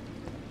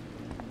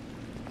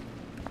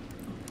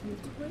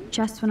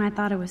 Just when I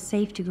thought it was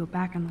safe to go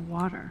back in the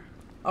water.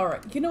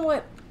 Alright, you know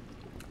what?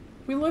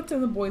 We looked in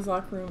the boys'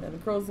 locker room and the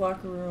girls'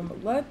 locker room.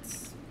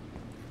 Let's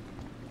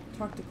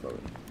talk to Chloe.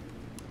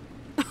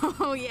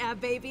 Oh yeah,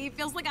 baby.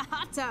 Feels like a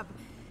hot tub.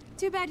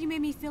 Too bad you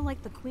made me feel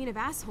like the queen of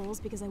assholes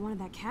because I wanted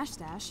that cash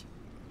stash.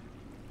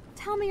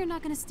 Tell me you're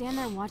not gonna stand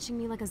there watching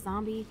me like a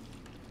zombie.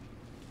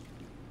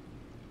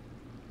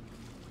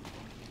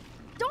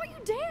 Don't you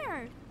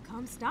dare!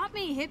 Come stop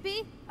me,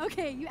 hippie.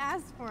 Okay, you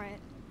asked for it.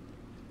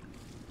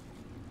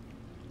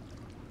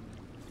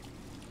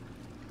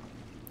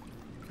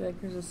 I feel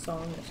like there's a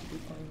song that should be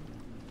playing.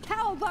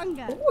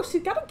 Cowabunga! Oh,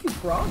 she's got a cute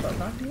bra though,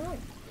 not gonna lie.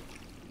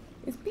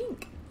 It's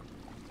pink.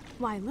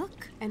 Why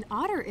look, an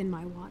otter in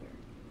my water.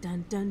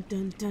 Dun dun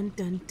dun dun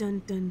dun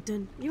dun dun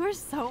dun. You are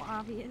so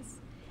obvious.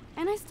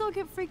 And I still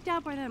get freaked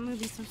out by that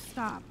movie, so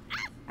stop.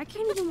 I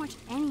can't even watch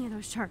any of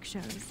those shark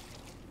shows.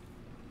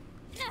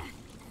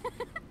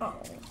 Oh.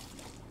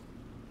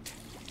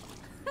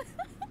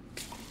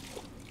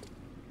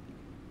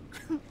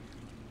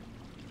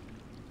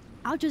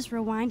 I'll just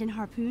rewind and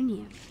harpoon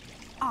you.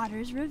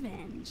 Otter's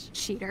revenge.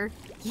 Cheater.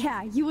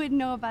 Yeah, you wouldn't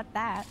know about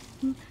that.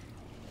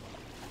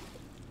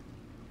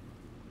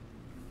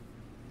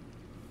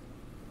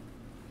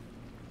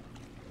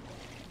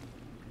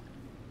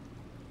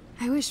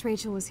 I wish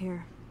Rachel was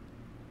here.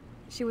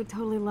 She would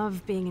totally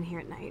love being in here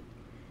at night.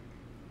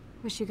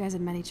 Wish you guys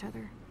had met each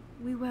other.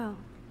 We will.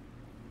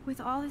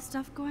 With all this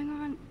stuff going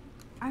on,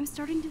 I'm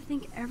starting to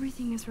think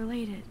everything is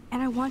related.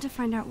 And I want to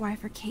find out why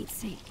for Kate's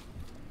sake.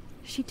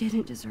 She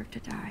didn't deserve to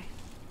die.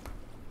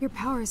 Your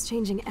power is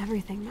changing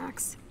everything,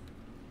 Max.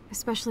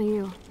 Especially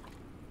you.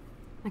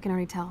 I can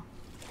already tell.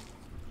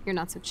 You're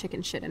not so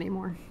chicken shit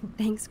anymore.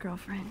 Thanks,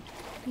 girlfriend.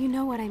 You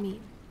know what I mean.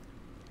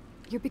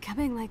 You're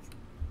becoming like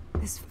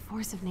this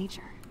force of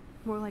nature.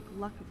 More like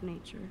luck of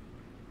nature.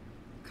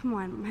 Come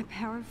on, my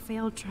power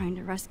failed trying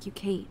to rescue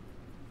Kate.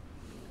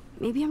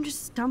 Maybe I'm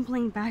just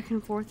stumbling back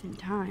and forth in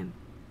time.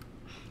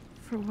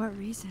 For what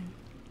reason?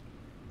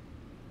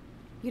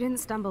 You didn't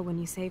stumble when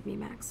you saved me,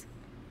 Max.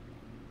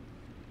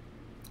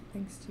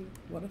 Thanks to you.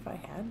 What if I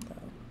had,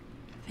 though?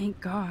 Thank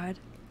God.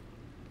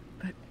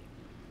 But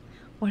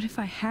what if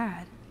I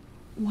had?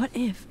 What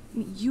if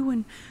you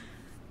and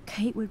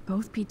Kate would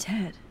both be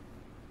dead?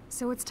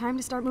 So it's time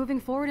to start moving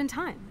forward in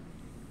time.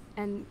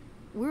 And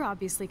we're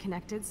obviously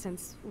connected,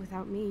 since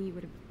without me, you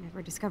would have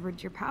never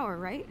discovered your power,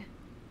 right?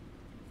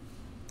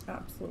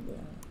 Absolutely.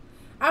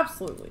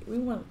 Absolutely. We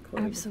want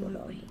Chloe.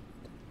 Absolutely.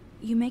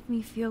 You make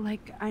me feel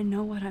like I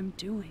know what I'm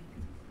doing.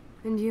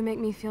 And you make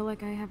me feel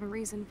like I have a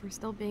reason for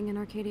still being in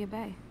Arcadia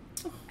Bay.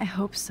 I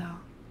hope so.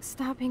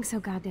 Stop being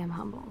so goddamn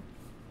humble.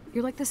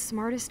 You're like the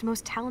smartest,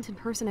 most talented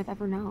person I've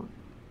ever known.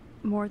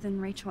 More than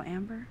Rachel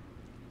Amber?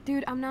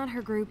 Dude, I'm not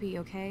her groupie,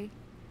 okay?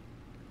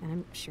 And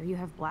I'm sure you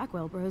have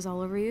Blackwell bros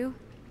all over you.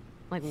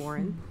 Like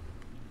Warren.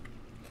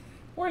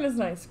 Warren is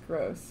nice,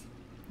 gross.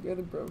 You're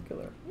the bro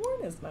killer.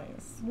 Warren is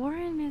nice.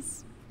 Warren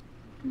is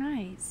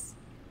nice.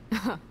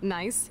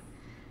 Nice?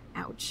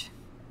 Ouch.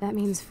 That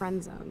means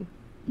friend zone.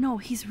 No,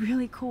 he's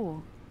really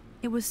cool.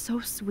 It was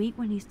so sweet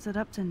when he stood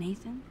up to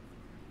Nathan.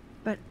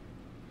 But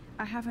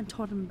I haven't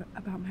told him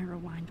about my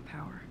rewind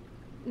power.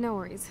 No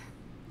worries.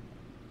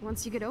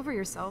 Once you get over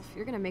yourself,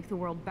 you're gonna make the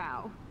world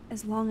bow.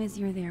 As long as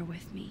you're there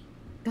with me.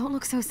 Don't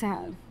look so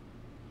sad.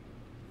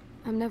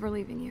 I'm never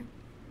leaving you.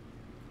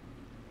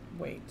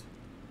 Wait.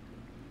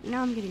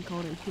 Now I'm getting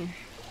cold in here.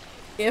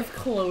 If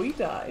Chloe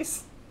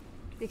dies.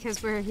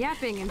 Because we're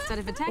yapping instead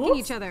of attacking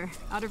each other.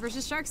 Otter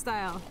versus shark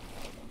style.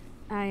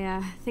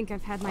 I think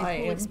I've had my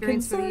pool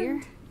experience for the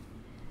year.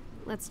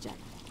 Let's jet.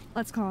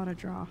 Let's call it a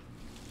draw.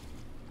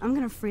 I'm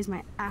gonna freeze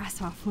my ass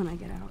off when I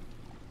get out.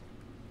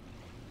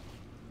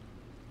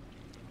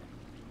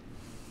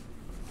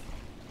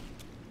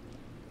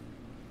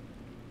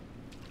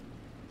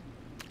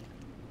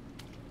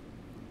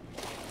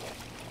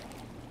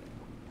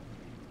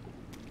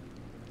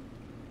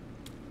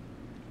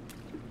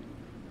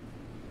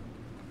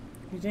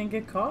 You didn't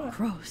get caught.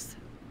 Gross.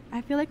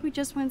 I feel like we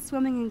just went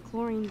swimming in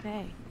Chlorine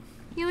Bay.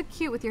 You look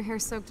cute with your hair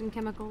soaked in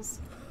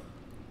chemicals.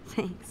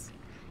 Thanks.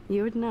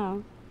 You would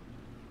know.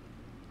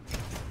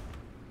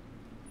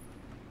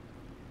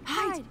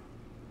 Hide!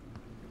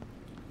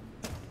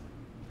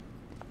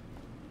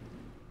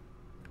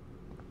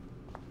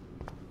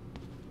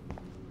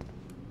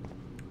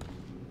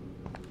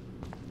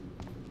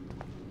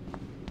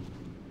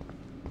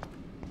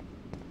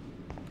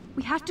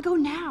 We have to go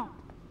now.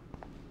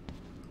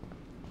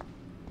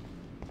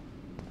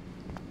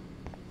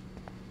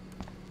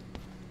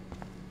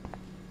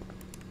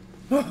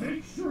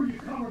 Make sure you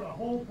cover the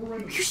whole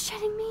perimeter. You're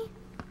shitting me?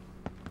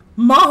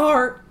 My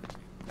heart.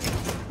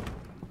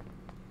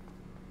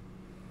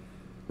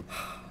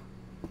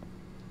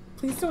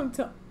 Please don't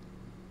tell.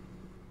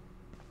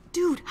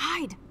 Dude,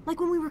 hide!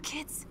 Like when we were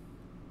kids.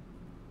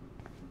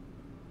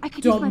 I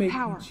could Don't use my make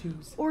power. me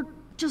choose. Or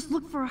just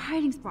look for a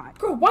hiding spot.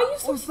 Girl, why are you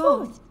so Or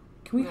slow? both.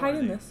 Can we hide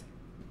in this?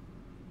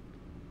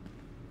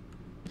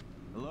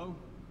 Hello?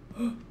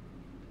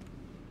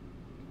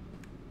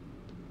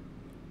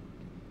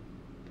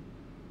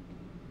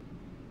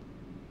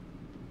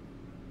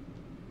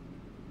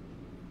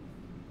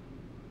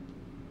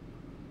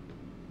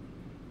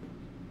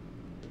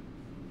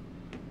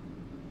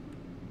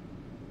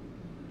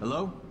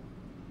 Hello?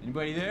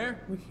 Anybody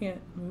there? We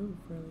can't move,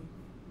 really.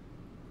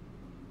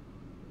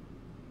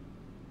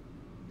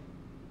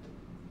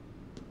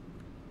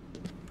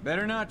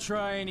 Better not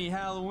try any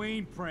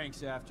Halloween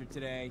pranks after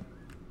today.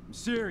 I'm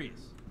serious.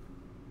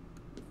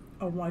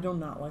 Oh, I do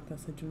not like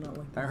this. I do not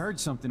like this. I heard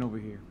something over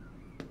here.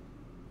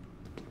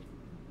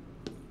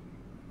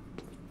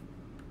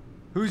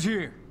 Who's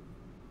here?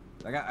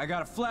 I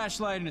got a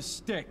flashlight and a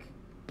stick.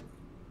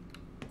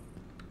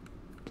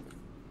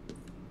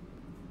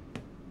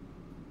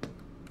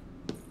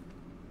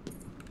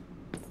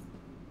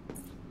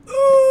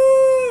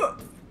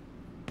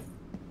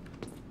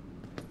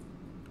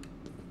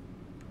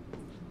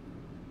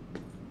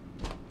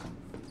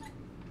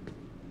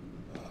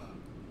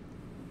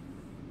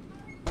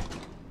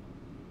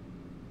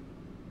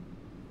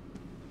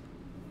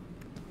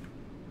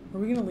 Are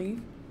we gonna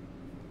leave?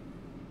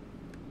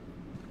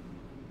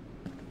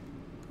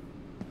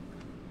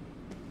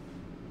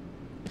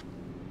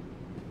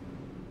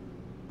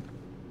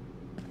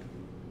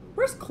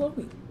 Where's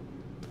Chloe?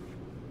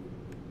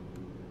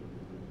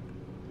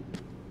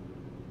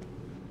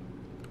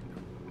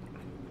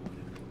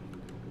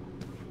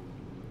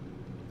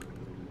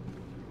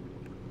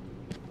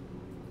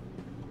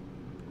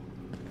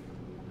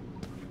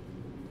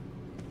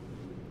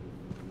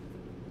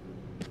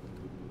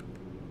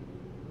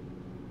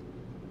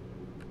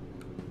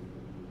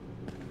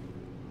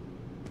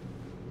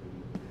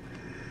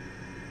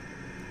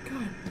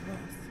 God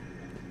bless.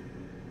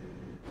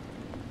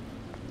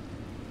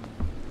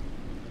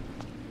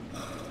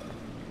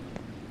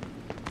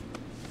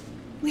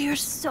 We are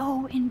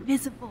so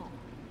invisible.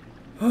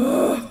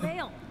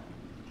 Fail.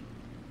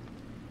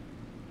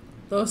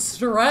 The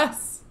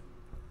stress.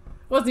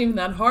 Wasn't even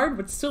that hard,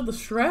 but still the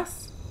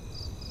stress.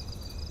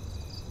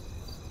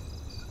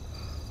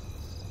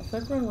 I feel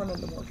like we're gonna run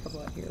into more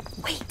trouble out here.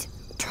 Wait,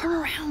 turn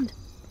around.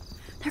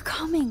 They're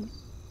coming.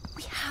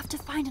 We have to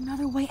find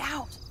another way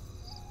out.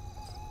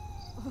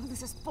 Oh,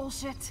 this is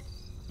bullshit.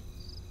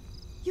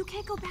 You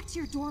can't go back to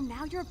your dorm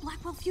now. You're a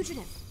Blackwell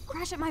fugitive.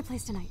 Crash at my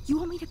place tonight. You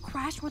want me to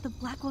crash where the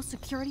Blackwell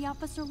security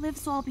officer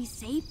lives so I'll be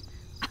safe?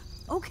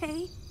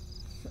 Okay.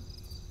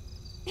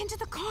 Into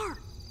the car.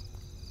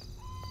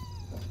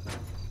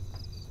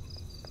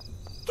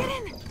 Get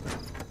in.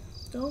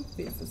 Don't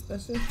be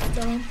suspicious.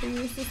 Don't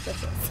be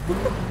suspicious.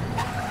 Later,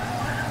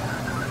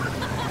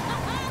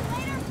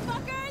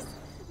 fuckers!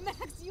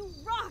 Max, you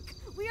rock!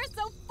 We are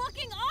so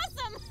fucking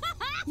awesome!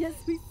 Yes,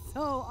 we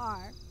so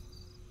are.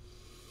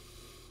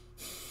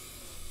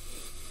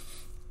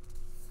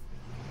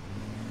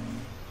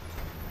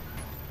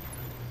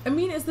 I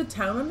mean, is the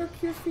town under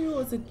curfew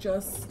or is it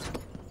just...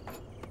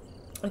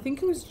 I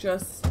think it was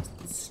just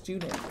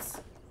students,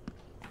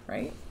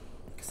 right?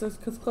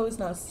 Because Chloe's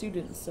not a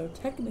student, so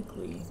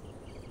technically,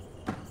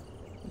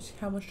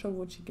 how much trouble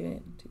would she get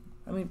into?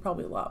 I mean,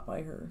 probably a lot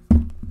by her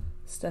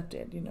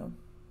stepdad, you know.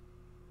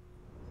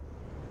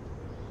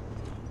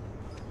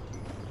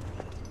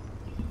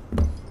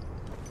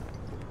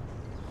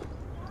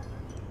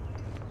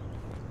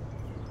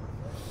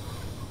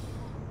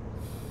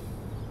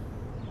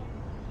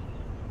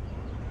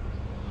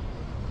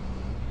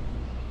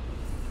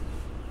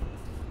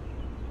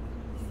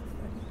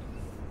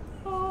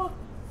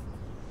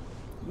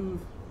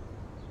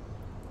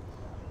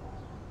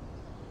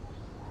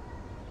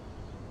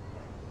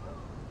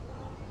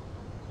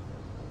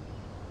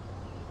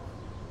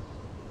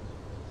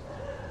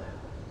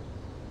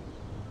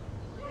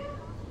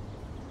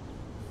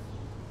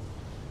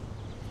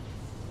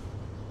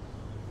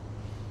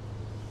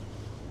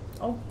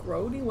 All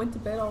grody, went to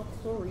bed all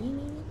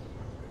chlorine-y.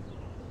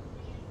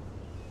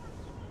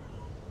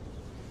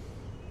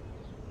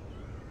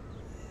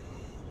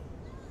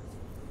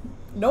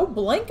 No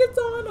blankets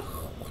on?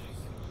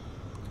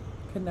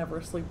 Could never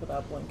sleep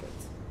without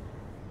blankets.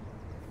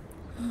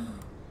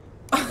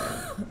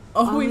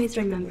 Always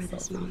remember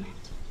this moment.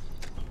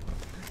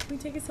 Can we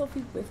take a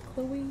selfie with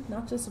Chloe?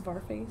 Not just of our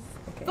face?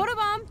 Okay.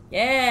 Photobomb!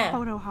 Yeah!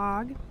 Photo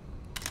hog.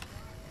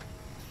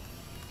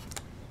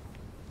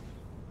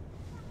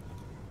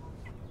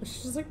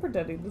 She's just like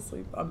pretending to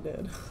sleep. I'm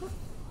dead.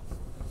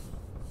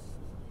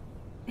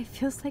 It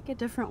feels like a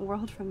different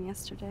world from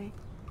yesterday.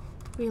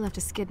 We left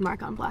a skid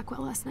mark on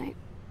Blackwell last night.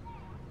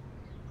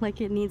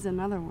 Like it needs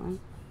another one.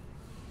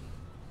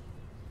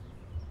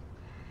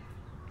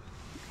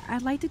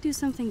 I'd like to do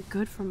something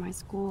good for my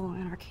school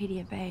in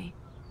Arcadia Bay.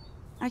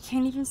 I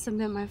can't even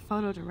submit my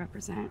photo to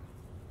represent.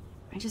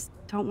 I just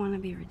don't want to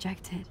be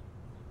rejected.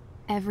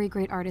 Every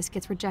great artist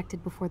gets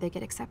rejected before they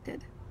get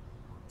accepted.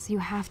 so you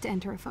have to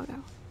enter a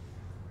photo.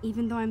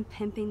 Even though I'm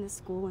pimping the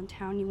school in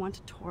town you want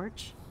to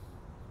torch?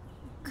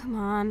 Come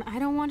on, I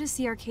don't want to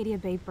see Arcadia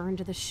Bay burned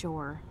to the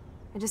shore.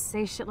 I just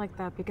say shit like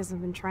that because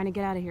I've been trying to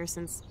get out of here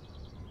since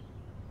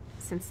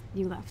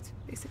you left,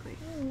 basically.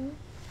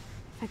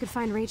 If I could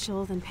find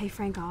Rachel, then pay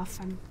Frank off,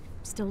 I'm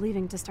still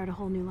leaving to start a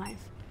whole new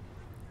life.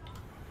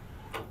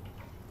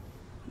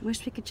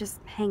 Wish we could just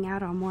hang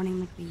out all morning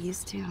like we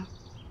used to.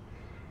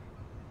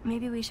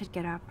 Maybe we should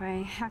get up.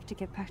 I have to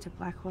get back to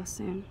Blackwell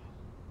soon.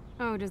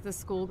 Oh, does the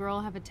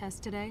schoolgirl have a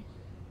test today?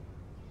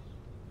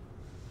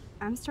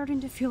 I'm starting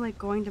to feel like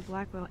going to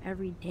Blackwell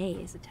every day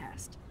is a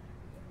test.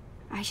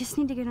 I just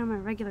need to get on my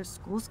regular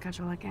school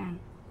schedule again.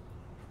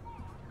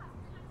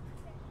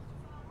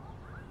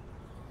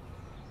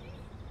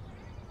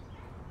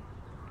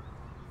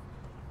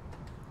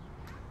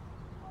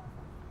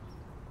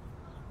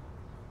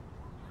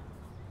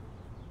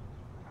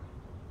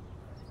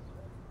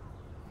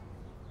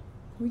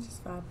 We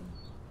just vibing.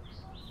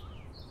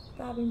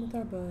 Vibing with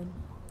our bud.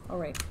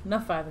 Alright,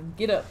 enough vibing.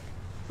 Get up.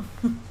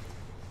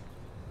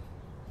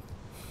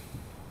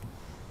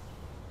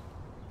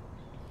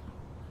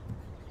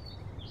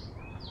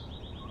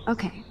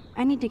 Okay,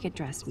 I need to get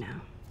dressed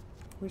now.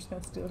 We're just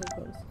gonna steal her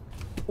clothes.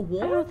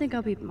 What? I don't think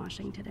I'll be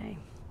moshing today.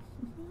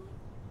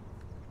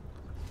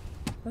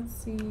 Let's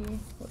see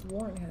what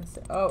Warren has to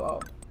say. Oh.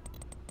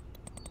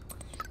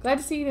 Glad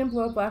to see you didn't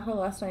blow up Blackwell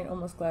last night.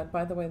 Almost glad.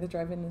 By the way, the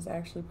drive-in is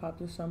actually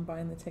popular, so I'm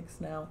buying the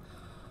tickets now.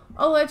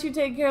 I'll let you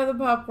take care of the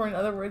popcorn. In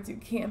other words, you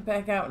can't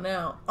back out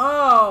now.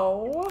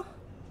 Oh!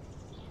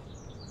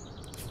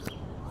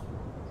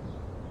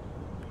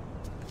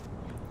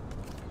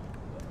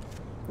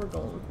 We're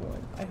going with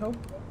Warren. I hope.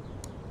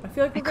 I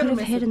feel like I could have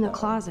hid in the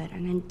closet,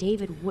 and then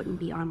David wouldn't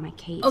be on my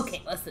case.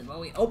 Okay, listen.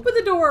 When we opened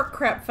the door,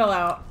 crap fell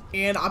out,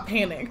 and I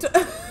panicked.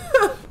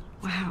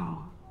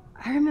 Wow.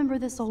 I remember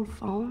this old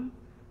phone.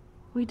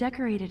 We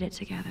decorated it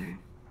together.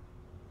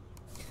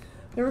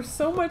 There was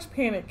so much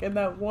panic in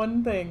that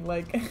one thing,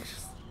 like, it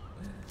just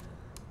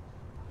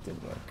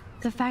didn't work.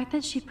 The fact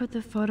that she put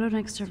the photo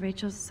next to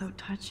Rachel's is so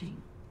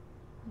touching.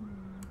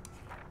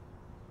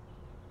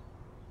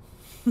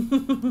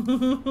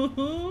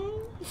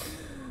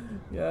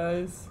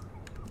 Yes.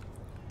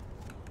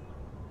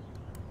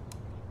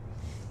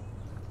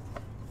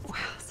 Wow,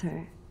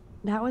 sir.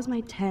 That was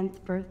my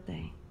 10th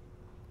birthday.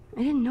 I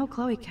didn't know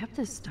Chloe kept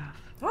this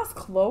stuff. That's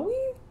Chloe?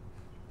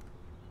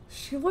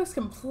 She looks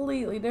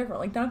completely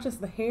different. Like, not just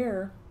the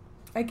hair.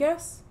 I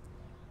guess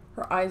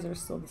her eyes are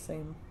still the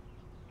same.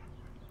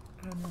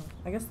 I don't know.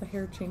 I guess the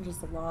hair changes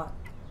a lot.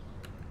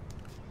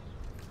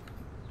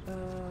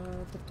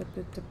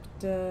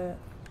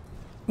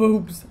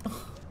 Boobs.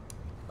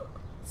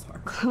 Sorry.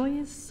 Chloe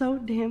is so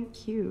damn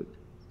cute.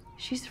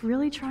 She's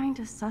really trying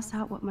to suss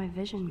out what my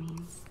vision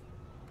means.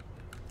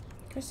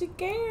 Because she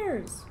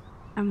cares.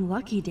 I'm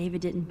lucky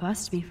David didn't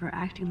bust me for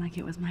acting like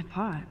it was my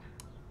pot.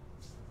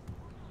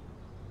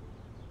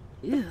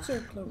 Ew.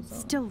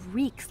 Still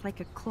reeks like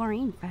a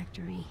chlorine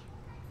factory.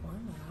 Why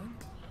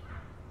not?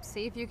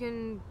 See if you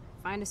can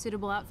find a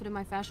suitable outfit in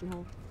my fashion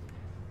hold.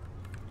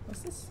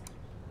 What's this?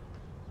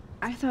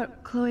 I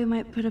thought Chloe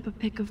might put up a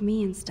pic of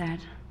me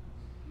instead.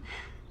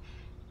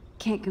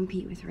 Can't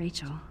compete with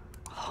Rachel.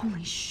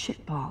 Holy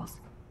shitballs.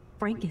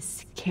 Frank is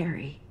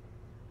scary.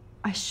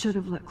 I should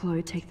have let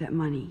Chloe take that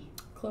money.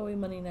 Chloe,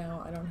 money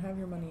now. I don't have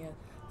your money yet.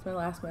 It's my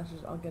last message.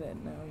 I'll get it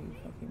now, you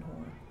fucking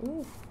whore.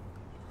 Ooh.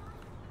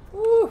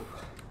 Ooh.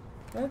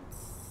 Let's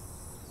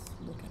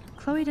look at her.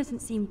 Chloe doesn't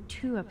seem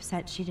too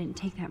upset she didn't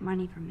take that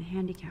money from the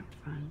handicapped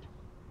fund.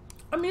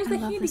 I mean, it's the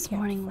love this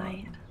morning fund.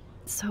 light.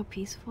 It's so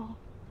peaceful.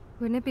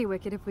 Wouldn't it be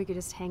wicked if we could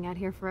just hang out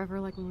here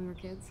forever like when we were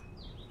kids?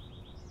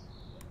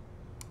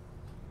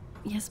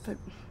 Yes, but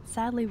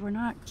sadly we're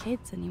not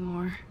kids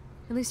anymore.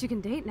 At least you can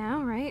date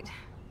now, right?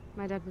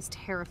 My dad was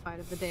terrified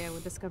of the day I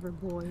would discover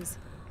boys.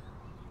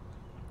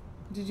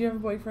 Did you have a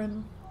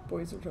boyfriend?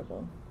 Boys are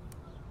trouble.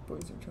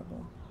 Boys are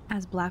trouble.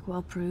 As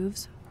Blackwell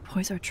proves,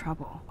 boys are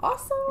trouble.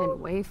 Awesome!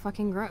 And way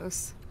fucking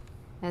gross.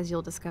 As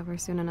you'll discover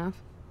soon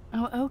enough.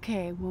 Oh,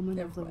 okay, woman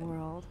of the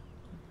world.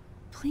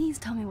 Please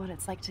tell me what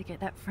it's like to get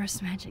that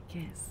first magic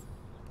kiss.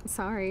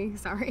 Sorry.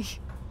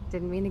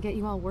 Didn't mean to get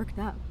you all worked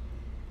up.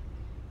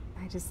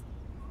 I just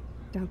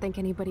don't think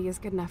anybody is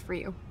good enough for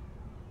you.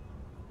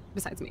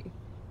 Besides me.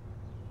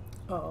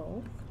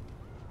 Oh.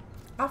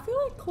 I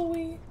feel like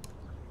Chloe...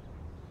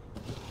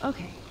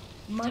 Okay,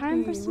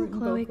 time for some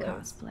Chloe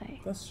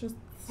cosplay. That's just...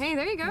 Hey,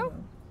 there you go. You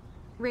know.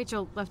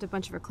 Rachel left a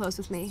bunch of her clothes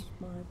with me.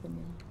 My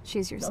opinion.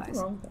 She's your Nothing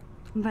size. wrong with that.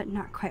 But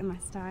not quite my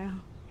style.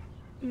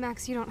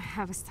 Max, you don't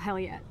have a style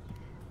yet.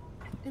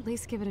 At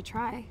least give it a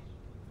try.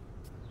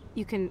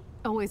 You can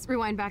always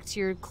rewind back to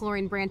your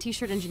chlorine brand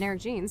t-shirt and generic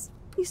jeans.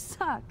 You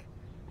suck.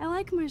 I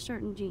like my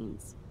shirt and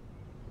jeans.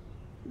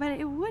 But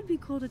it would be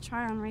cool to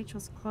try on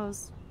Rachel's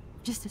clothes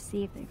just to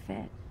see if they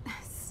fit.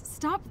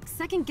 Stop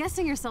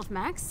second-guessing yourself,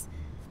 Max.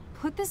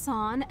 Put this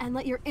on and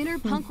let your inner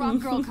punk rock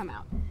girl come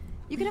out.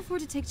 You can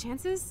afford to take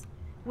chances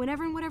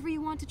whenever and whatever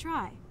you want to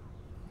try.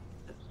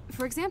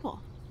 For example,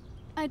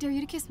 I dare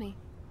you to kiss me.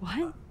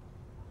 What?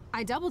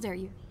 I double dare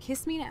you.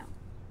 Kiss me now.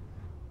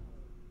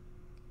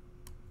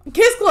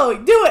 Kiss Chloe.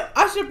 Do it.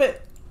 I ship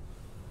it.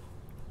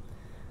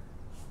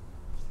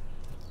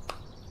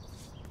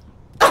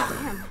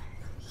 Damn.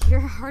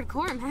 You're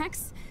hardcore,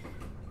 Max.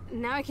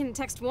 Now I can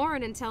text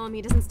Warren and tell him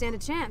he doesn't stand a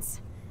chance.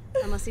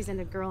 Unless he's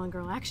into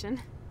girl-on-girl action.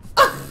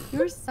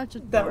 You're such a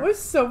dork. That was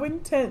so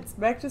intense.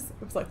 Max just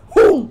was like,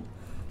 whoom!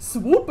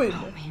 Swooping.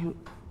 Oh man,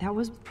 that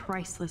was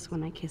priceless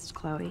when I kissed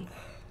Chloe.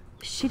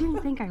 She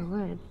didn't think I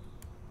would.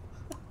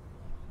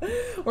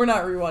 We're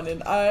not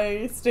rewinding.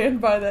 I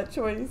stand by that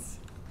choice.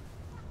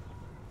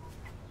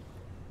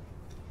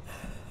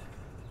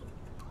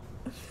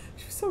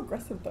 She was so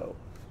aggressive though.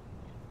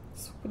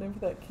 Swooping in for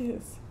that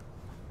kiss.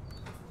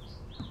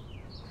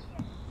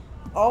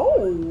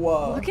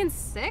 Oh! Looking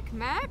sick,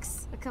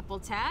 Max. A couple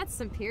tats,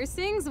 some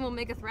piercings, and we'll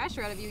make a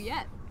thrasher out of you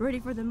yet.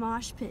 Ready for the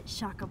mosh pit,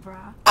 Shaka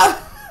Bra.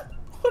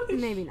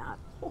 Maybe not.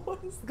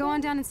 Go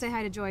on down and say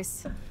hi to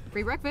Joyce.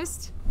 Free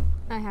breakfast.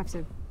 I have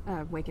to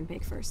wake and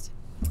bake first.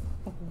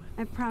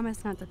 I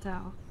promise not to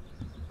tell.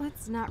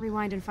 Let's not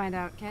rewind and find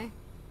out, okay?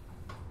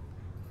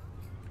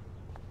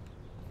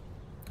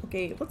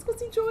 Okay, let's go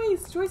see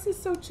Joyce. Joyce is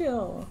so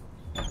chill.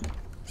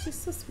 She's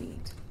so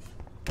sweet.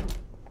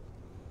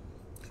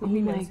 Oh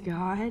my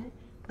god,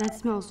 that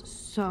smells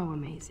so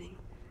amazing.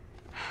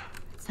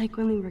 It's like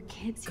when we were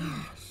kids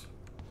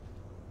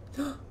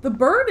here. The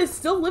bird is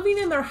still living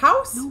in their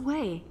house? No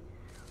way.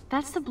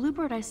 That's the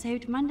bluebird I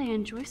saved Monday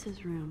in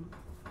Joyce's room.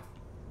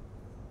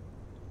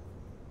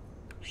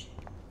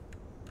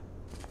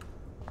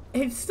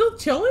 It's still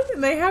chilling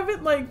and they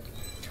haven't like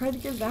tried to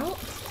get it out?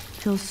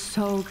 Feels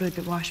so good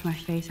to wash my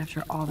face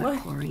after all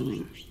that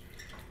chlorine.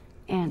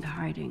 And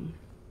hiding.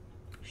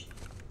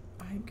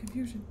 I am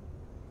confusion.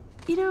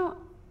 You know,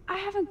 I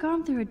haven't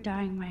gone through a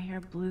dyeing my hair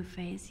blue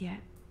phase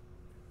yet.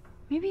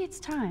 Maybe it's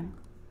time.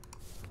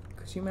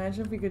 Could you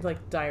imagine if we could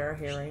like dye our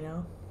hair right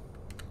now?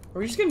 Are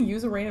we just gonna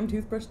use a random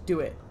toothbrush? Do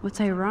it.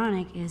 What's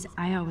ironic is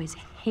I always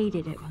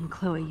hated it when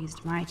Chloe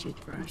used my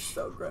toothbrush.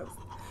 So gross.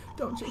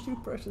 Don't use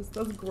toothbrushes.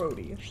 That's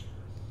grody.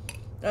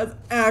 That's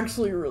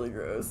actually really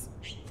gross.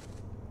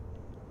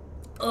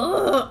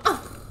 Ugh.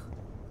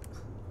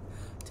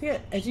 Take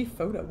an edgy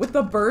photo with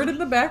the bird in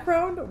the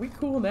background. Are we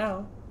cool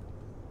now?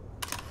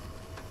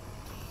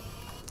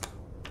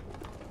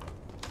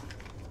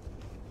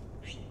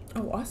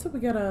 Oh, also we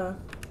got a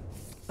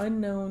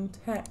unknown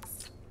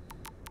text.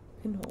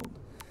 Pinhold.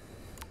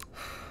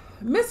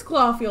 Miss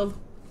Clawfield,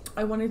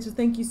 I wanted to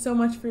thank you so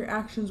much for your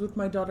actions with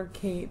my daughter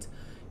Kate.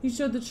 You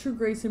showed the true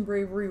grace and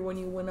bravery when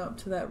you went up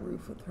to that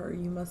roof with her.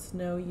 You must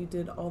know you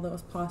did all that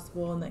was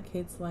possible and that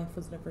Kate's life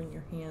was never in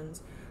your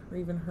hands, or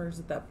even hers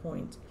at that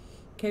point.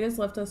 Kate has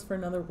left us for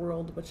another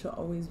world, but she'll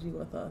always be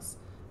with us.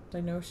 But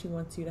I know she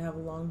wants you to have a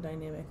long,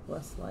 dynamic,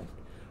 blessed life.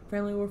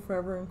 Family will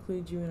forever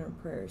include you in our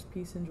prayers.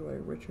 Peace and joy,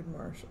 Richard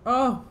Marsh.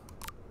 Oh!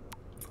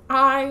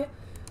 I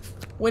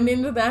went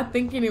into that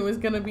thinking it was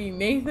going to be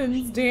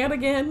Nathan's dad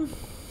again.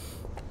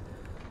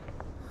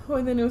 Oh,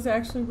 and then it was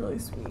actually really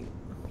sweet.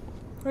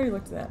 I already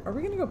looked at that. Are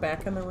we going to go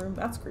back in the room?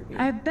 That's creepy.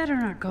 I better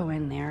not go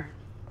in there.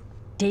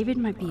 David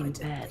might be in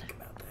bed. I didn't think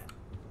about that.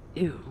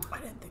 Ew. I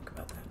didn't think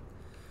about that.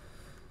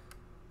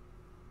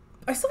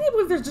 I still can't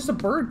believe there's just a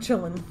bird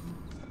chilling.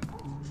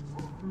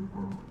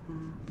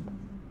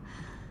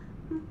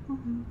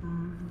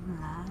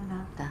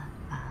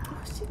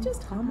 Is she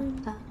just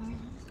humming?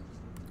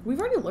 We've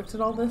already looked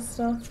at all this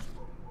stuff.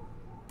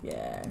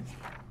 Yeah.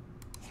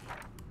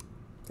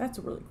 That's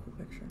a really cool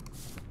picture.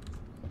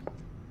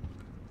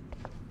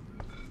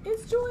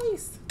 It's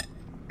Joyce.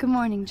 Good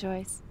morning,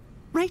 Joyce.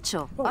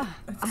 Rachel. Oh,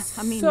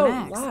 I mean, so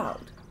Max.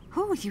 loud.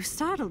 Oh, you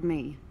startled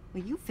me.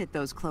 Well, you fit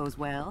those clothes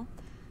well.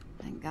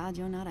 Thank God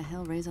you're not a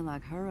hellraiser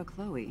like her or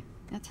Chloe.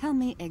 Now tell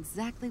me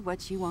exactly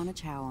what you want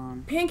to chow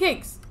on.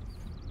 Pancakes.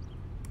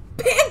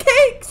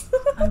 Pancakes!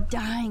 I'm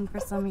dying for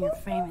some of your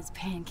famous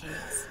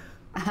pancakes.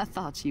 I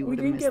thought you would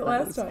We have didn't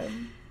missed get those. last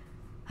time.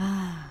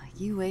 Ah,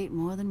 you ate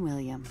more than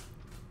William,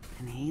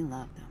 and he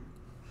loved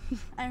them.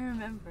 I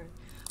remember.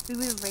 We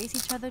would race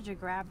each other to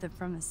grab them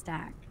from the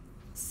stack.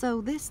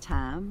 So this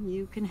time,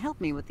 you can help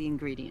me with the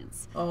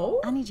ingredients. Oh?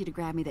 I need you to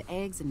grab me the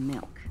eggs and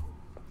milk.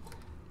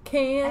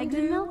 Eggs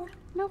and milk?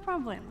 No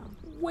problem.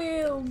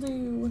 Will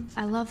do.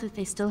 I love that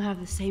they still have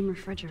the same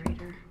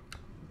refrigerator.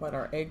 What,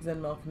 are eggs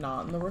and milk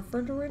not in the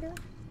refrigerator?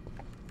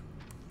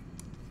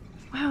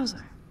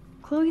 Wowzer.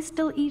 Chloe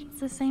still eats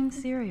the same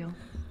cereal.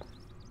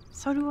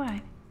 So do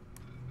I.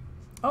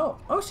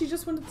 Oh, she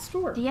just went to the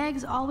store. The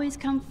eggs always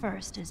come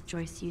first, as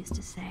Joyce used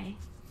to say.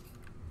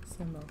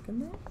 Some milk in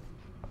there?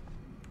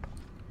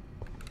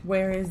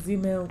 Where is the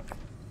milk?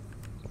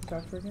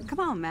 Doctor again? Come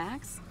on,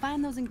 Max.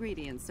 Find those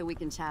ingredients so we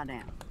can chow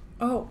down.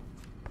 Oh,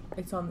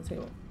 it's on the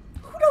table.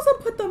 Who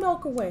doesn't put the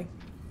milk away?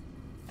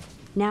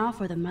 Now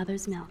for the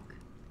mother's milk.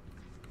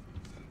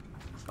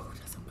 Who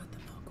doesn't put the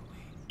milk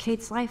away?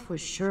 Kate's life was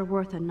sure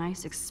worth a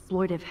nice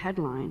exploitive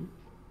headline.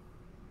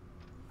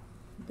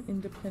 The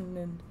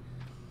Independent.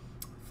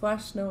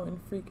 Flash snow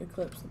and freak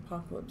eclipse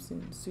apocalypse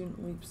soon.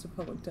 Student leaps to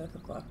public death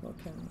of Blackwell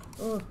County.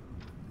 Ugh.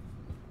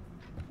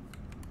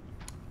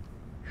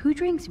 Who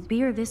drinks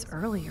beer this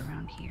early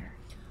around here?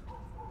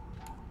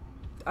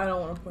 I don't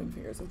want to point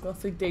fingers. I was going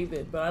to say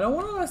David, but I don't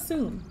want to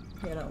assume,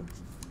 you know.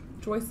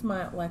 Joyce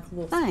might like a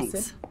little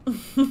Thanks.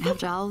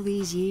 After all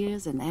these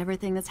years and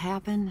everything that's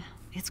happened,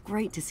 it's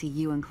great to see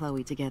you and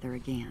Chloe together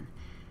again.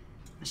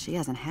 She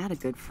hasn't had a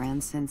good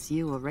friend since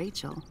you or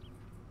Rachel.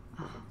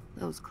 Oh,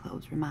 those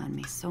clothes remind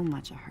me so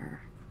much of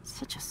her.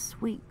 Such a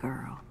sweet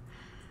girl.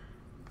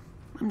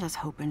 I'm just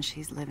hoping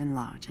she's living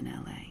large in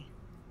LA.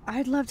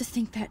 I'd love to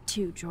think that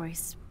too,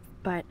 Joyce,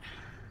 but...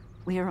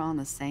 We're on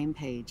the same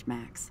page,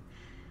 Max.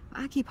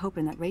 I keep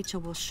hoping that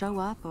Rachel will show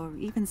up or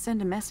even send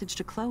a message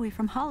to Chloe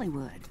from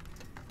Hollywood.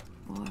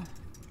 Or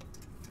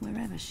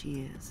wherever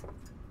she is.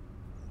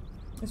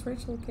 Is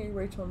Rachel okay?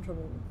 Rachel in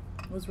trouble?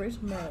 Was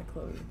Rachel mad at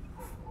Chloe?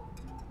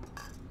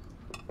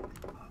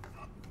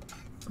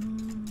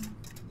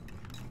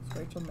 Is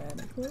Rachel mad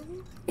at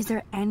Chloe? Is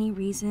there any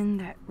reason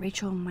that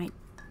Rachel might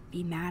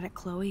be mad at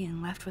Chloe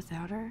and left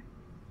without her?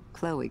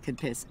 Chloe could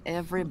piss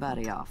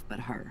everybody off but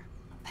her.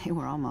 They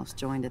were almost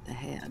joined at the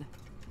head.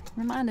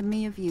 Reminded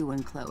me of you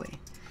and Chloe.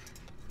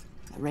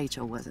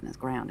 Rachel wasn't as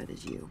grounded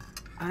as you.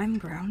 I'm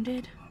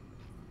grounded?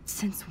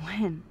 Since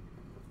when?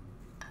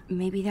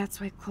 Maybe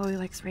that's why Chloe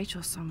likes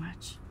Rachel so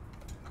much.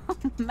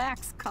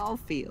 Max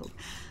Caulfield,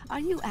 are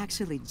you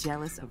actually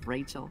jealous of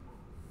Rachel?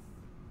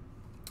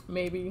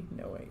 Maybe.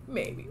 No, wait.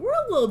 Maybe. We're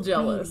a little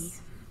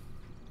jealous.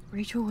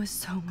 Maybe. Rachel was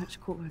so much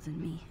cooler than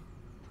me.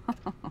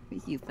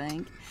 You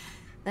think?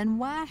 Then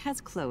why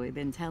has Chloe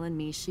been telling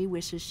me she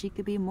wishes she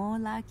could be more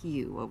like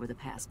you over the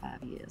past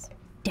 5 years?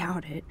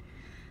 Doubt it.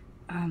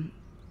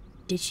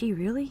 Did she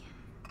really?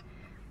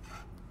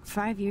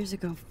 5 years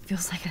ago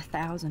feels like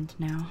 1,000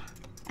 now.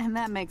 And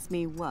that makes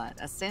me what,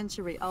 a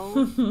century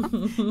old?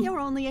 You're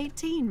only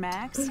 18,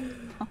 Max.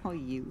 Oh,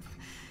 youth.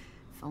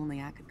 If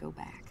only I could go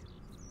back.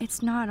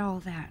 It's not all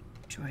that,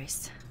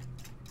 Joyce.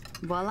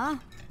 Voila,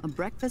 a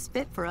breakfast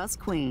fit for us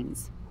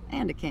queens.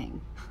 And a king.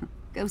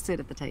 Go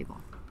sit at the table.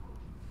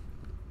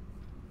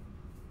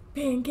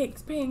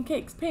 Pancakes,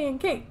 pancakes,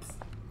 pancakes.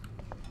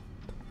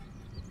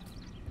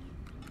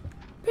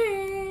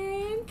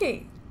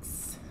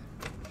 Pancakes.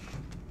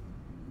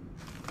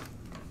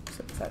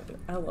 So excited.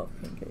 I love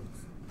pancakes.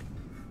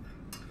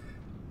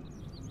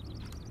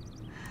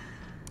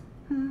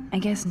 I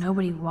guess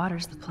nobody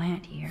waters the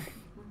plant here.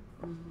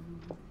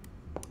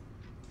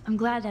 I'm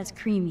glad that's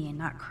creamy and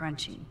not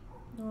crunchy.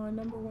 Oh,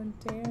 #1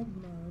 dad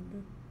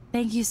mug.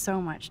 Thank you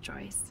so much,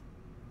 Joyce.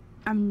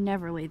 I'm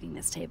never leaving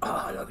this table.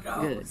 Oh, look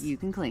at those. Good, you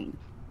can clean.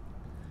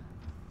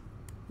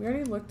 We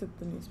already looked at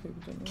the newspaper,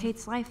 didn't we?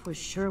 Kate's life was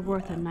sure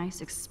worth a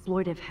nice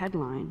exploitive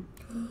headline.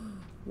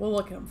 We'll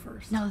look at them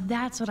first. Now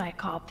that's what I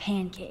call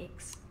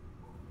pancakes.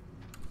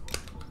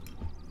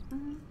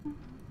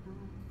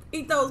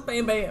 Eat those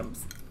bam bams.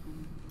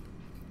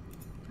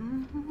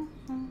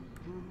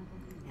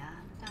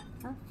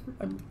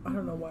 I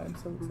don't know why I'm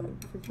so excited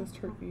for just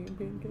her eating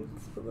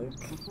pancakes, but like,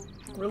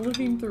 we're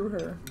living through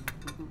her.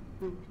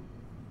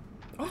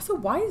 Also,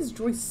 why is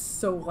Joyce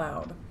so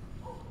loud?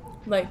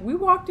 Like, we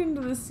walked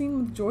into this scene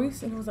with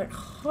Joyce and it was like,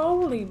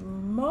 holy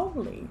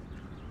moly.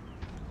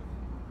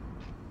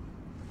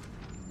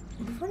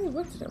 We've already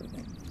looked at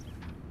everything.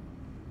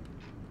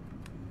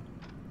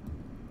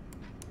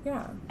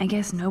 Yeah. I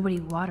guess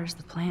nobody waters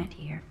the plant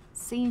here.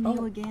 Seeing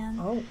you again?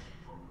 Oh.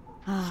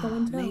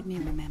 Made me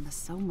remember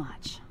so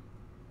much.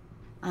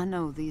 I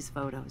know these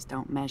photos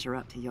don't measure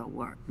up to your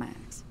work,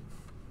 Max.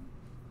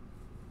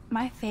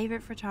 My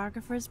favorite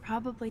photographers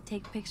probably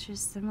take pictures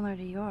similar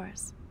to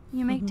yours.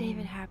 You make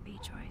David happy,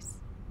 Joyce.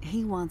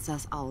 He wants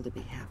us all to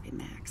be happy,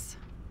 Max.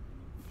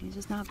 He's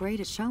just not great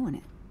at showing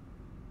it.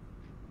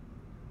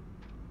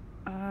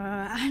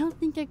 I don't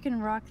think I can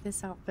rock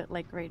this outfit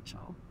like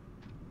Rachel.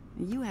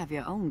 You have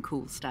your own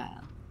cool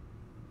style.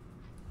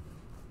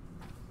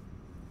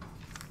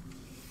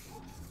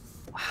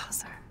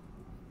 Wowzer.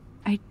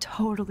 I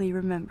totally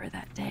remember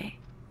that day.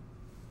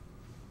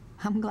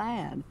 I'm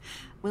glad.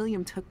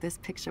 William took this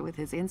picture with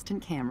his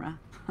instant camera.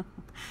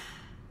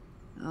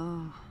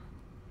 Oh,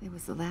 it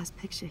was the last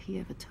picture he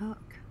ever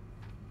took.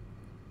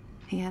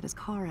 He had his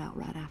car out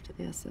right after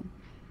this,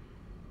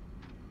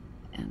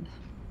 and...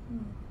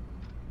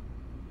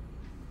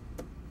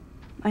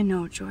 I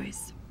know,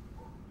 Joyce.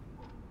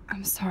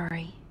 I'm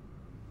sorry.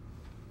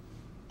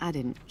 I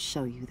didn't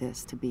show you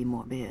this to be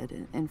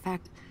morbid. In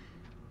fact,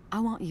 I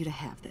want you to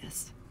have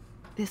this.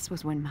 This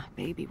was when my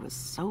baby was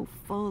so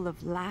full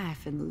of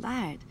life and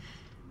light.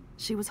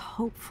 She was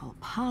hopeful,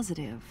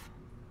 positive,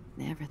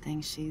 everything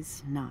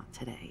she's not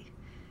today.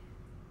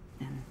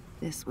 And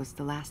this was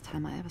the last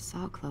time I ever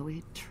saw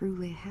Chloe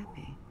truly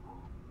happy.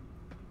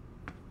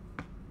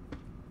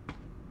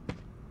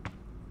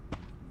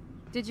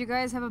 Did you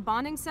guys have a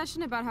bonding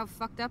session about how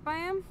fucked up I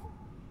am?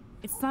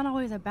 It's not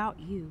always about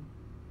you.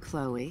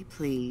 Chloe,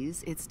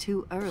 please. It's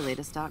too early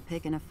to start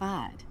picking a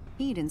fight.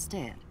 Eat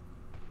instead.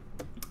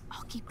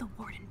 I'll keep the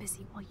warden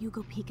busy while you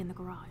go peek in the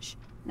garage.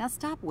 Now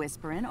stop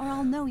whispering, or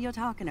I'll know you're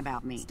talking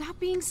about me. Stop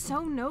being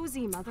so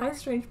nosy, Mother. Hi,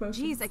 strange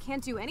motions. Jeez, I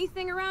can't do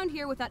anything around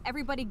here without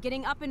everybody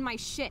getting up in my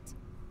shit.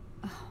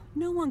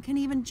 No one can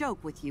even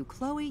joke with you,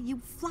 Chloe. You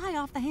fly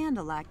off the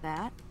handle like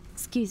that.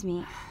 Excuse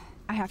me.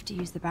 I have to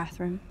use the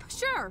bathroom.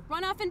 Sure,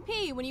 run off and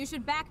pee when you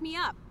should back me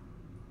up.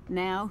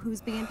 Now who's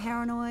being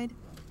paranoid?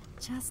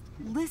 Just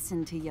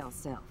listen to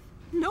yourself.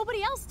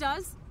 Nobody else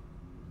does.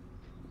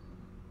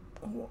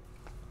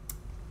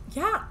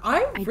 Yeah,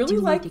 I'm really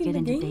liking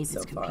the game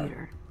so far. I do need to get into David's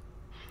computer.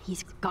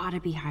 He's gotta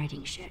be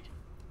hiding shit.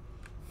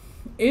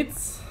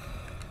 It's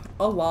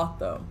a lot,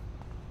 though.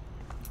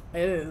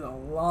 It is a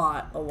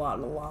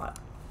lot.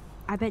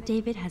 I bet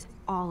David has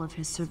all of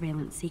his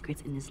surveillance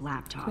secrets in his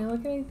laptop. Can we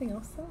look at anything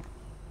else, though?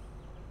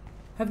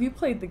 Have you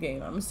played the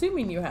game? I'm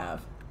assuming you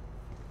have.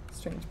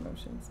 Strange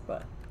Motions,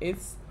 but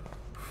it's...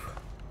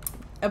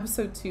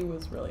 Episode 2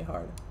 was really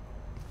hard.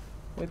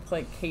 With,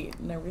 like, Kate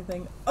and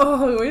everything.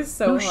 Oh, it was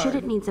so hard. Oh shit,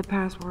 it needs a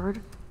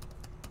password.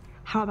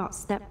 How about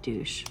step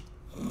douche?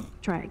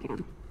 Try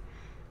again.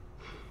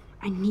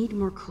 I need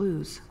more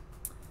clues.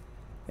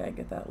 Yeah, I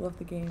get that. Love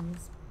the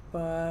games.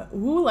 But,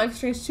 ooh, Life is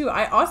Strange 2.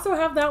 I also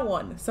have that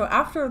one. So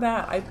after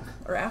that,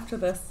 after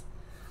this,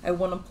 I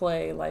want to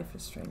play Life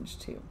is Strange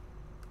 2.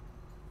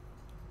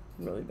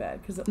 Really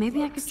bad. Cause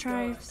maybe I could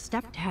try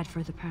stepdad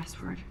for the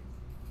password.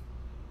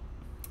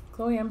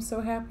 Chloe, I'm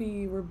so happy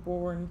you were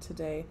born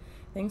today.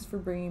 Thanks for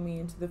bringing me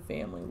into the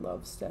family.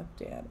 Love,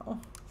 stepdad. Oh.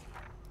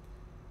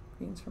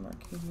 Greetings from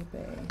Arcadia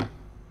Bay.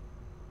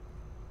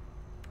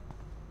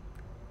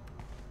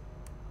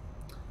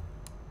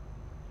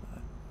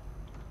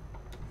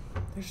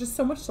 There's just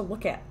so much to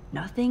look at.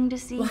 Nothing to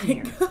see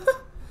here.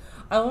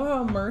 I love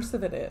how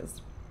immersive it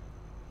is.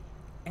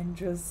 And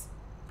just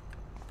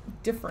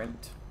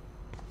different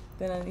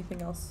than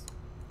anything else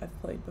I've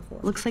played before.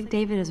 Looks like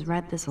David has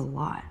read this a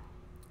lot.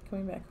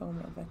 Coming back home.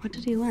 What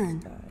did he learn?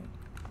 Died.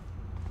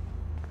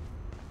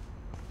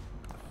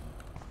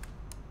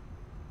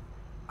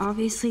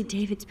 Obviously,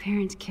 David's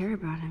parents care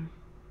about him.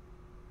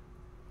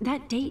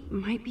 That date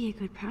might be a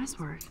good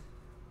password.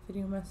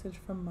 Video message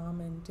from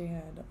mom and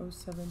dad,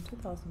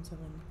 07/2007.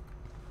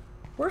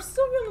 We're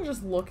still gonna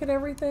just look at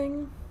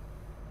everything.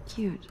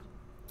 Cute.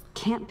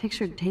 Can't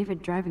picture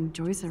David driving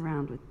Joyce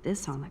around with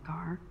this on the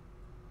car.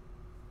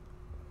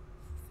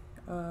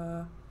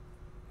 I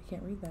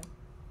can't read that.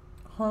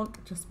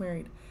 Honk, just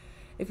married.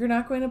 If you're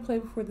not going to play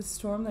Before the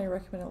Storm, then I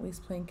recommend at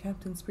least playing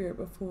Captain Spirit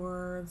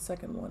before the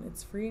second one.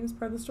 It's free and it's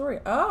part of the story.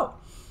 Oh,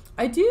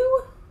 I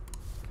do.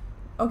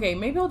 Okay,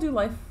 maybe I'll do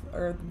Life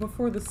or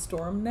Before the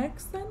Storm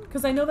next then,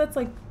 because I know that's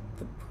like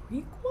the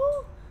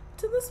prequel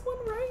to this one,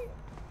 right?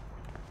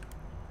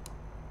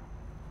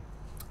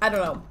 I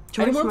don't know.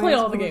 I want to play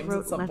all the games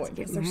at some point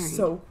because they're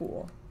so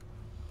cool.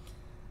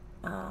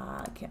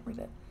 I can't read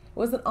it. It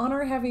was an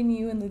honor having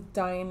you in the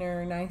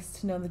diner. Nice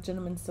to know the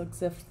gentleman still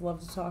exists. Love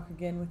to talk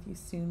again with you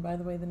soon. By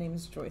the way, the name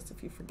is Joyce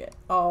if you forget.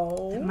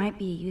 Oh. That might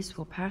be a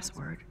useful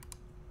password.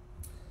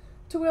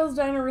 Two Whales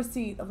Diner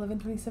receipt.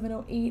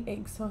 11/27/08.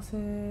 Egg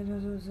sausage.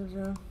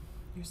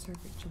 Your server,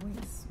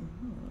 Joyce.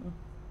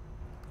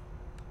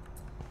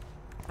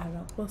 I don't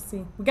know. We'll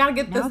see. We gotta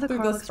get this through this first. Now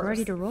the car looks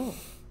ready to roll.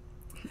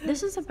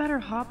 This is a better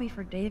hobby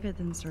for David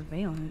than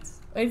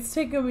surveillance. It's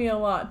taken me a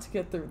lot to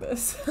get through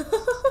this.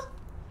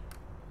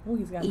 Oh,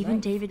 he's got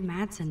even David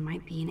Madsen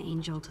might be an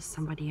angel to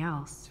somebody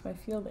else. To my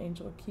field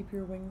angel, keep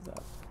your wings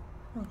up.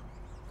 Huh.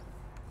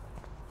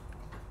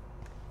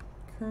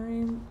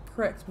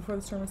 Correct. Before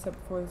the Storm was set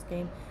before this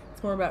game.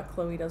 It's more about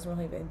Chloe. Doesn't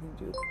really have anything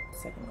to do with the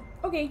second one.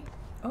 Okay.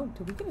 Oh,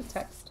 did we get a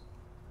text?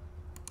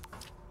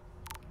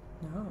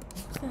 No.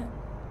 What's that?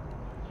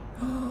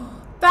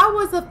 That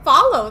was a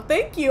follow.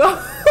 Thank you.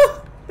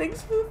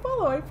 Thanks for the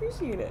follow. I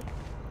appreciate it.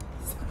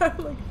 So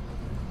like,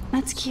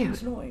 that's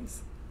cute.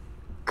 Noise.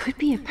 Could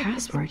be a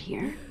password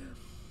here.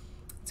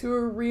 To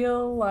a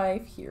real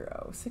life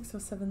hero.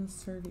 607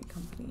 Survey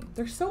Company.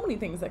 There's so many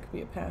things that could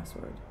be a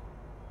password.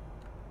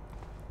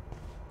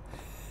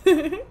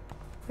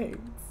 Thanks.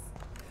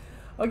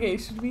 Okay,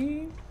 should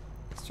we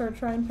start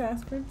trying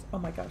passwords? Oh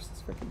my gosh,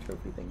 this freaking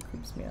trophy thing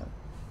creeps me out.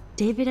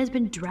 David has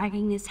been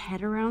dragging this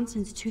head around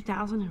since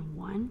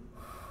 2001.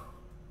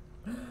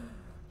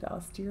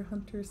 Dallas Deer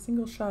Hunter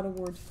Single Shot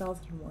Award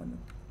 2001.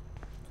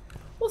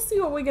 We'll see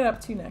what we get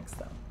up to next,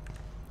 though.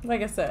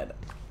 Like I said,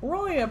 we're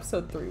only in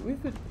episode 3.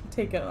 We've been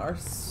taking our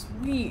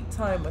sweet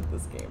time with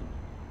this game.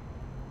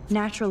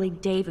 Naturally,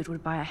 David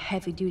would buy a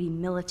heavy-duty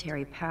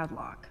military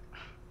padlock.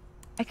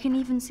 I can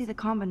even see the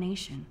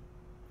combination.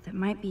 That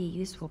might be a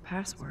useful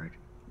password.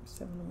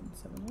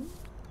 7171.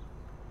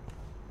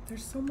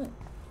 There's so many.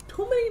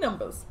 Too many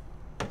numbers.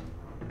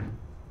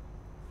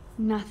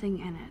 Nothing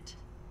in it.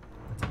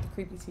 It's like the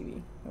creepy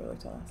TV I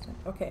looked at last time.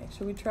 Okay,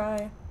 should we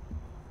try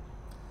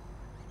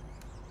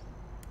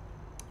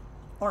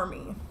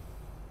Army?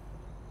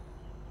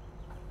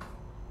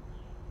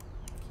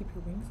 Keep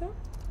your wings up?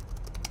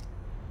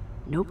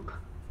 Nope.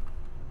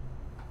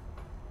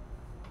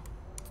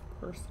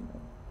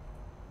 Personal.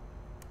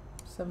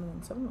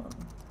 7171.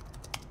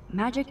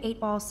 Magic 8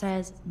 Ball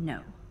says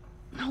no.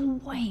 No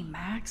way,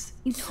 Max.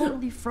 You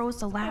totally froze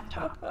the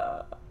laptop.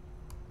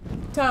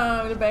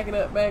 Time to back it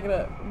up, back it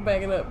up,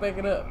 back it up, back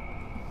it up.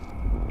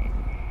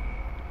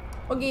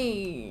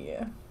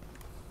 Okay.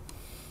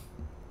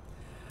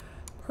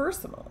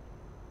 personal.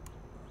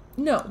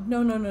 No.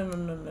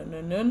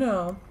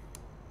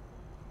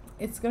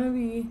 It's gonna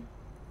be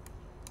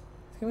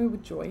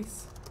with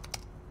Joyce.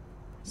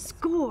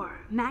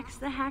 Score! Max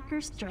the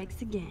hacker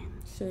strikes again.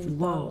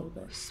 Whoa,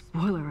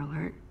 spoiler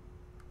alert.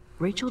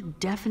 Rachel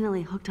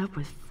definitely hooked up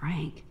with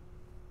Frank.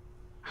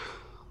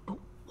 But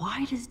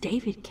why does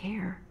David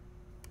care?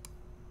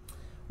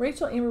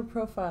 Rachel Amber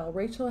profile.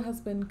 Rachel has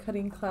been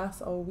cutting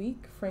class all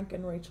week. Frank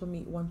and Rachel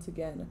meet once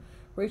again.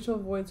 Rachel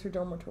avoids her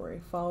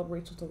dormitory. Followed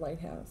Rachel to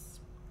Lighthouse.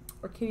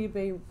 Arcadia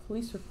Bay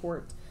Police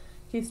Report.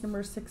 Case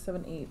number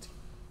 678.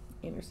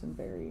 Anderson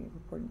Berry,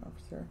 reporting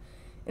officer.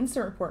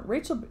 Incident report.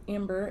 Rachel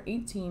Amber,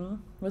 18,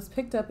 was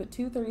picked up at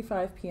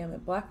 2:35 p.m.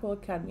 at Blackwell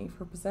Academy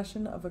for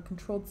possession of a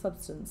controlled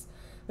substance.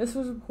 This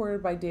was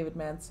reported by David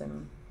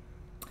Madsen,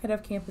 head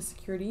of campus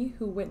security,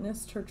 who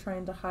witnessed her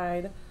trying to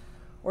hide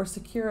or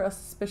secure a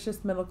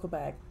suspicious medical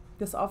bag.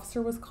 This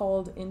officer was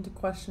called in to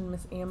question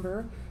Miss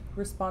Amber, who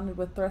responded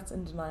with threats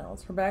and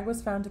denials. Her bag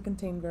was found to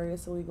contain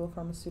various illegal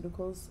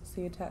pharmaceuticals.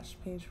 See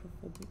attached page for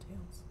full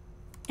details.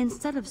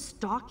 Instead of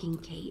stalking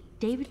Kate,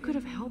 David could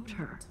have helped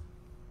her.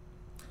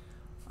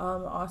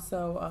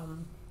 Also,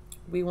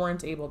 we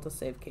weren't able to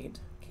save Kate.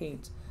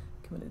 Kate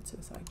committed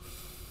suicide.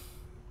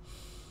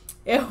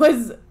 It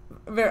was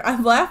very,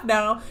 I laugh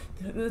now.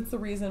 That's the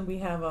reason we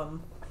have,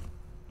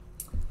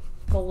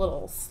 the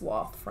little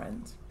sloth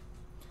friend.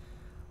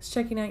 I was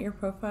checking out your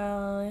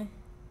profile,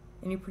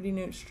 and you're pretty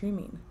new at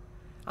streaming.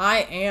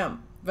 I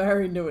am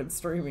very new at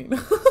streaming.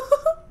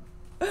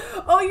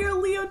 Oh, you're a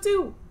Leo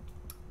too.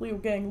 Leo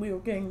gang, Leo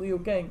gang, Leo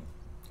gang.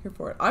 Here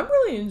for it. I'm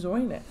really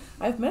enjoying it.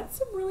 I've met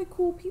some really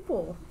cool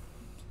people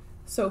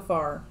so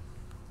far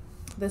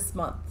this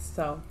month.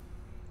 So,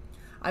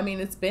 I mean,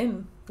 it's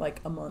been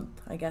like a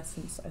month, I guess,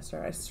 since I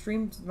started. I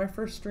streamed, my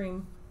first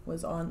stream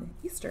was on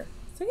Easter.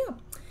 So yeah,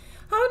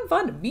 having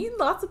fun, meeting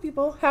lots of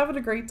people, having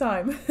a great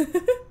time.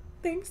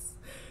 Thanks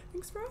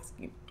for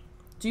asking.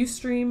 Do you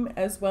stream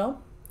as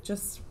well?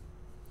 Just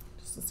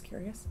as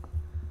curious.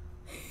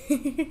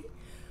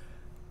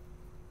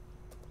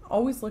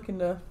 Always looking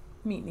to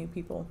meet new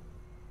people.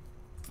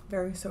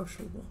 Very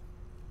sociable.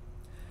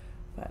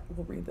 But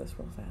we'll read this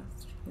real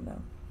fast, you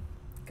know.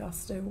 Gotta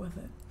stay with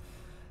it.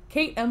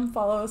 Kate M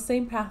follows,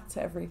 same path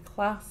to every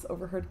class.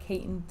 Overheard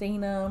Kate and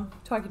Dana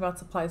talking about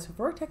supplies for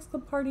Vortex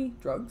Club party,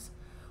 drugs.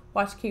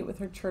 Watch Kate with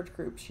her church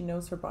group. She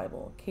knows her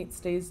Bible. Kate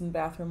stays in the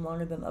bathroom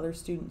longer than other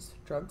students.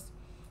 Drugs.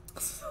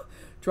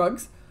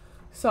 Drugs.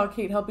 Saw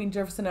Kate helping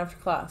Jefferson after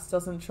class.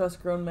 Doesn't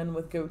trust grown men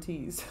with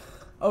goatees.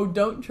 Oh,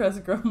 don't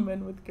trust grown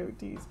men with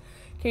goatees.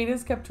 Kate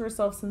has kept to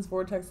herself since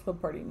Vortex Club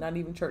party. Not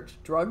even church.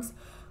 Drugs?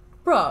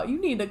 Bruh, you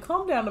need to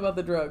calm down about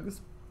the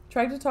drugs.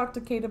 Tried to talk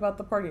to Kate about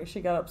the party.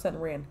 She got upset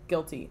and ran.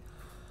 Guilty.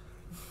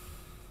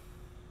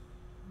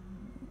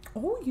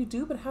 Oh, you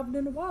do, but haven't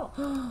in a while.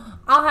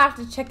 I'll have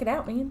to check it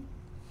out, man.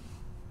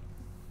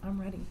 I'm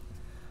ready.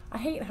 I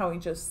hate how he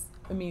just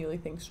immediately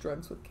thinks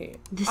drugs with Kate.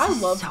 I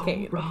love so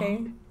Kate, wrong.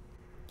 Okay?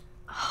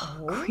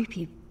 Oh,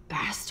 creepy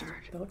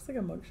bastard. That looks like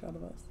a mugshot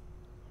of us.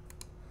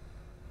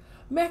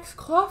 Max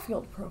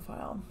Clawfield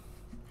profile.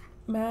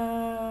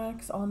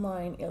 Max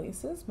online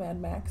aliases. Mad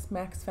Max,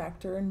 Max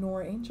Factor,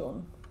 Nor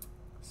Angel.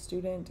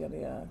 Student,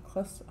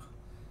 class.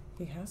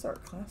 He has our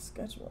class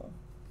schedule.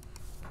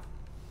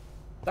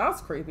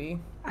 That's creepy.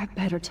 I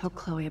better tell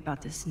Chloe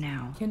about this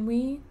now. Can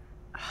we?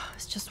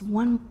 It's just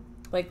one.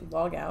 Like,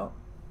 log out?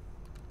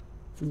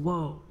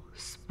 Whoa.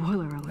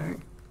 Spoiler alert.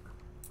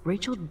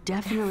 Rachel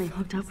definitely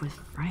hooked up with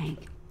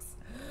Frank.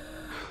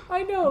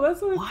 I know, that's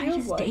what it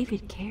feels like. Why does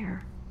David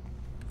care?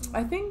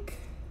 I think,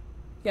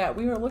 yeah,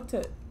 we looked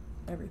at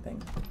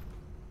everything.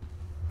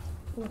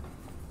 Ooh.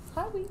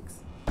 Hi,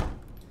 Weeks.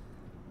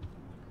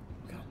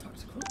 Gotta talk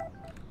to Chloe.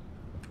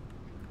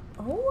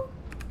 Oh,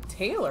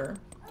 Taylor.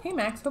 Hey,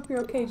 Max, hope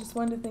you're okay. Just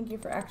wanted to thank you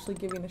for actually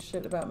giving a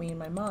shit about me and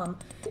my mom.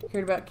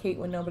 Cared about Kate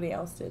when nobody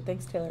else did.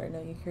 Thanks, Taylor. I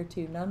know you care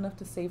too. Not enough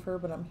to save her,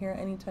 but I'm here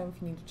anytime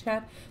if you need to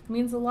chat. It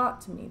means a lot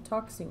to me.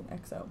 Talk soon,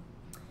 XO.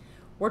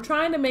 We're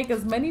trying to make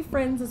as many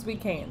friends as we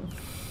can.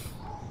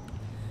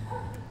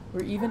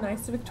 We're even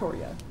nice to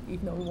Victoria,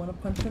 even though we want to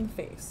punch her in the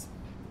face.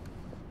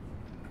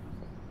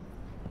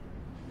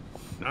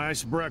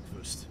 Nice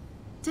breakfast.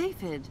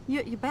 David,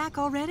 you back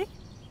already?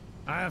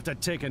 I have to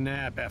take a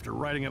nap after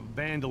writing up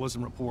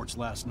vandalism reports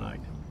last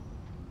night.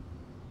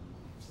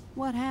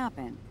 What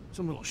happened?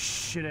 Some little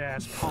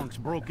shit-ass punks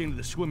broke into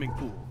the swimming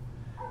pool.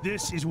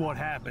 This is what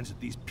happens at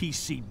these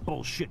PC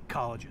bullshit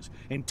colleges.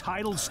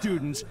 Entitled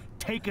students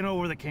taking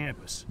over the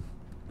campus.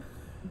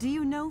 Do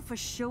you know for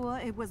sure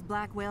it was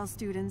Blackwell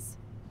students?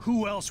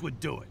 Who else would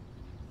do it?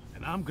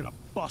 And I'm gonna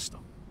bust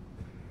them.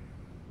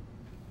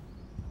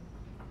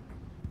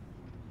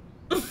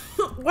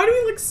 Why do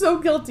you look so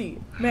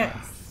guilty,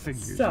 Max?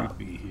 Figures you'd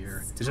be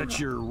here. Is that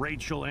your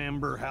Rachel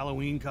Amber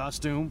Halloween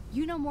costume?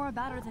 You know more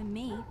about her than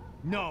me.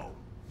 No.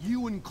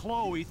 You and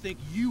Chloe think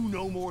you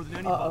know more than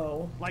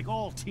anybody. Like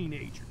all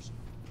teenagers.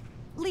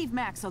 Leave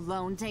Max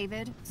alone,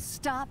 David.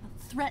 Stop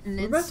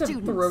threatening We're about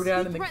students. To throw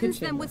down in the He threatens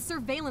kitchen. them with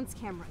surveillance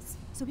cameras,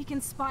 so he can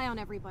spy on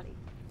everybody.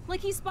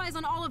 Like he spies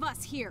on all of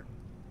us here.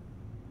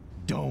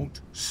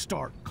 Don't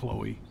start,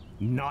 Chloe.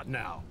 Not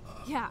now.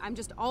 Yeah, I'm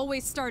just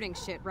always starting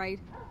shit, right?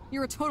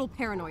 You're a total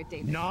paranoid,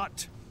 David.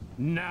 Not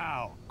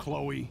now,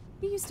 Chloe.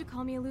 You used to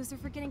call me a loser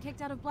for getting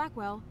kicked out of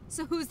Blackwell.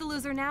 So who's the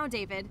loser now,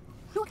 David?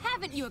 Who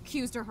haven't you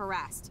accused or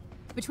harassed?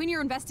 Between your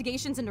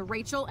investigations into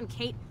Rachel and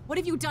Kate, what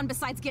have you done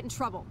besides get in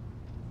trouble?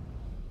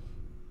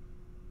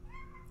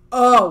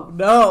 Oh,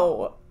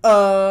 no.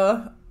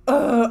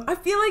 I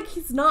feel like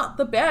he's not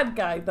the bad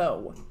guy,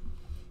 though.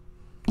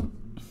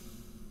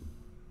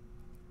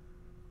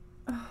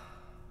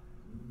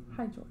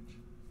 Hi, George.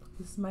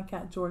 This is my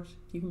cat, George.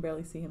 You can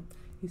barely see him.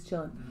 He's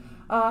chilling.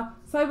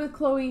 Side with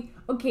Chloe.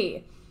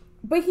 Okay.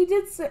 But he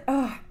did say...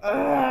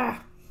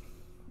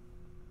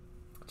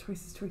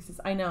 Choices.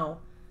 I know.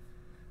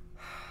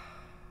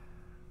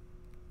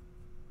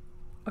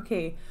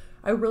 Okay.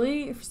 I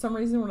really, for some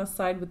reason, want to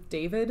side with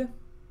David.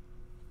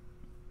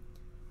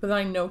 But then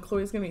I know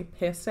Chloe's going to be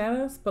pissed at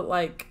us. But,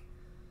 like...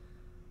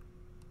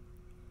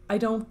 I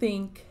don't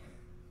think...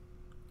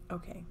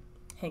 Okay.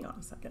 Hang on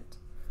a second.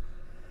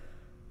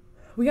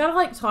 We gotta,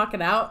 like, talk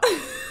it out.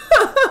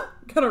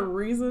 Gotta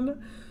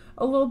reason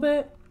a little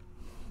bit.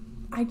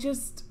 I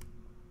just...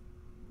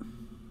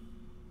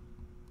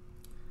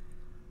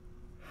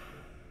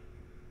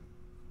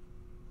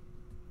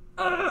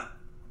 We're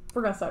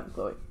gonna side with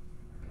Chloe.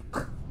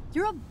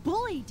 You're a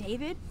bully,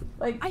 David.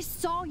 Like, I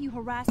saw you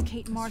harass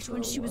Kate Marsh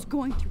when she was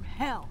going through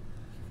hell.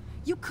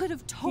 You could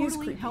have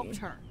totally helped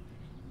her.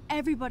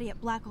 Everybody at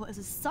Blackwell is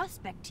a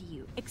suspect to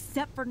you,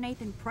 except for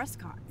Nathan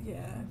Prescott.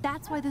 Yeah.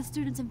 That's why the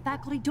students and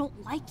faculty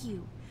don't like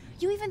you.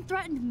 You even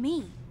threatened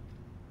me.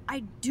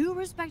 I do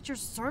respect your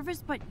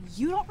service, but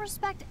you don't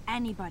respect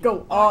anybody.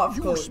 Go off,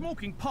 You're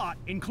smoking pot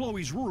in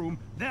Chloe's room.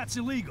 That's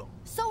illegal.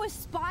 So is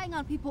spying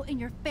on people in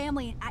your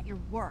family and at your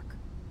work.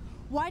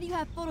 Why do you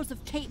have photos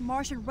of Kate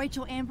Marsh and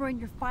Rachel Amber in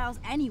your files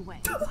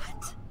anyway?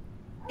 What?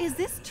 Is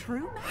this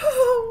true?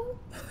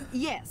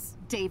 Yes,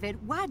 David.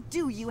 Why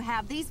do you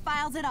have these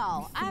files at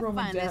all? I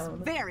find this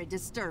very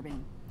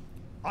disturbing.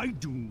 I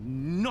do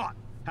not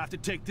have to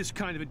take this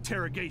kind of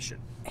interrogation.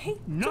 Hey,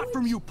 not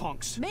from you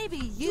punks. Maybe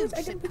you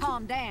should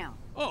calm down.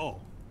 Uh-oh.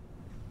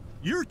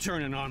 You're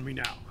turning on me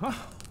now, huh?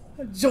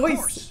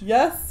 Joyce,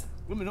 yes?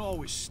 Women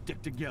always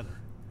stick together.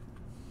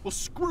 Well,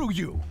 screw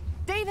you.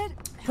 David,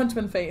 punch him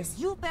in the face.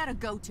 You better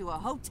go to a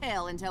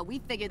hotel until we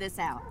figure this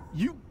out.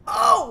 You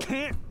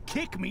can't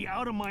kick me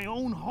out of my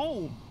own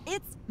home.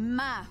 It's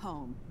my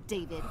home,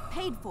 David.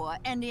 Paid for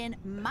and in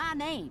my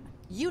name.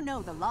 You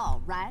know the law,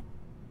 right?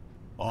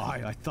 Oh,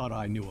 I thought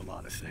I knew a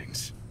lot of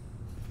things.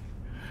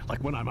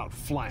 Like when I'm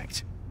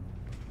outflanked.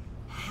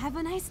 Have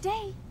a nice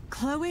day.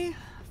 Chloe,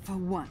 for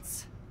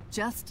once,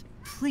 just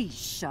please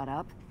shut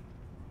up.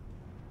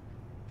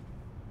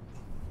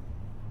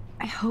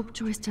 I hope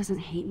Joyce doesn't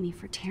hate me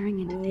for tearing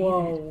into David.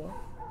 Whoa.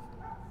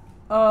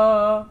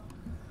 I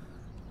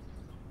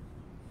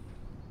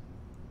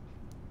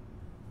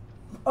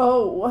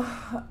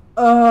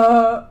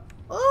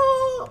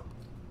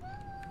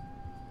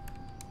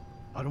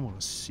don't want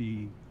to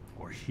see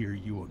or hear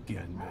you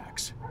again,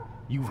 Max.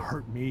 You've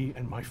hurt me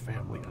and my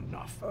family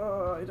enough.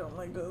 I don't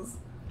like this.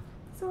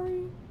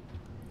 Sorry.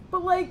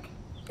 But, like,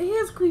 he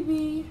is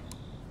creepy.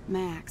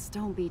 Max,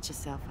 don't beat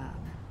yourself up.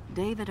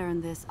 David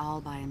earned this all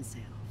by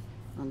himself.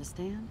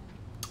 Understand?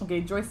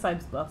 Okay, Joyce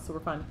sides with us, so we're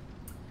fine.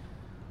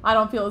 I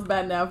don't feel as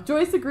bad now. If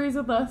Joyce agrees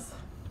with us,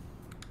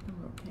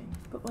 we're okay.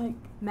 But, like...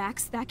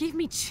 Max, that gave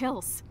me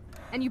chills.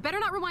 And you better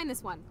not rewind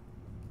this one.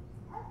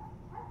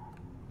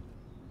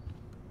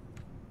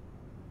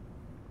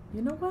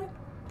 You know what?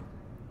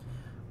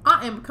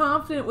 I am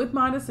confident with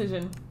my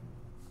decision.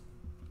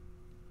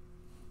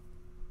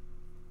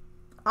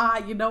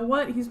 You know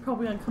what? He's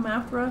probably gonna come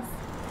after us.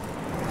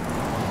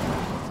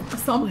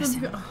 Something's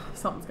gonna happen.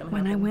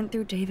 When I went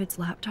through David's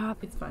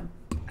laptop, it's fine.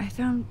 I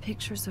found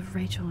pictures of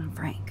Rachel and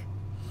Frank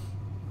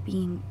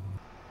being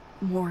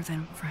more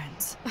than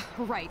friends.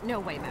 Right, no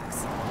way,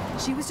 Max.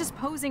 She was just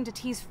posing to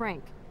tease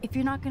Frank. If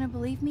you're not gonna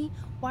believe me,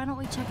 why don't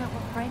we check out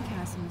what Frank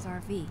has in his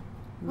RV?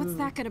 What's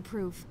that gonna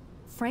prove?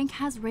 Frank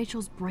has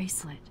Rachel's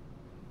bracelet.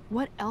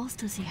 What else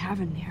does he have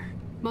in there?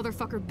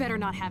 Motherfucker better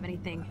not have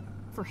anything.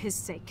 For his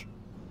sake.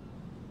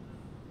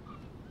 I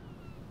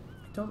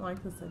don't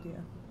like this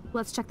idea.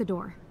 Let's check the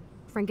door.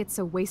 Frank gets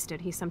so wasted,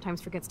 he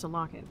sometimes forgets to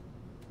lock it.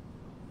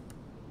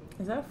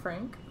 Is that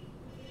Frank?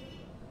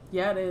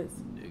 Yeah, it is.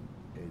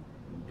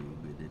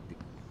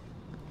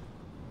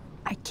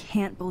 I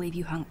can't believe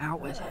you hung out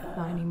with him.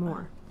 Not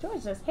anymore.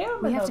 George, just hair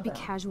we have to be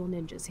casual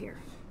ninjas here.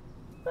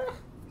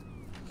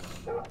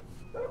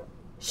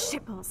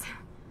 Shitballs.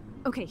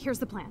 Okay, here's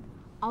the plan.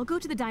 I'll go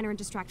to the diner and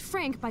distract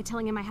Frank by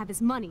telling him I have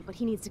his money, but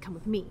he needs to come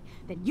with me.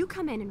 Then you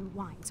come in and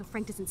rewind so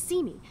Frank doesn't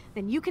see me.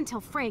 Then you can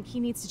tell Frank he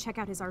needs to check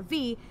out his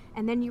RV,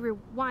 and then you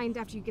rewind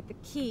after you get the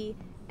key,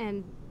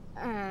 and...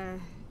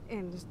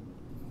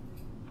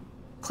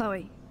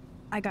 Chloe,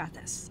 I got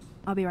this.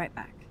 I'll be right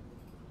back.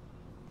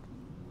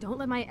 Don't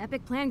let my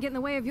epic plan get in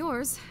the way of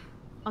yours.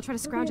 I'll try to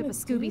scrounge up a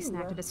Scooby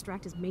snack to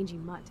distract his mangy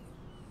mutt.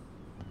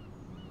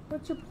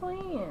 What's your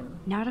plan?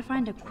 Now to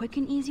find a quick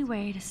and easy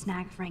way to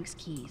snag Frank's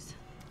keys.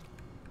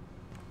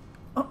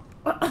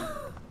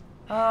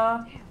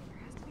 Huh.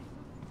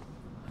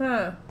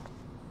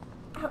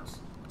 Ouch.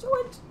 Do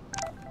it.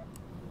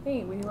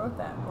 Hey, we wrote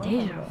that.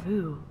 Deja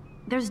vu.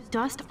 There's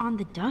dust on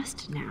the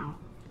dust now.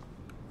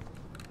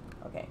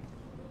 Okay.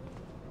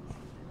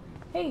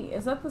 Hey,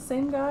 is that the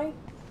same guy?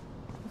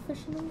 The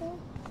fisherman guy?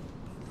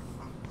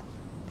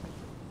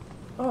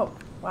 Oh,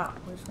 wow.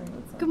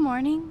 Good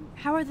morning.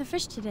 How are the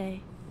fish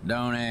today?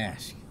 Don't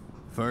ask.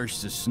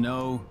 First the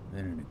snow,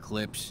 then an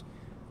eclipse.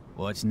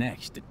 What's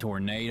next? A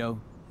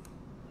tornado?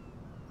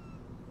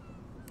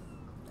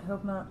 I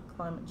hope not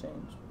climate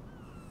change.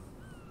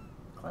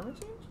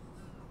 Climate change?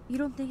 You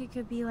don't think it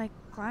could be like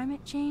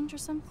climate change or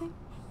something?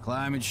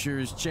 Climate sure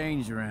has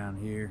changed around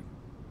here.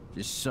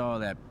 Just saw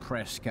that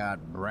Prescott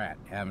brat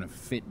having a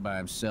fit by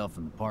himself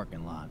in the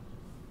parking lot.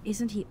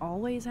 Isn't he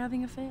always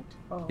having a fit?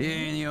 Oh. He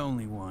ain't the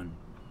only one.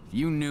 If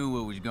you knew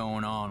what was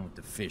going on with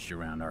the fish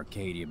around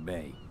Arcadia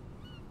Bay.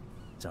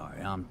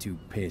 Sorry, I'm too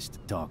pissed to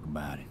talk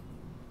about it.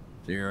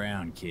 See you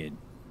around, kid.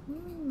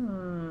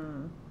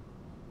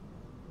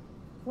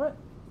 What?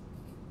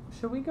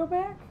 Should we go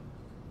back?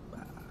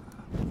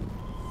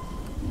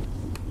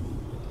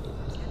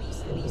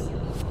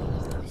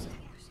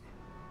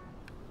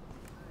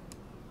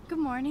 Good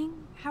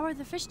morning. How are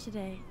the fish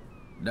today?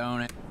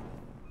 Don't it?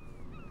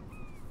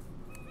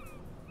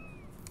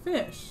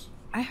 Fish.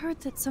 I heard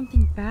that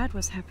something bad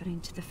was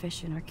happening to the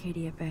fish in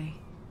Arcadia Bay.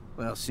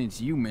 Well, since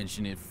you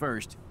mentioned it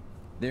first,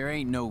 there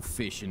ain't no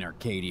fish in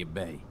Arcadia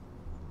Bay.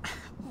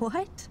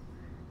 What?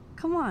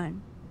 Come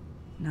on.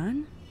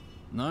 None?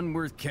 None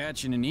worth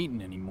catching and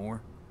eating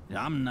anymore.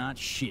 I'm not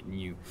shitting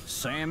you.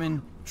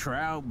 Salmon,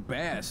 trout,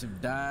 bass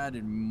have died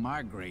and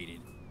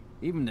migrated.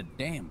 Even the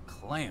damn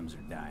clams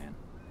are dying.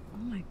 Oh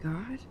my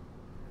god.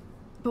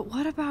 But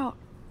what about...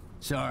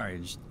 Sorry,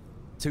 it's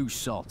too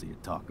salty to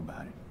talk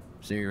about it.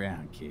 See you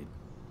around, kid.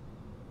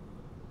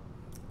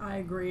 I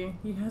agree.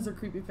 He has a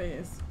creepy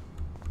face.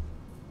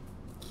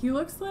 He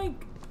looks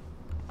like...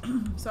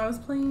 So I was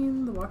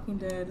playing The Walking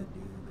Dead,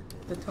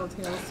 the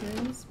Telltale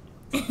series,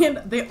 and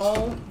they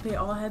all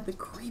had the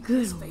creepiest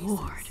faces. Good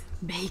lord,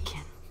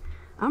 bacon.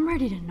 I'm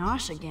ready to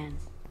nosh again.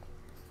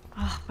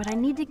 Oh, but I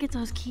need to get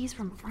those keys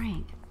from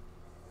Frank.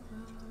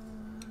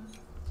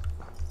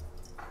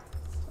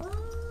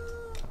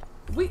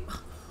 We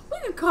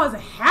could cause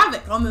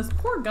havoc on this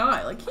poor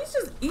guy. Like, he's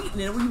just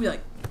eating it, and we could be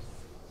like...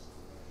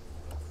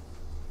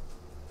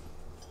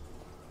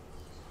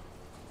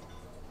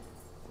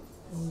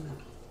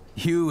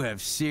 You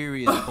have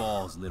serious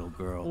balls, little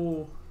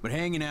girl. But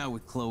hanging out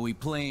with Chloe,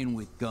 playing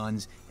with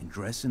guns, and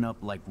dressing up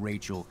like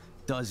Rachel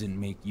doesn't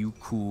make you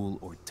cool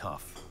or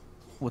tough.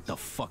 What the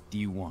fuck do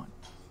you want?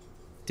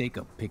 Take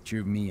a picture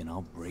of me and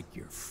I'll break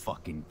your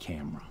fucking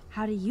camera.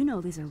 How do you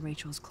know these are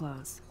Rachel's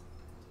clothes?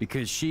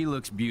 Because she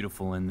looks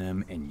beautiful in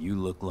them and you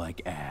look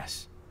like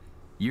ass.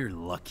 You're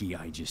lucky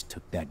I just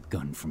took that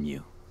gun from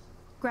you.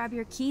 Grab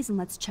your keys and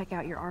let's check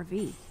out your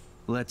RV.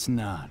 Let's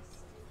not.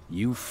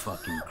 You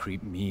fucking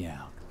creep me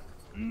out.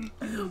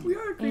 We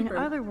are a creeper. In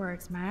other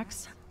words,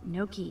 Max,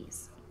 no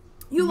keys.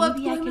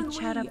 Maybe I could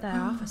chat up that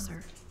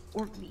officer,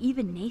 or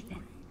even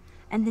Nathan,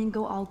 and then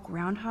go all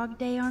Groundhog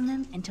Day on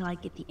them until I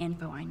get the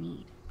info I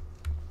need.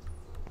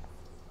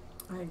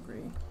 I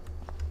agree.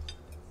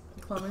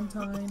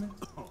 Clementine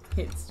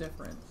hits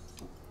different.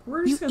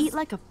 We're just You eat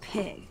like a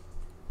pig.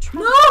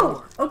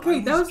 No!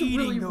 Okay, that was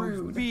really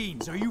rude.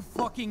 Beans. Are you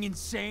fucking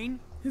insane?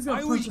 He's gonna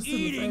I punch was us in the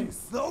eating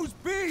face. those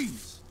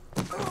beans.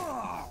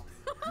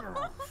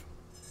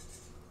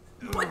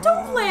 What?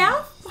 Don't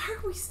laugh! Why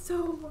are we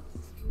so...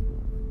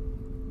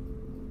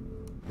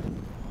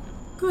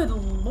 Good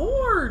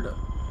lord!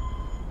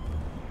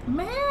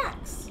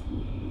 Max!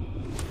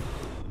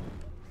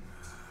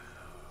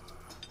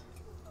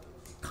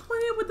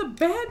 Coming in with a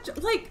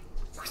bad... Like,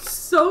 we're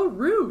so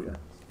rude.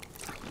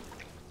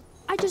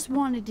 I just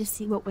wanted to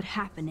see what would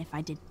happen if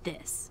I did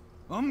this.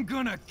 I'm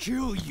gonna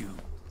kill you.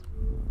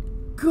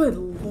 Good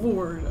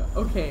lord.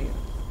 Okay.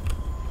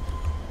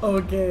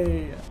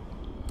 Okay.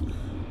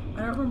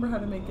 I don't remember how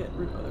to make it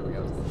rude. Oh, there we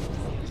go.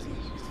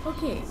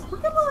 Okay, we're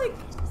gonna like...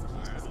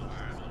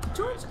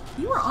 George,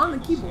 you were on the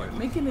keyboard,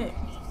 making it...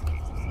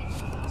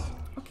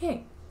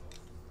 Okay.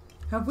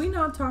 Have we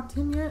not talked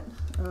to him yet?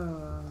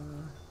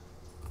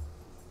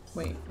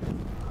 Wait.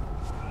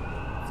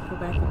 Let's go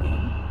back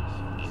again.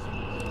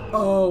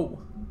 Oh.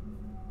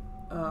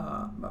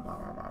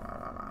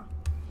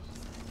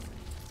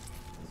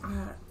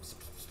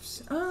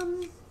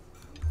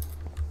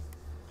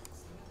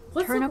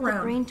 Let's Turn up look the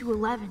around. brain to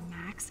 11,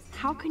 Max.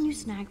 How can you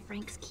snag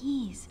Frank's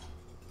keys?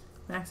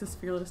 Max is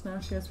fearless now.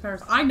 She has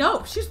powers. I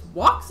know. She just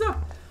walks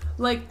up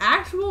like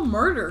actual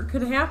murder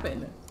could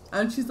happen.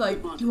 And she's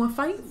like, you want to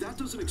fight? That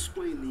doesn't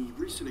explain the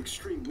recent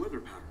extreme weather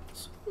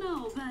patterns.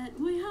 No, but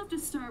we have to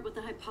start with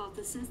the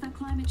hypothesis that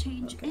climate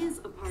change is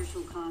a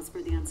partial cause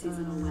for the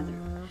unseasonal weather.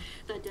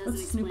 That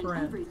doesn't explain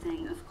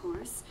everything, of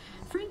course.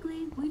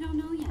 Frankly, we don't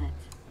know yet.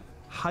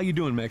 How you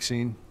doing,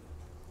 Maxine?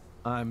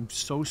 I'm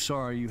so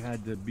sorry you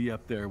had to be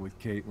up there with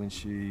Kate when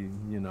she,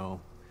 you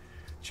know,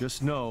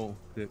 just know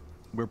that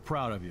we're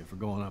proud of you for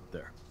going up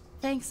there.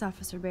 Thanks,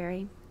 Officer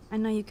Barry. I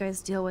know you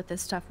guys deal with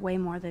this stuff way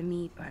more than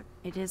me, but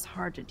it is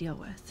hard to deal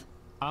with.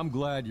 I'm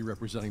glad you're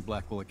representing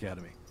Blackwell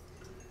Academy.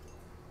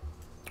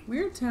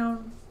 Weird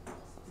Town.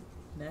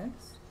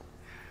 Next.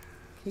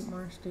 Kate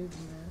Marsh, David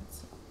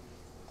Matz.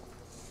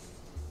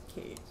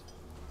 Kate.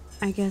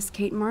 I guess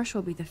Kate Marsh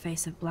will be the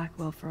face of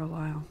Blackwell for a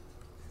while.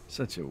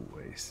 Such a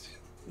waste.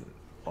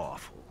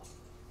 Awful.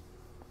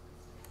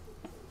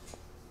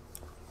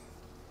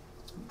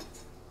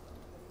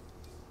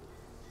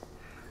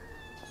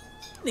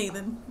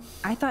 Nathan.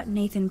 I thought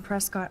Nathan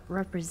Prescott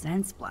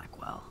represents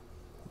Blackwell.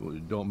 Well,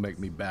 don't make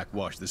me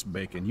backwash this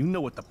bacon. You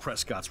know what the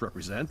Prescotts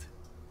represent.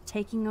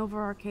 Taking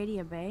over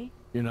Arcadia Bay?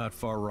 You're not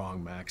far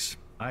wrong, Max.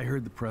 I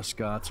heard the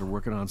Prescotts are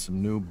working on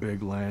some new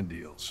big land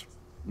deals.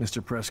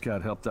 Mr.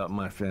 Prescott helped out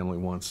my family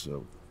once a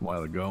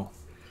while ago,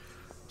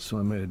 so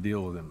I made a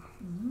deal with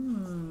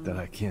him that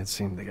I can't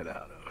seem to get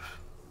out of.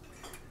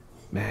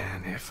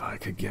 Man, if I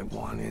could get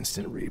one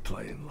instant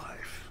replay in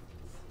life.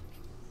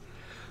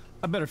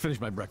 I better finish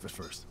my breakfast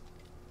first.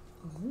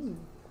 Ooh.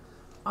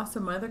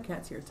 Awesome, my other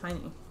cat's here,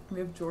 Tiny. We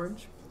have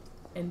George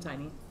and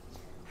Tiny.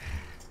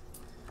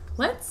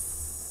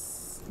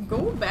 Let's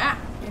go back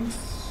and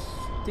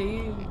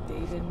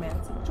David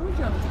Madsen. George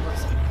on the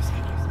first.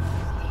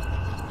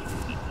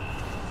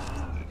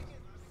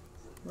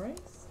 Right?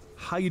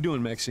 How you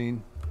doing,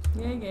 Maxine?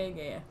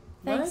 Yeah.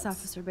 Thanks,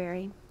 Officer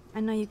Barry.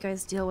 I know you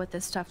guys deal with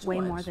this stuff way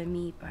more than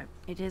me, but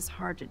it is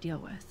hard to deal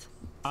with.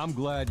 I'm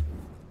glad.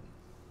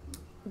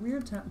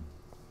 Weird Town.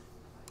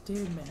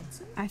 David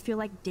Madsen? I feel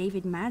like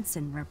David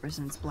Madsen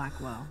represents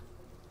Blackwell.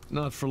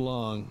 Not for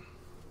long.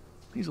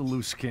 He's a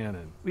loose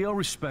cannon. We all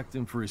respect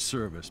him for his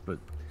service, but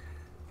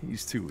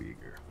he's too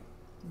eager.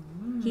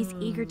 He's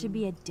eager to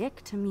be a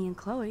dick to me and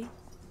Chloe.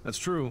 That's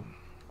true.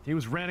 He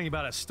was ranting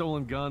about a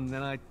stolen gun,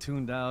 then I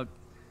tuned out.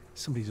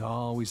 Somebody's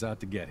always out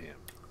to get him.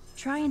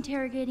 Try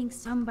interrogating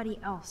somebody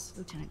else,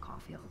 Lieutenant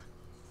Caulfield.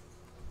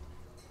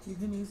 You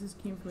can use this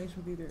key information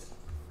with either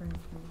Frank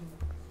or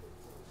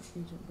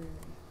Agent Barry.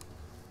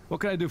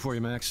 What can I do for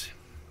you, Max?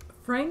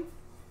 Frank?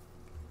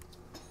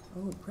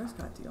 Oh,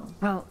 Prescott deal.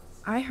 Well,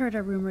 I heard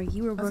a rumor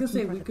you were working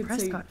for the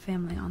Prescott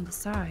family on the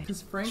side.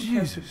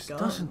 Jesus,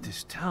 doesn't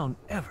this town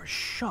ever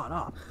shut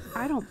up?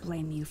 I don't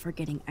blame you for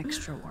getting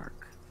extra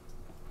work.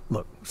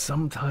 Look,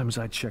 sometimes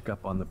I check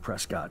up on the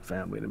Prescott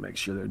family to make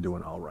sure they're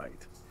doing all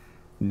right.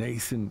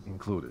 Nathan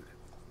included.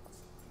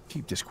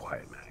 Keep this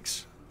quiet,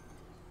 Max.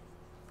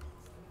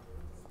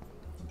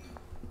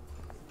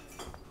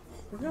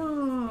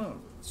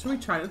 Should we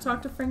try to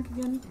talk to Frank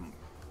again?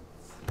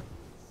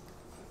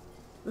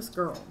 This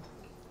girl.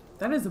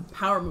 That is a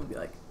power movie.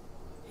 Like,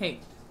 hey.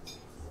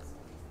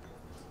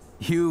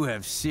 You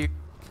have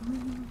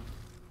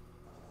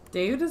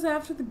David is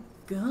after the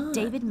gun.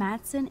 David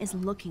Madsen is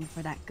looking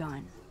for that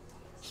gun.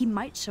 He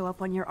might show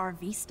up on your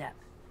RV step.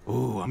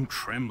 Ooh, I'm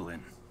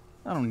trembling.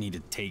 I don't need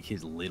to take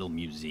his little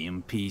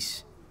museum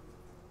piece.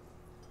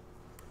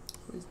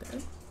 Who's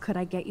dead? Could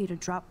I get you to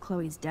drop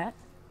Chloe's debt?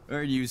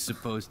 Are you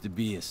supposed to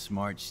be a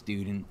smart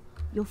student?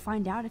 You'll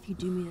find out if you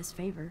do me this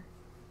favor.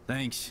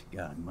 Thanks,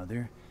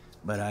 Godmother,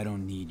 but I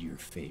don't need your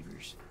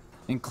favors.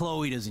 And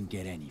Chloe doesn't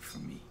get any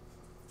from me.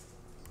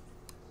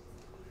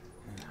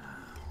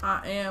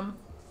 I am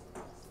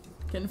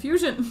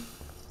confusion.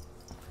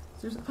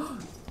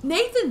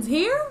 Nathan's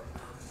here?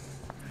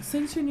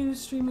 Since you're new to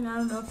streaming, I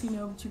don't know if you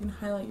know, but you can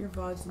highlight your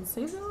VODs and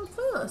save them with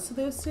us, so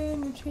they'll stay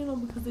on your channel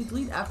because they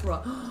delete after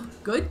all.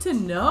 Good to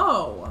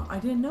know. I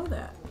didn't know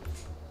that.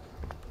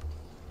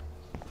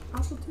 I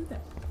will do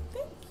that.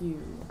 Thank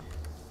you.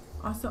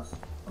 Also,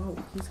 oh,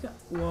 he's got,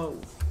 whoa.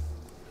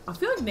 I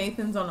feel like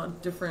Nathan's on a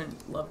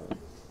different level.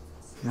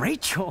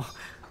 Rachel?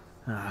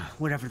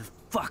 Whatever the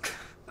fuck.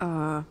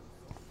 Oh,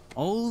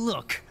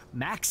 look.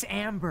 Max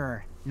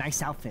Amber.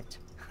 Nice outfit.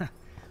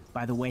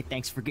 By the way,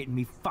 thanks for getting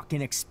me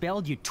fucking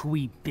expelled, you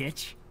twee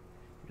bitch.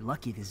 You're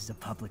lucky this is a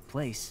public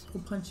place.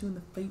 We'll punch you in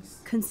the face.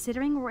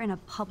 Considering we're in a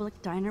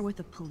public diner with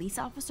a police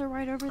officer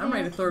right over there, I'm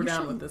ready to throw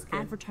down with this kid.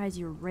 Advertise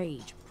your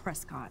rage,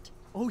 Prescott.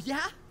 Oh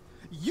yeah?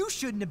 You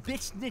shouldn't have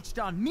bitch snitched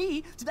on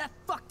me to that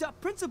fucked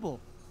up principal.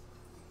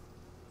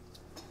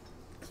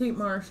 Kate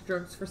Marsh,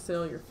 drugs for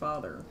sale, your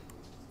father.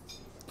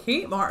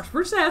 Kate Marsh?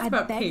 We're just asking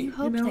about Kate. I bet you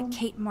hoped that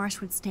Kate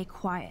Marsh would stay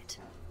quiet.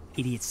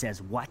 Idiot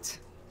says what?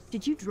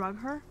 Did you drug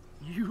her?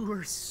 You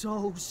are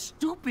so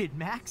stupid,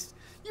 Max.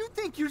 You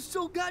think you're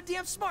so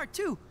goddamn smart,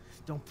 too.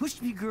 Don't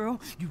push me,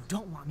 girl. You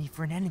don't want me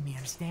for an enemy,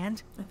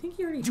 understand? I think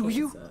you already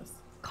hates us.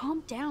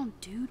 Calm down,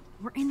 dude.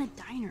 We're in a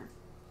diner.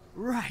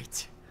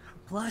 Right.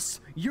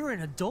 Plus, you're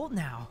an adult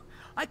now.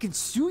 I can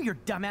sue your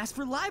dumbass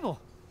for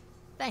libel.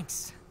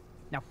 Thanks.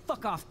 Now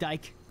fuck off,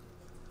 dyke.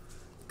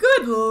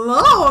 Good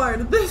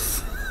lord!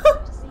 This...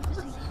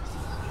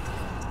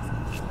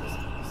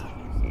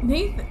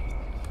 Nathan.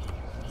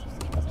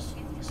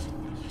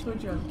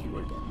 Told you on the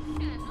keyboard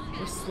again.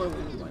 We're slowly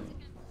rewinding.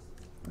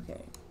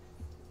 Okay.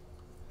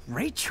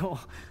 Rachel.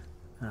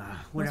 Most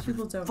Whatever.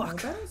 people don't know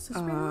that. It's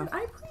just weird.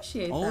 I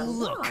appreciate that a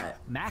look. lot.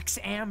 Max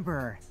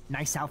Amber.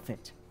 Nice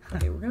outfit.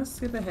 Okay, we're gonna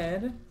skip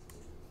ahead.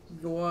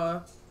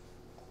 Your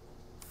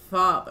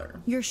father.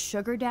 Your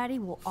sugar daddy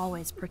will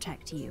always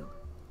protect you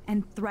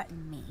and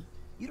threaten me.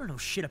 You don't know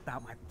shit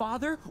about my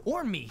father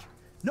or me.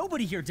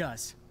 Nobody here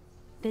does.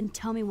 Then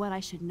tell me what I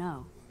should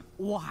know.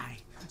 Why?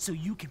 So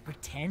you can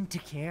pretend to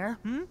care?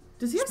 Hmm?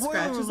 Does he have Spoiler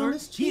scratches alert, on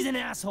his cheek? He's an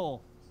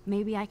asshole.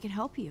 Maybe I could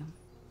help you.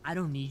 I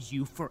don't need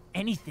you for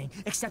anything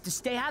except to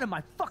stay out of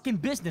my fucking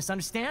business,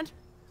 understand?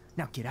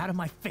 Now get out of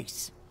my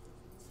face.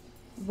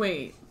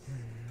 Wait.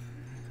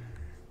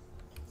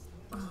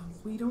 Oh,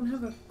 we don't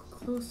have a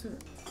closer...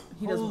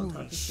 He doesn't want to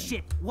talk Holy to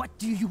shit, what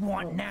do you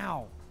want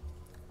now?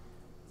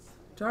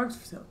 Drugs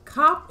for sale.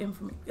 Cop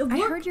information. I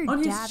heard your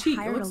on dad his cheek.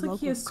 It hired a looks like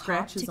he local has cop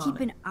scratches to on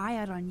keep it. an eye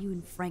out on you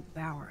and Frank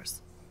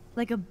Bowers.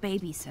 Like a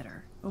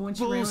babysitter. Oh, when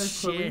she ran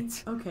with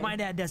Bullshit. Chloe? Okay. My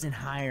dad doesn't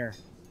hire.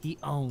 He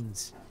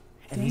owns.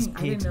 And Dang, these I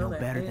didn't pigs know know that. I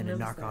better didn't than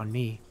to notice narc that. on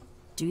me.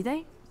 Do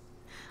they?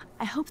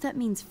 I hope that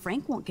means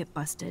Frank won't get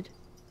busted.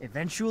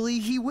 Eventually,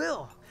 he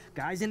will.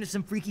 Guy's into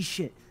some freaky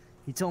shit.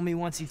 He told me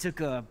once he took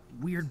a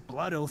weird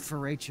blood oath for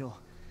Rachel.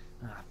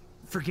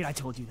 Forget I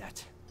told you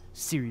that.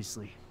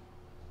 Seriously.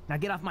 Now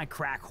get off my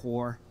crack,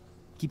 whore.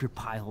 Keep your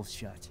pie holes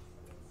shut.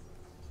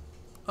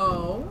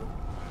 Oh.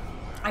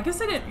 I guess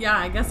I didn't. Yeah,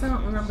 I guess I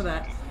don't remember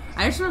that.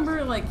 I just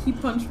remember, like, he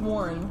punched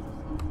Warren.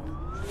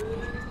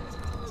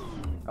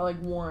 Or, like,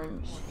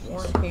 Warren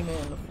came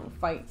in for a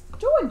fight.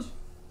 George!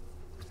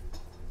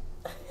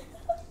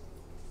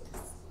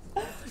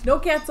 No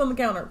cats on the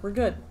counter. We're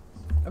good.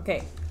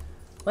 Okay.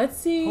 Let's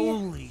see.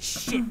 Holy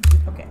shit.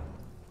 Okay.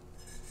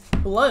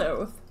 Blood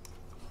oath.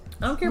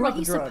 I don't care about the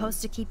Weren't you drugs.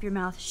 supposed to keep your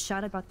mouth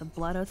shut about the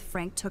blood oath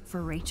Frank took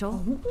for Rachel?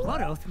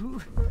 Blood oath?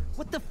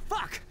 What the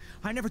fuck?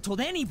 I never told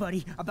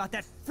anybody about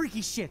that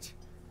freaky shit.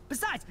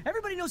 Besides,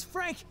 everybody knows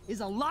Frank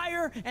is a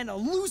liar and a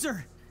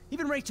loser.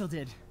 Even Rachel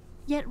did.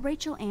 Yet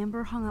Rachel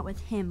Amber hung out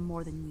with him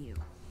more than you.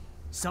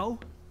 So,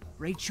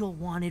 Rachel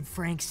wanted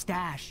Frank's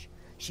stash.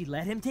 She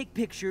let him take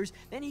pictures,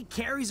 then he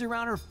carries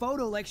around her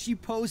photo like she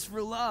posed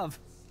for love.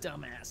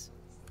 Dumbass.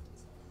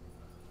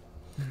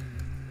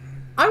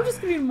 I'm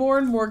just getting more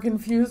and more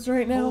confused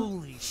right now.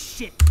 Holy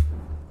shit.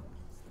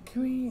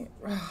 Can we...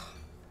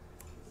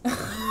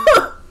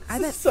 I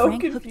bet so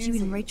Frank hooked you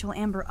confusing. and Rachel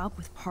Amber up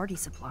with party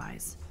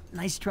supplies.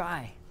 Nice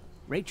try.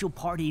 Rachel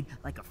partied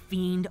like a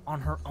fiend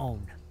on her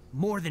own.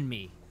 More than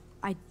me.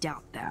 I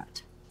doubt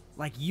that.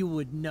 Like you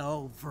would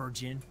know,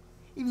 virgin.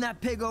 Even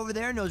that pig over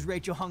there knows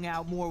Rachel hung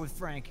out more with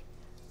Frank.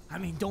 I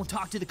mean, don't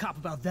talk to the cop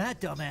about that,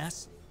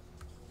 dumbass.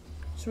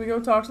 Should we go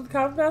talk to the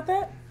cop about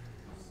that?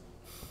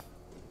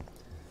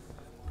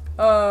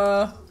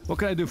 What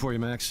can I do for you,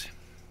 Max?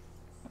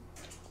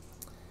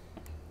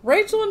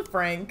 Rachel and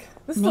Frank.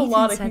 This is Nathan a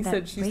lot of said he that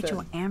said, she Rachel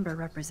said. Amber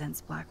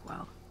represents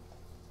Blackwell.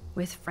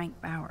 With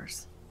Frank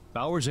Bowers.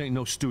 Bowers ain't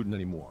no student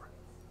anymore.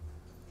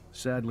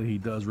 Sadly, he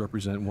does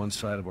represent one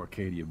side of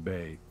Arcadia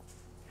Bay.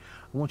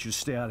 I want you to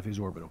stay out of his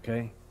orbit,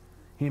 okay?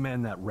 Him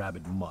and that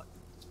rabid mutt.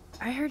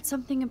 I heard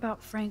something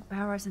about Frank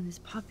Bowers and his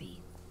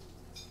puppy.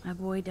 My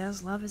boy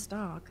does love his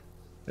dog.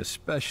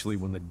 Especially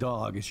when the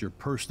dog is your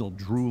personal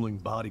drooling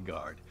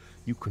bodyguard.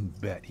 You can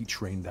bet he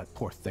trained that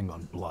poor thing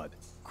on blood.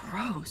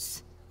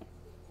 Gross.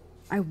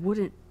 I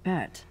wouldn't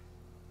bet.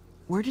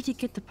 Where did he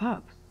get the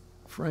pup?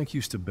 Frank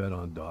used to bet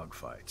on dog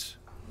fights.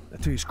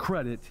 To his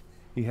credit,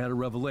 he had a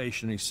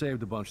revelation. He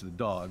saved a bunch of the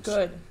dogs.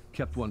 Good.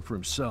 Kept one for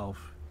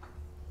himself.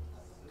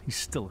 He's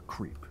still a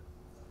creep.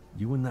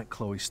 You and that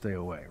Chloe stay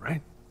away,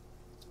 right?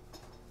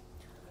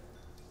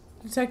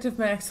 Detective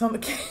Max on the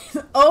case.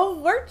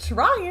 Oh, we're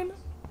trying.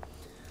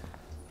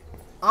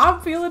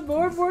 I'm feeling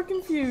more and more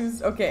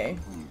confused. Okay.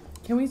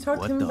 Can we talk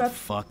to him What the about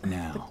fuck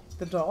now?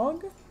 the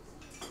dog?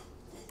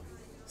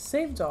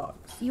 Save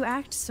dogs. You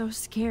act so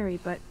scary,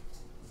 but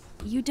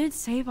you did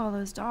save all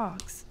those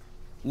dogs.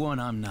 One,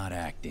 I'm not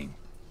acting.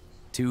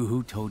 Two,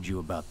 who told you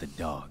about the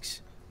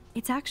dogs?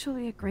 It's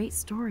actually a great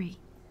story.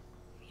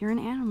 You're an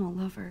animal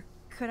lover.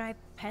 Could I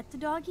pet the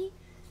doggy?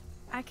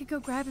 I could go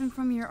grab him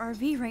from your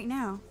RV right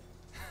now.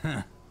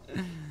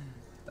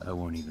 I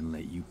won't even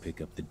let you pick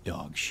up the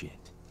dog shit.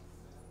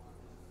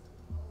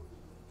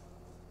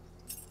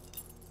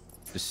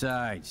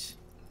 Besides,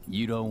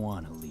 you don't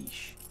want a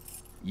leash.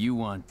 You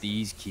want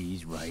these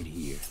keys right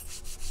here.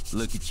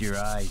 Look at your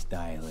eyes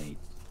dilate.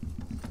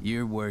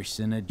 You're worse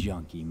than a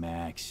junkie,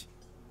 Max.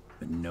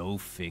 But no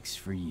fix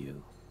for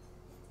you.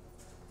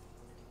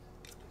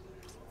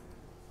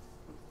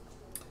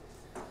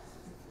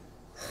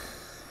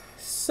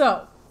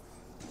 So.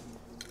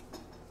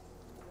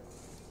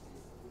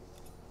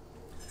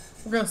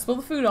 We're gonna spill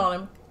the food on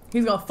him.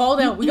 He's gonna fall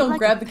down. We're gonna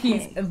grab the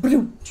keys and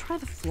boom. Try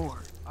the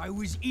floor. I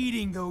was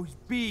eating those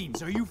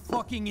beans. Are you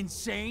fucking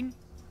insane?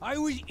 I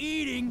was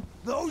eating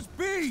those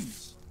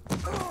beans.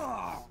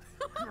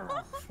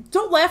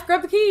 Don't laugh,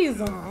 grab the keys.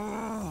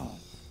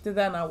 Did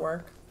that not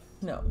work?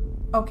 No.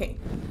 Okay.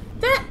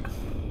 That.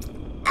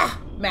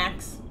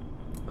 Max.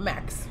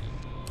 Max.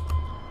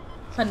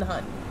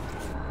 Hun.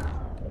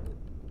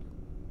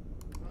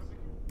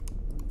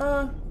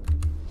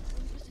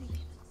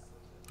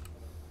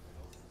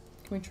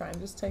 Can we try and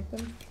just take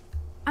them?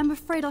 I'm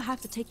afraid I'll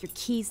have to take your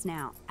keys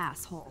now,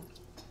 asshole.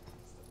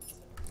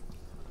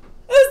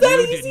 This that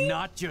you easy? You did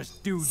not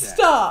just do that.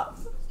 Stop.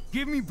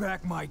 Give me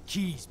back my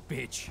keys,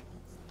 bitch.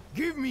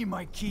 Give me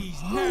my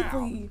keys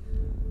now.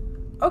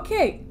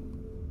 Okay.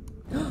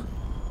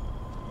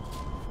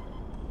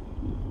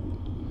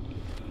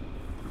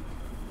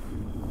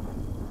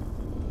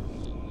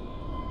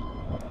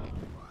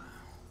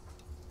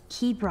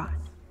 Key brought.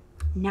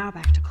 Now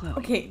back to Chloe.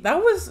 Okay, that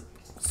was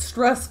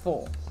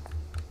stressful.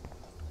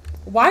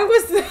 Why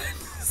was that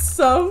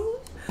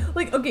so?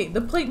 Like, okay,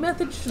 the plate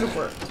method should have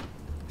worked.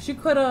 She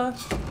could have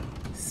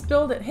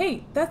spilled it.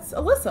 Hey, that's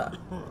Alyssa.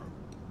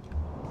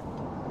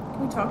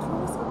 Can we talk to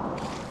Alyssa?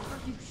 Are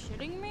you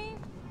shitting me?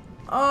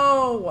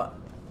 Oh.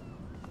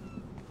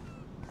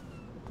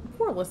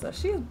 Poor Alyssa.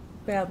 She had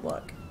bad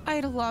luck.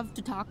 I'd love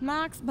to talk,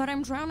 Max, but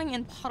I'm drowning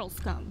in puddle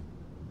scum.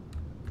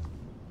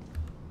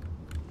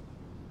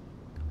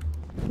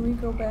 Can we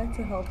go back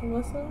to help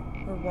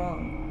Alyssa? Or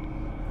wrong?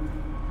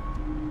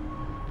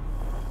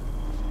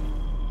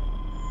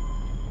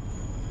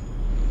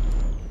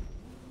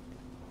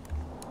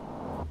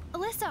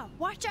 Alyssa,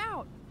 watch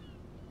out!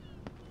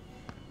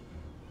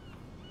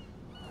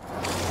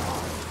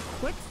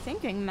 Quit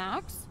thinking,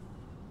 Max.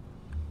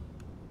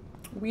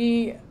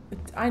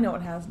 I know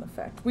it has an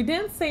effect. We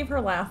didn't save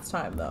her last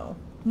time, though.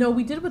 No,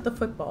 we did with the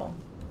football.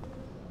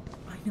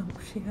 I know,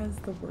 she has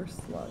the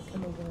worst luck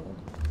in the world.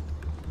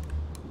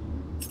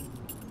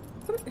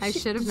 I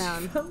should have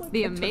known. Like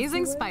the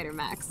amazing Spider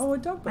Max. Oh, a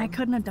dog bone. I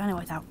couldn't have done it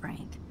without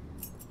Frank.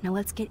 Now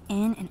let's get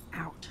in and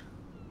out.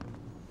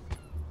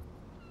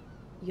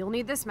 You'll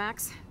need this,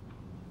 Max.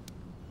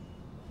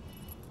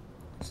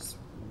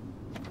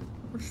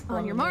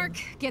 On your mark,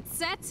 get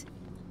set.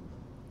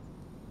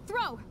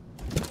 Throw!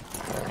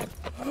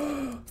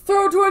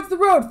 Throw towards the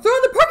road! Throw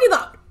in the parking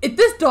lot! If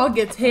this dog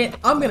gets hit,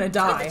 I'm gonna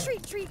die.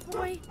 Treat,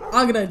 boy.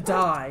 I'm gonna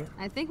die.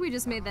 I think we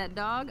just made that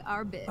dog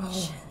our bitch.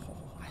 Oh,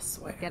 I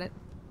swear. Get it?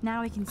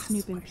 Now we can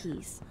snoop in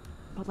peace.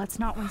 But let's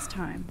not waste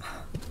time.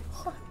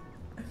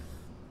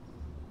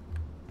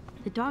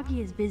 The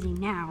doggy is busy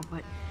now,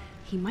 but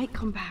he might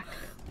come back.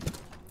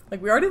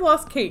 Like, we already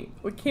lost Kate.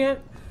 We can't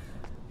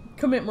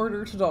commit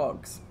murder to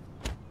dogs.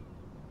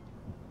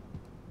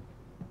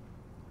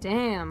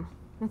 Damn.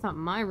 I thought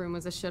my room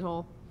was a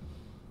shithole.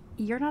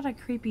 You're not a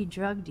creepy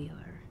drug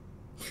dealer.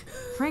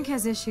 Frank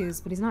has issues,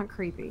 but he's not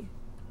creepy.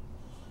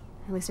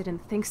 At least I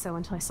didn't think so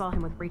until I saw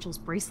him with Rachel's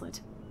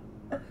bracelet.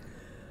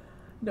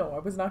 No, I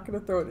was not going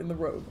to throw it in the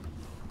road.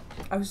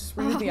 I was just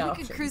reading the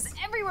options. We could cruise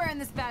everywhere in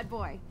this bad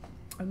boy.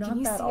 I'm not Can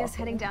you that see awful. us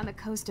heading down the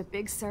coast to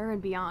Big Sur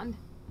and beyond?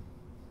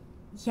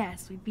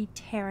 Yes, we'd be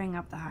tearing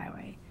up the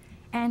highway.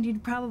 And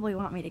you'd probably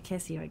want me to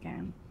kiss you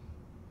again.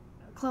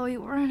 Chloe,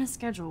 we're on a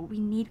schedule. We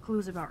need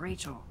clues about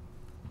Rachel.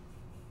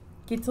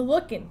 Get to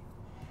looking.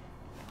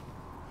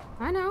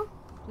 I know.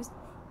 Just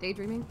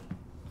daydreaming.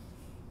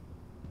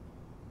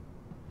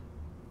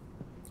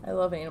 I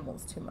love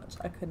animals too much.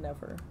 I could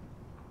never.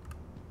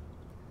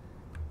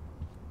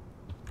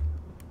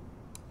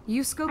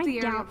 You scope the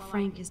area. I doubt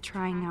Frank is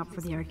trying out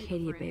for the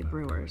Arcadia Bay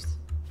Brewers.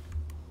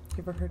 You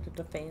ever heard of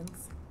the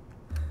fans?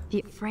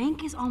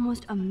 Frank is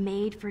almost a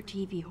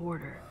made-for-TV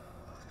hoarder.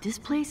 This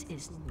place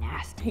is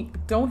nasty. Hey,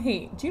 don't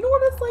hate. Do you know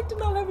what it's like to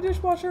not have a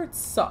dishwasher? It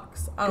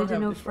sucks. I don't Good to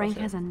have a know dishwasher. Frank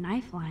has a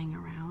knife lying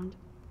around.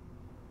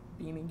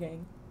 Beanie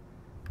gang.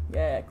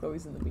 Yeah,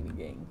 Chloe's in the beanie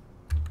gang.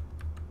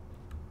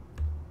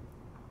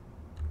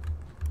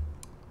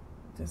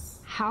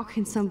 Just. How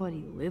can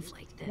somebody live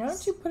like this? Why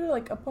don't you put it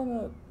like up on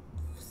a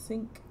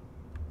sink?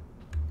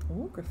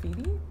 Oh,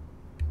 graffiti.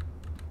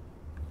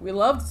 We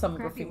loved some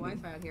Crappy graffiti.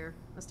 Wi-Fi out here.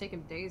 Must take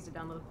him days to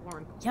download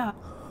porn. Yeah.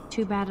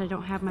 Too bad I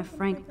don't have my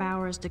Frank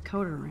Bowers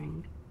decoder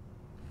ring.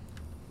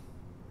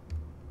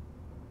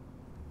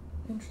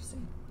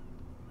 Interesting.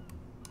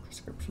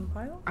 Prescription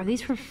pile? Are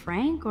these for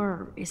Frank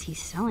or is he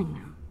selling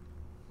them?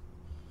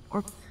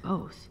 Or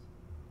both?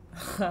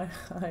 I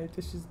have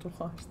dishes to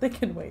wash. They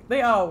can wait.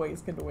 They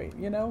always can wait,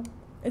 you know?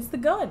 It's the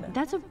gun.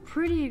 That's a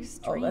pretty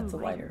extreme Oh, that's a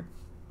lighter.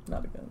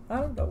 Not a gun. I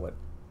don't know what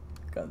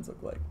guns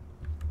look like.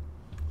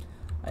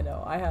 I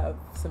know. I have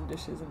some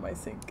dishes in my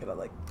sink and I'm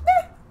like,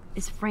 eh.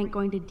 Is Frank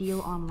going to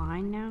deal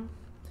online now?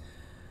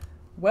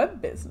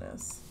 Web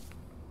business.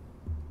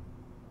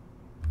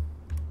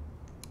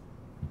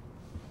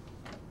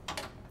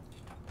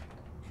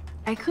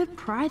 I could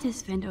pry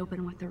this vent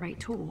open with the right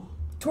tool.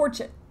 Torch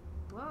it.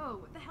 Whoa,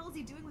 what the hell is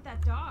he doing with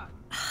that dog?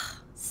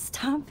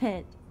 Stop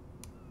it.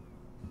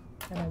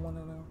 I don't want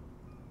to know.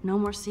 No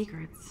more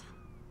secrets.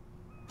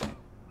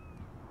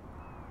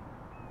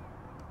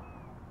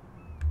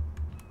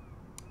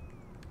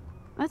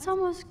 That's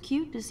almost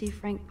cute to see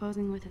Frank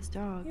posing with his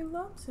dog. He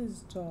loves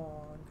his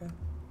dog.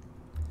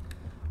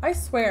 I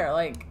swear,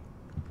 like,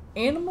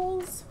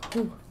 animals.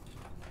 Ooh.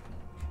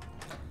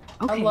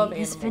 Okay, I love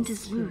this animals vent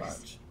is too loose.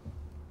 much.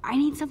 I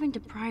need something to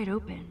pry it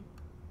open.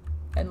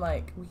 And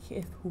like,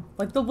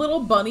 like the little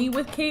bunny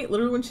with Kate.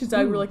 Literally, when she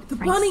died, we were like, the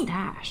Frank's bunny.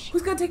 Stash.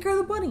 Who's gonna take care of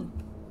the bunny?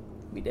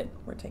 We did.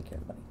 We're taking care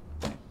of the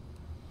bunny.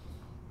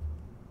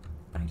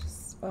 I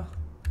just,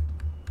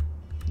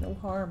 no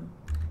harm.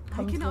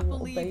 I cannot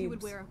believe you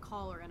would wear a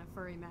collar and a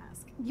furry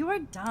mask. You're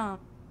dumb.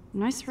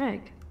 Nice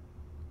rig.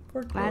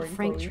 Glad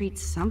Frank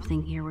treats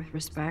something here with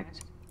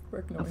respect.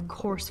 Of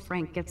course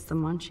Frank gets the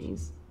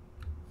munchies.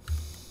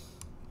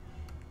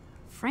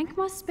 Frank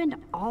must spend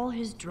all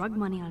his drug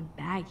money on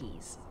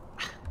baggies.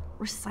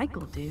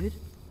 Recycle, dude.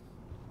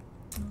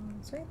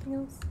 Is there anything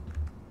else?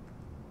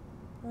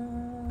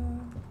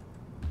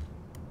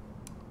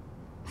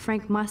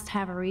 Frank must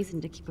have a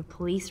reason to keep a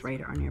police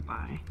radar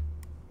nearby.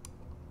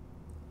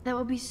 That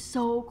would be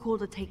so cool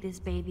to take this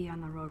baby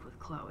on the road with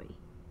Chloe.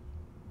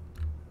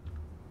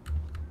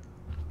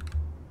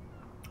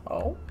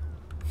 Oh.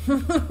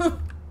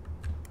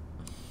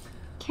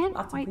 Can't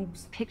quite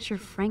picture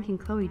Frank and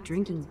Chloe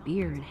drinking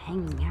beer and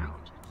hanging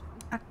out.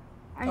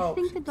 I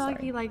think the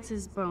doggy likes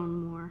his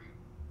bone more.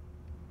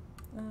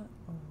 Oh.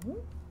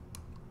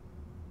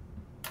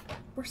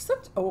 We're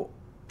such... Oh.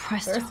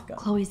 Presto,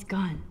 Chloe's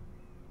gun.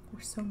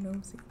 We're so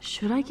nosy.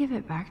 Should I give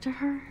it back to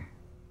her?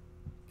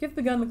 Give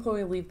the gun to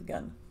Chloe, leave the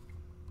gun.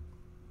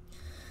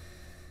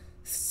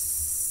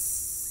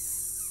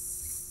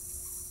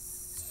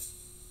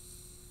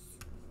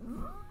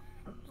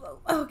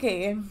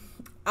 Okay.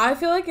 I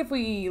feel like if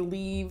we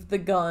leave the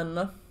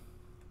gun,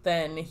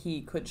 then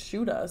he could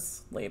shoot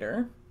us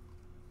later.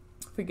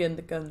 If we give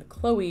the gun to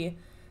Chloe,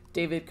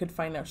 David could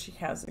find out she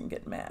has it and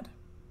get mad.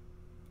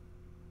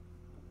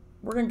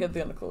 We're gonna give the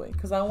gun to Chloe,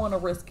 because I don't want to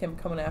risk him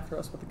coming after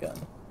us with a gun.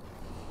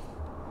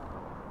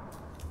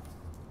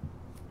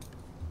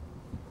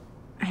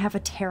 I have a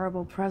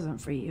terrible present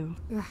for you.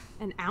 Ugh,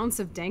 an ounce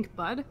of dank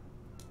bud?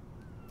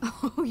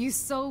 Oh, you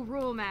so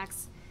rule,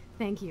 Max.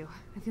 Thank you.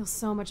 I feel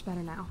so much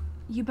better now.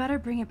 You better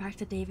bring it back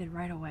to David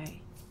right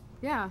away.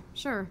 Yeah,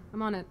 sure.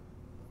 I'm on it.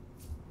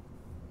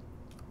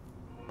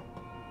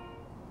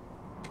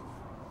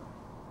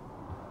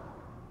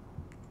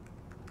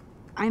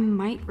 I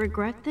might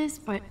regret this,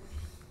 but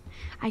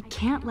I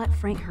can't let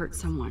Frank hurt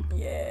someone.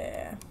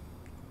 Yeah.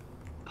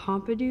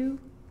 Pompidou?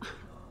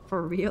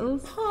 For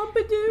reals?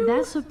 Pompidou?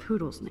 That's a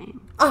poodle's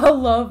name. I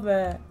love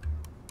that.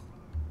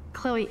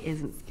 Chloe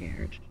isn't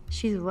scared.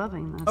 She's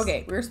loving this.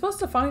 Okay, we were supposed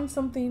to find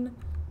something.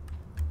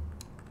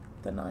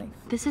 The knife.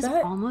 This is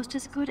almost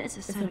as good as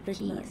a set of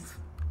keys. Knife.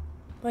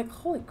 Like,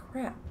 holy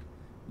crap.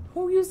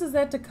 Who uses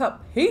that to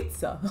cut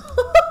pizza?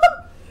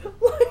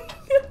 Like...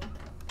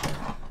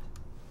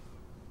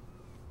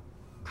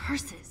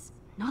 Curses.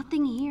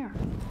 Nothing here.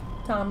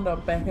 Time to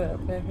back it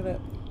up, back it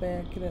up,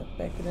 back it up,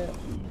 back it up.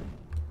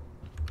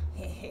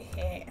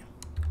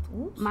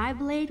 Oops. My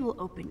blade will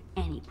open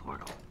any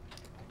portal.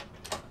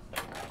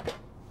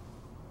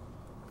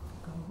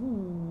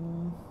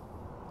 Ooh.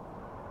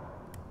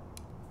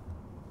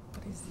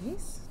 What is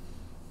this?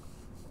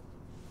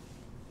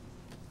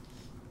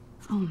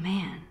 Oh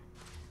man.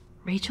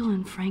 Rachel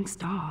and Frank's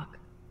dog.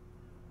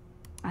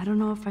 I don't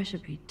know if I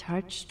should be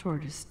touched or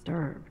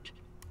disturbed.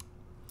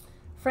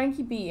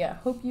 Frankie B, I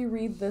hope you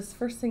read this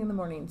first thing in the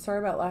morning. Sorry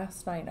about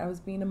last night. I was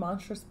being a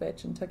monstrous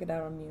bitch and took it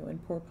out on you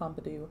and poor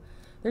Pompidou.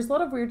 There's a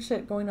lot of weird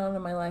shit going on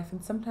in my life,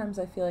 and sometimes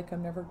I feel like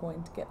I'm never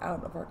going to get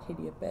out of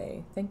Arcadia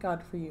Bay. Thank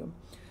God for you.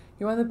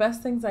 You're one of the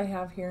best things I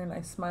have here, and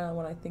I smile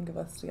when I think of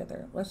us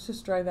together. Let's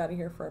just drive out of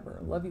here forever.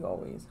 Love you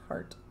always.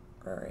 Heart.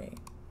 R.A.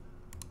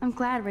 I'm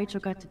glad Rachel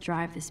got to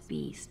drive this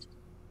beast.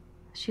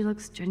 She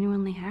looks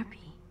genuinely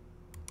happy.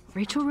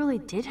 Rachel really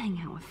did hang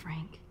out with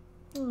Frank.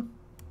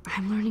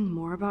 I'm learning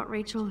more about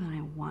Rachel than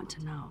I want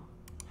to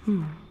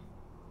know.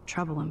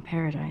 Trouble in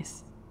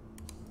paradise.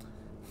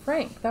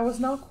 Frank, that was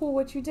not cool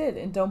what you did,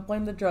 and don't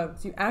blame the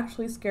drugs. You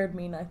actually scared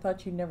me, and I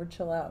thought you'd never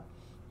chill out.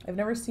 I've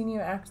never seen you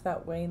act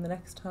that way, and the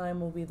next time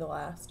will be the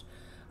last.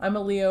 I'm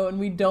a Leo, and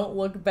we don't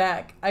look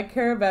back. I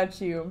care about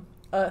you.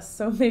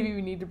 So maybe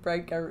we need to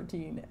break our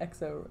routine.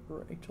 XO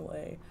Rachel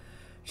A.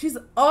 She's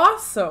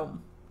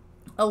awesome.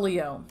 A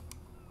Leo.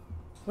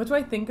 What do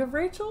I think of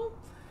Rachel?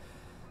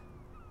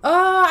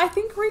 I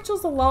think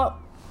Rachel's a lot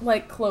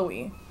like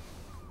Chloe.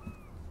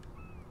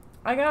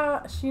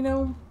 You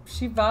know,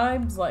 she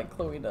vibes like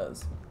Chloe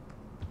does.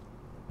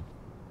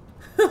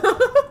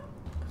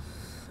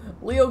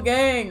 Leo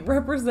gang,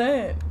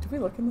 represent. Did we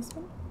look in this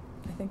one?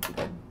 I think we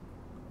did.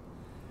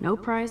 No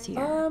prize here.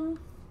 I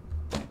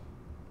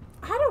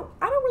don't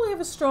really have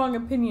a strong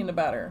opinion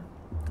about her.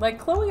 Like,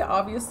 Chloe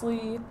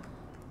obviously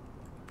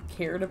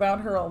cared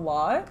about her a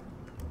lot,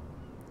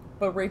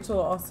 but Rachel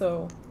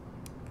also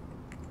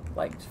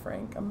liked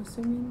Frank, I'm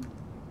assuming.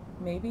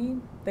 Maybe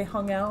they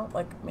hung out,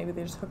 like maybe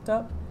they just hooked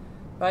up.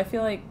 But I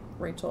feel like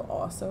Rachel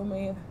also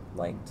may have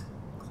liked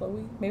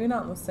Chloe. Maybe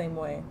not in the same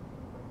way.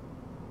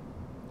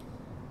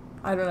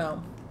 I don't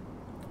know.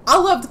 I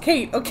loved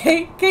Kate,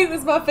 okay? Kate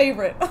was my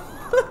favorite.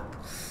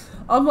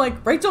 I'm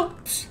like, Rachel,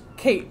 psh,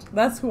 Kate.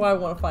 That's who I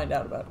want to find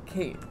out about.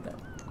 Kate. No.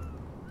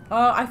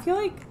 I feel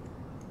like,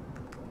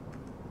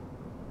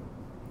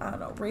 I don't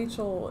know,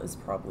 Rachel is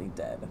probably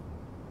dead.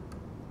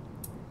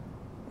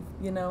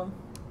 You know?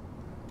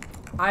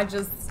 I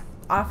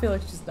feel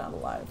like she's not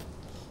alive.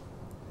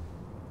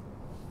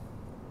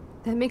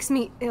 That makes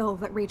me ill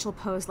that Rachel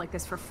posed like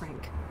this for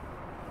Frank.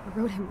 I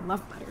wrote him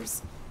love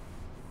letters.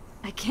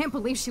 I can't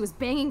believe she was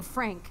banging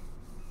Frank.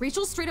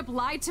 Rachel straight up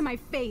lied to my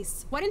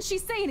face. Why didn't she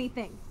say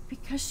anything?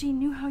 Because she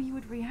knew how you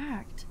would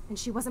react. And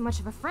she wasn't much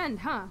of a friend,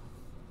 huh?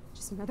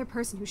 Just another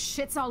person who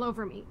shits all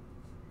over me.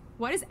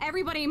 Why does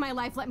everybody in my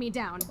life let me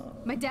down?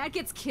 My dad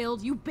gets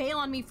killed, you bail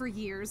on me for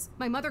years.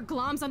 My mother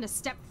gloms onto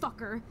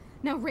stepfucker.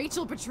 Now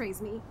Rachel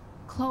betrays me.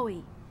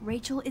 Chloe,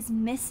 Rachel is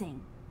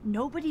missing.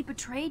 Nobody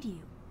betrayed you.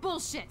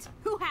 Bullshit!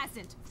 Who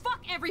hasn't?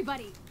 Fuck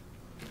everybody!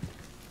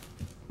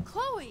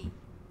 Chloe!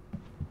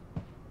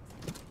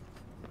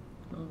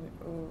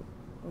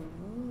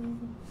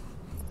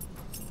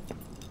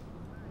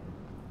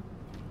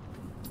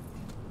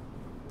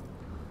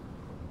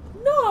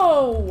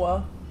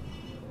 No!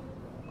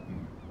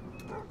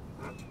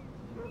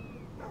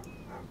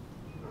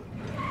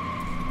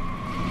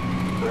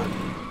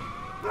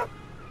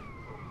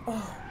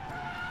 Oh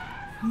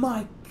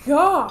my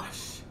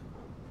gosh!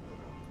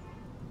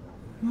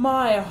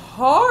 My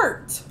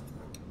heart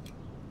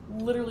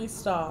literally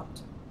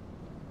stopped.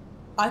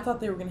 I thought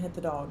they were gonna hit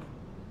the dog.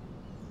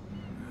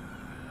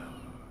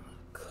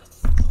 Good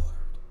lord.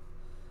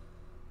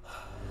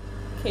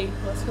 Kate,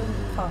 let's go to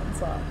the cotton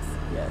socks.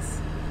 Yes.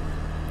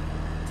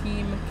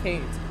 Team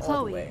Kate.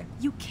 Chloe,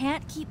 you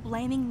can't keep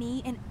blaming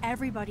me and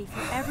everybody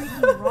for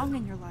everything wrong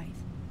in your life.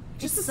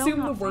 Just it's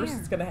assume so the worst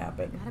fair. is gonna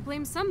happen. Gotta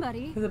blame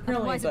somebody.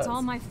 Otherwise It's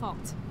all my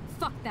fault.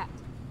 Fuck that.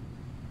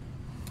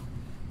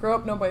 Grow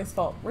up, nobody's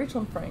fault.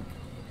 Rachel and Frank.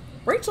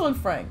 Rachel and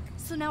Frank.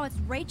 So now it's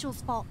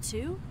Rachel's fault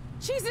too?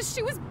 Jesus,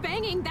 she was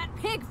banging that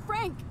pig,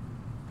 Frank!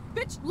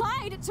 Bitch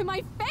lied to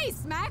my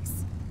face,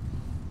 Max!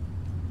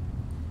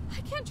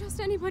 I can't trust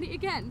anybody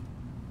again.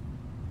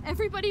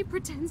 Everybody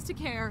pretends to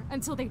care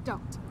until they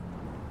don't.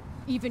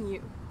 Even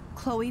you.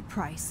 Chloe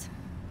Price.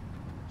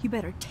 You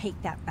better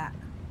take that back.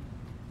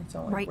 I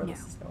don't like right where now.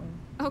 this is going.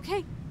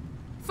 Okay,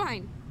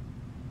 fine.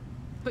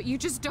 But you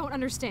just don't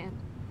understand.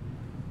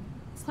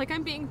 It's like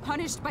I'm being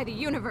punished by the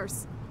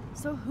universe.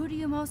 So who do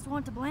you most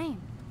want to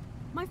blame?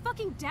 My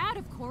fucking dad,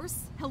 of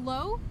course.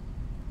 Hello?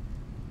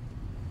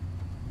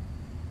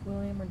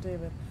 William or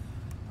David?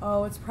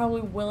 Oh, it's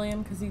probably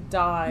William because he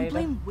died. You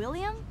blame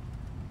William?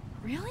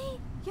 Really?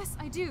 Yes,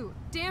 I do.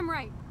 Damn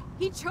right.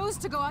 He chose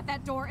to go out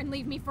that door and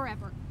leave me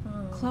forever.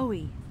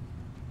 Chloe,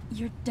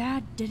 your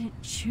dad didn't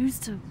choose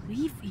to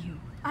leave you.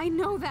 I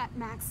know that,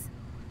 Max.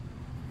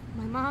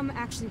 My mom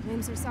actually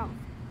blames herself.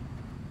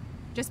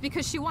 Just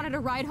because she wanted a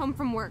ride home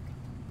from work.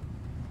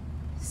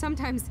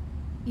 Sometimes,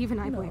 even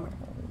I blame her.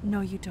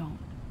 No, you don't.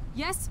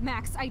 Yes,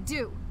 Max, I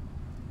do.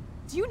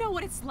 Do you know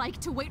what it's like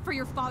to wait for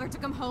your father to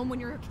come home when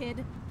you're a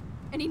kid?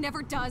 And he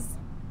never does?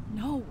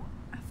 No,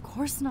 of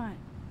course not.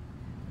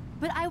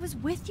 But I was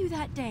with you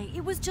that day.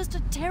 It was just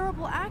a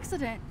terrible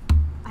accident.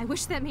 I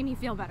wish that made me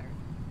feel better.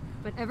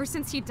 But ever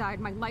since he died,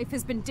 my life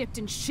has been dipped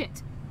in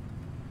shit.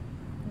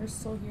 You're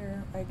still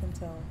here, I can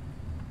tell.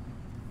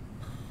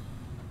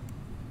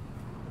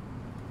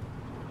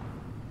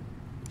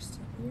 You're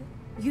still here?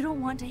 You don't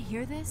want to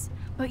hear this,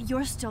 but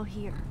you're still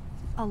here.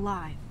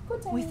 Alive.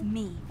 With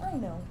me. I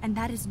know. And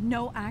that is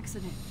no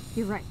accident.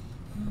 You're right.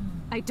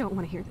 I don't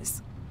want to hear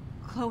this.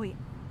 Chloe,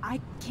 I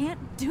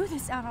can't do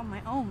this out on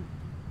my own.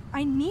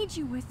 I need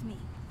you with me.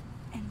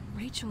 And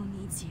Rachel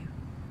needs you.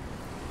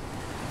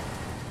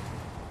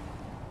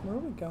 Where are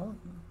we going?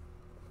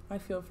 I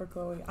feel for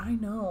Chloe. I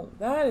know.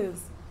 That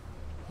is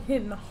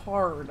hitting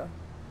hard.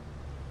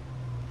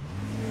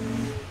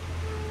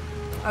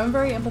 I'm a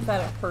very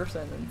empathetic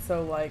person, and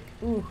so, like,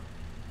 ooh.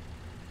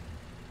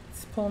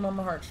 It's pulling on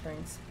my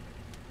heartstrings.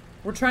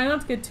 We're trying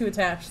not to get too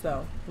attached,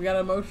 though. We got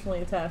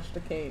emotionally attached to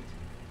Kate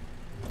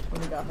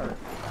when we got hurt.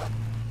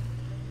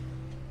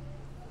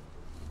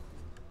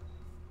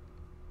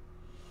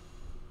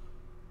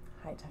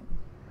 High time.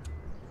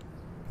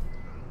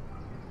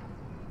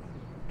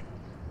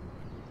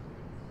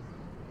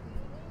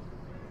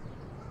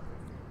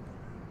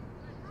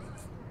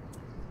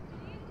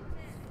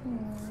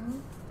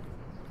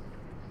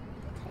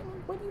 Tiny,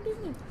 what are you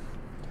doing?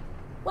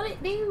 What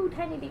it do,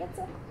 Tiny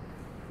Dancer?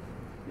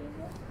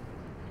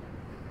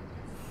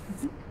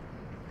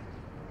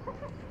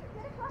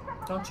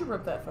 Don't you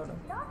rip that photo.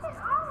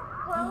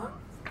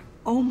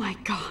 Oh my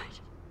god.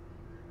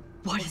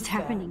 What is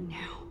happening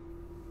now?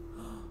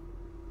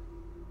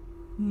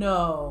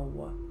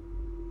 No.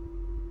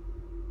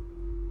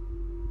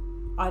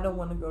 I don't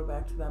want to go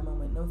back to that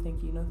moment. No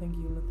thank you, no thank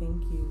you, no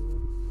thank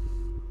you.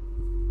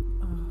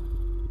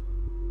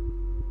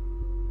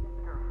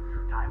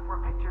 Time for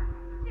a picture.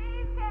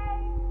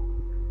 Cheesecake!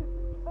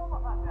 Come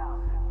on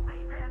now. Say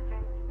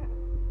pancake.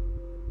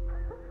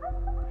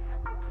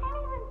 I can't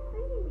even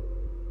see.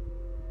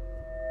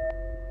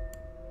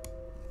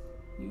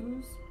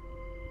 Use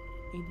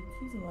AD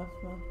keys and left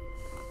mouse.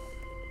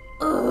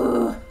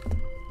 Ugh.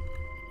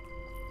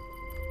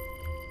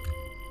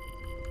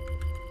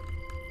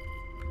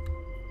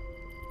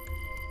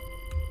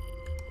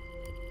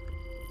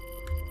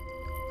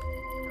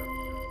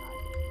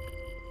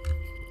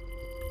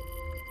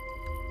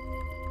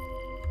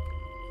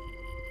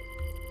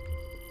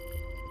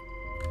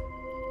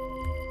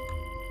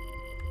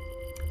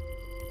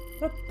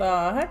 What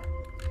the heck?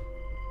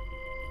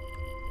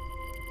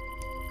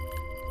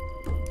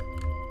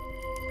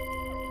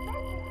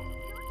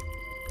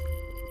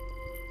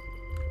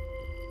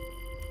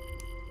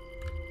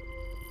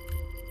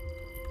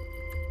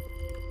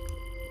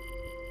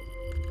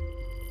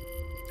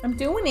 I'm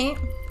doing it.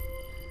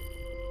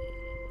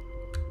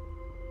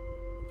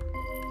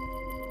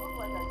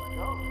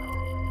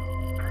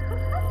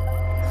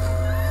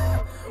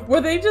 Were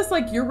they just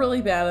like, you're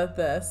really bad at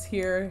this?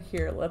 Here,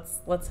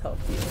 let's help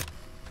you.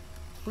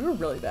 We were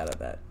really bad at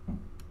that.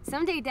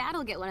 Someday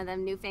Dad'll get one of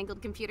them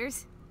newfangled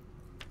computers.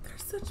 They're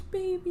such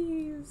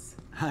babies.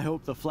 I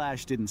hope the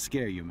flash didn't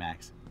scare you,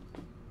 Max.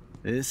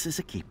 This is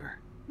a keeper.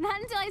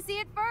 Not until I see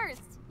it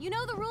first. You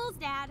know the rules,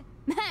 Dad.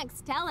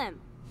 Max, tell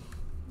him.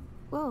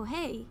 Whoa,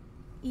 hey.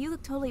 You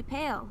look totally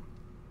pale.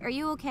 Are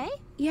you okay?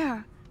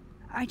 Yeah.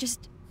 I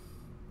just...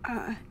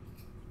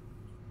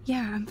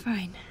 yeah, I'm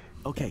fine.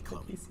 Okay,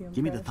 Chloe.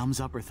 Give me the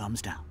thumbs up or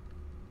thumbs down.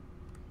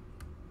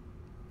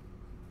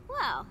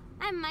 Well,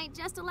 I might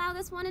just allow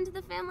this one into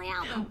the family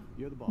album.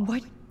 You're the boss.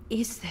 What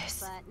is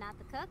this? But not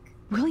the cook.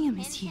 William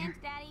is here.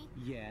 Daddy.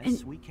 Yes,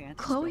 and we can't.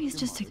 Chloe is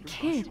just a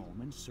kid.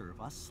 And serve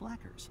us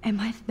slackers. Am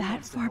I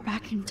that far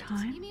back in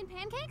time? You mean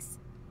pancakes?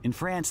 In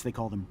France, they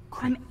call them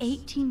crepes. I'm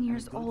 18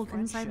 years old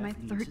inside my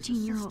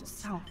 13-year-old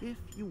self. If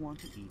you want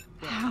to eat.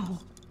 How?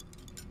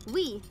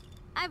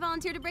 I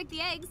volunteer to break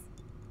the eggs.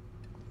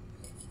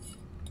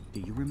 Do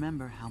you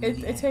remember how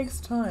many It takes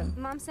time.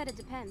 Mom said it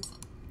depends.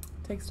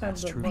 It takes time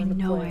to I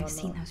know I've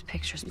seen those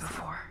pictures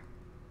before.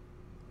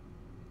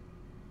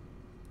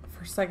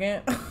 For a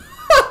second.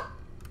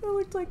 It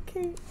looked like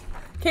Kate.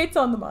 Kate's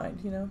on the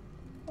mind, you know?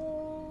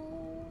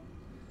 Oh.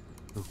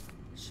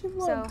 She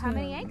loved So, how him.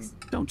 many eggs?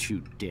 Don't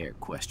you dare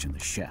question the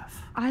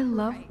chef. I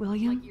love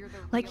William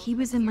like he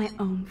was in my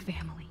own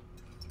family.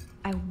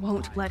 I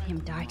won't let him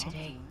die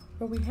today.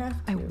 But we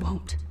have to. I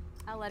won't.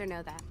 I'll let her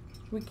know that.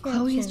 We can't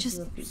Chloe is change just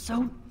the future.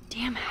 so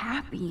damn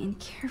happy and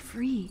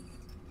carefree.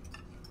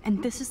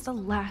 And this is the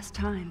last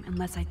time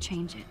unless I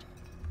change it.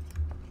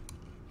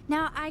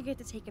 Now I get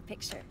to take a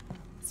picture.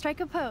 Strike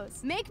a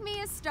pose. Make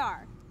me a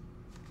star.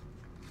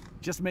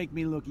 Just make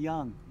me look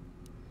young.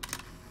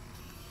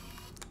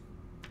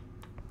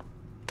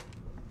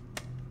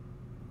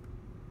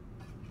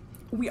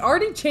 We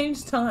already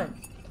changed time.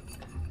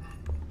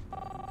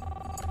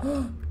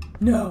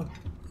 No.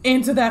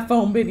 Answer that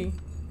phone, Biddy.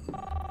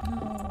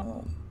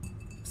 No.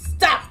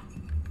 Stop!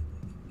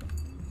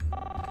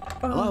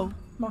 Hello?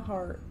 My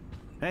heart.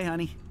 Hey,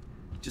 honey.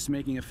 Just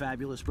making a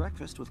fabulous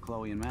breakfast with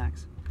Chloe and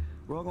Max.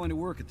 We're all going to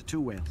work at the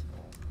Two Whales.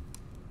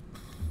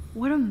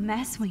 What a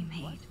mess we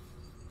made.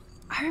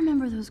 I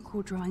remember those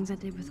cool drawings I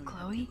did with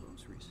Chloe.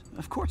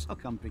 Of course I'll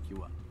come pick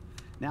you up.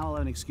 Now I'll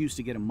have an excuse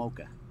to get a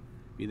mocha.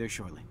 Be there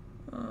shortly.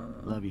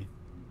 Love you.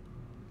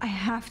 I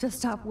have to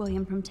stop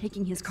William from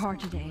taking his car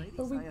today.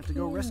 I have to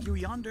go rescue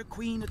yonder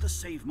queen at the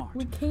Save Mart.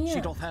 We can't. She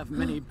doth have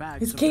many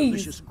bags His of keys.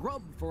 delicious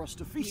grub for us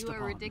to feast You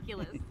upon. are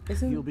ridiculous.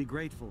 You'll be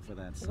grateful for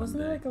that someday. Wasn't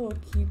there like a little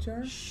key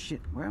jar?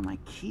 Shit, where are my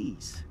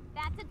keys?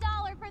 That's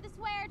 $1 for the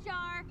swear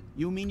jar.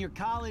 You mean your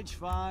college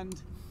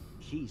fund?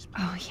 Keys.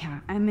 Oh yeah,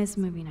 I miss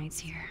movie nights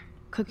here.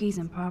 Cookies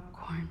and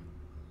popcorn.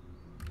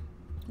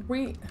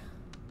 We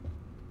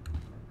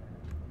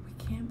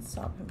can't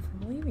stop him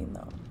from leaving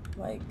though.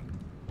 Like,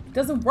 it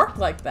doesn't work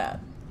like that.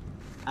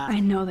 I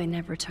know they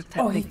never took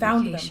that he big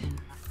found vacation.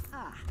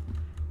 them.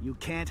 You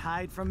can't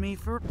hide from me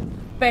for...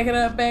 Back it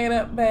up, back it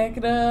up, back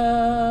it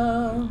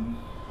up.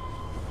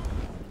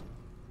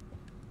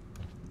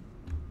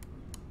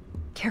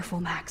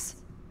 Careful, Max.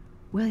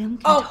 William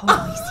can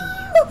totally see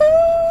you.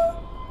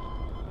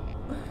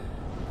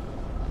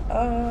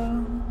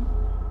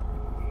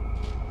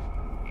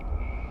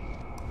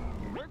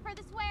 Work for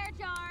the swear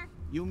jar.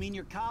 You mean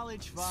your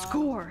college fund?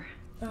 Score.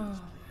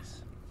 Oh.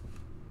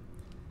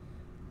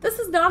 This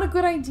is not a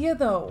good idea,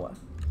 though.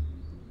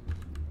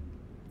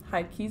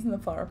 Hide keys in the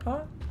flower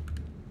pot?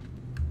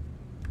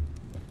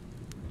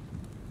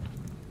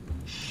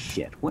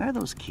 Shit, where are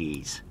those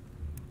keys?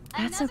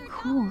 That's a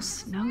cool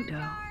snow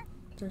dough.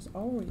 There's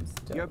always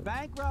dough. You're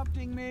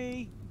bankrupting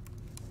me.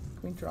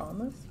 Can we draw on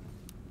this?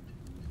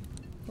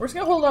 We're just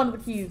gonna hold on to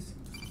the keys.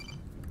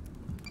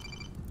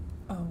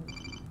 Oh.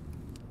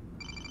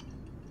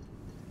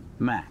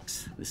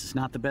 Max, this is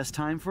not the best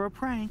time for a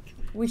prank.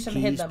 We should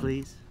have hid them.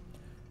 Please.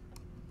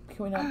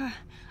 Can we not?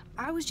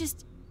 I was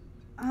just,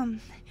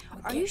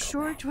 are you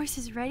sure Joyce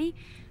is ready?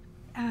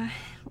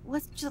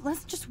 Let's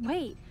just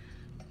wait.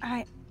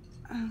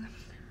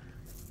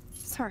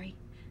 Sorry.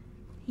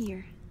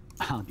 Here.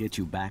 I'll get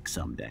you back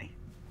someday.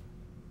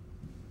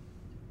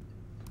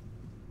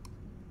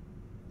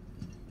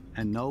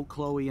 And no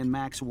Chloe and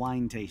Max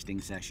wine tasting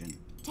session.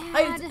 It's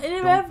Don't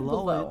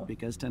inevitable, blow though. it,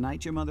 because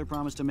tonight your mother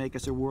promised to make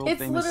us a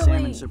world-famous literally-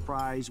 salmon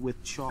surprise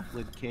with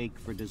chocolate cake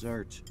for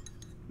dessert.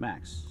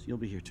 Max, you'll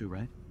be here too,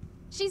 right?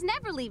 She's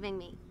never leaving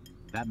me.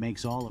 That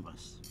makes all of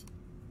us.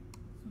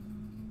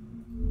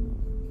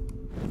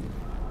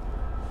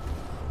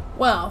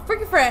 Well,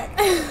 freaky frack.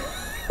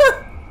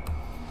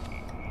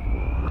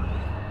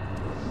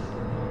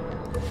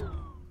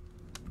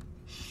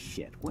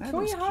 Shit, where are Can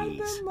we those hide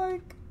keys? them,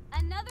 like...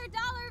 Another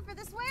 $1 for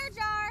the swear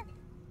jar.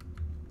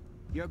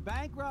 You're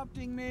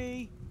bankrupting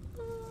me.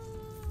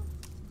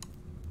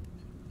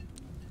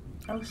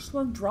 I just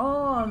want to draw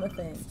on the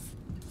thing.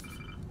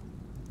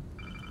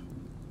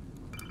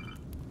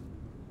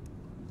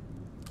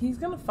 He's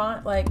gonna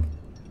find, like...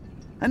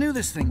 I knew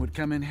this thing would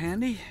come in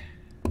handy.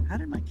 How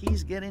did my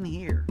keys get in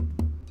here?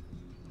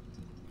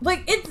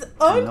 Like, it's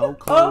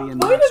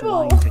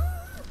unavoidable.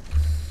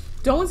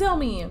 Don't tell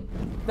me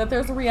that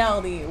there's a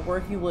reality where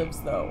he lives,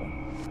 though.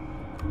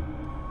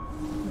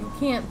 You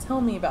can't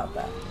tell me about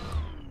that.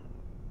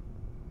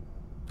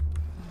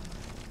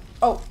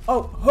 Oh!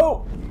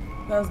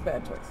 That was a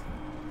bad choice.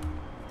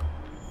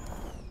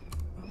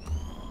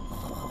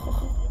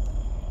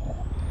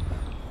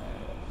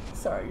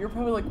 Sorry, you're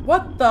probably like,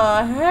 what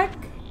the heck?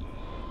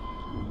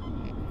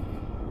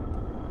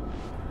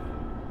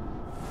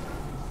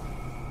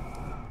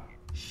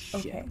 Shit,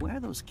 okay. Where are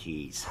those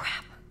keys?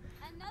 Crap.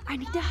 I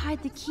need to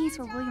hide the keys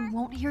where William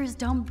won't hear his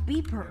dumb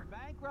beeper. You're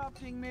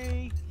bankrupting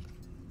me.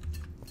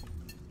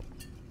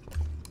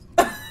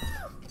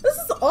 This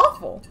is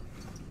awful.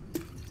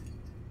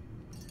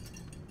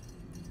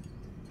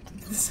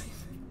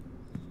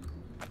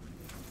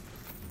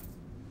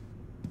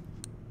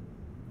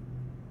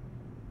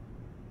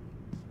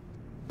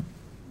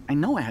 I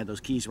know I had those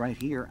keys right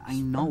here. I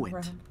know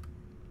it.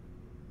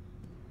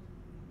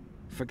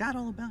 Forgot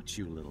all about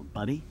you, little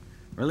buddy.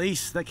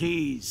 Release the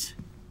keys.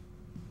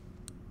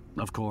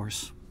 Of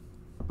course.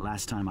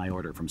 Last time I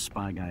ordered from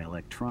Spy Guy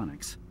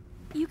Electronics.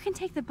 You can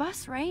take the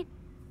bus, right?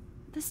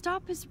 The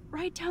stop is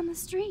right down the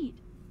street.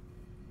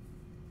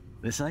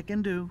 This I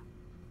can do.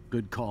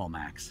 Good call,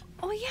 Max.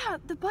 Oh yeah,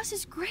 the bus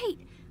is great.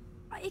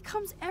 It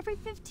comes every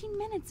 15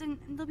 minutes and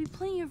there'll be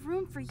plenty of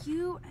room for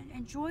you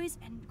and Joyce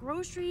and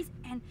groceries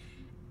and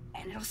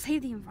it'll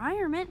save the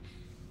environment.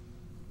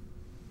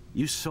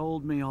 You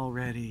sold me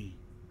already.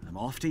 I'm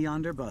off to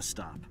yonder bus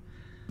stop.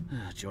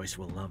 Joyce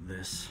will love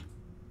this.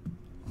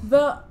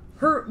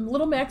 Her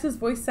little Max's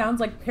voice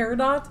sounds like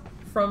Peridot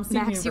from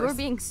Steven Max, Universe. you are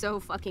being so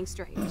fucking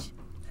strange.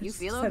 You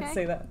feel okay? Had to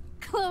say that.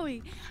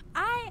 Chloe,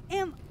 I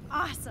am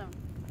awesome.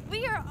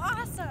 We are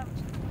awesome.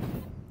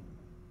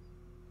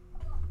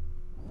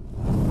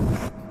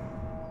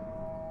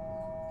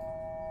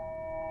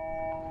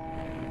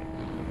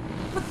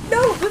 But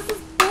no, this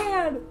is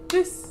bad.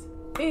 This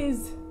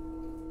is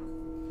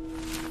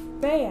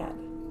bad.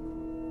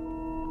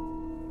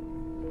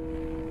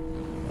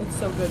 It's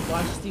so good.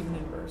 Watch Steven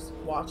Universe.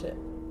 Watch it.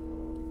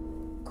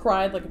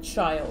 Cried like a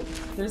child.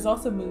 There's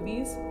also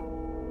movies.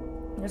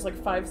 There's like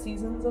 5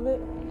 seasons of it.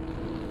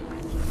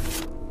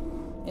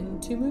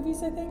 And 2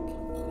 movies, I think.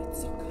 Oh,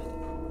 it's so good.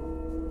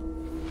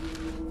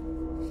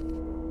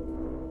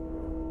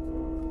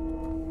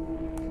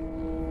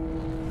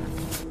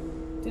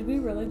 Did we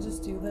really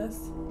just do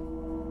this?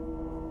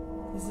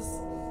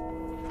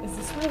 Is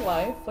this real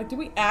life? Like, did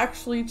we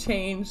actually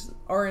change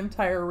our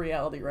entire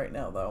reality right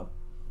now, though?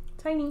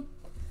 Tiny.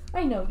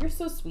 I know, you're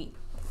so sweet.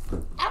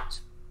 Ouch!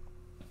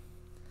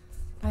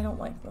 I don't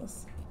like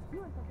this.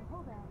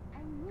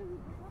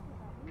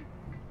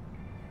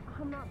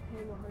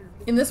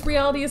 In this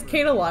reality, is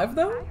Kate alive,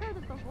 though?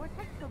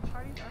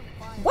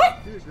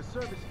 What? Dude, the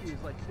service fee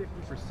is like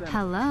 50%.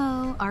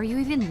 Hello? Are you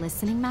even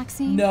listening,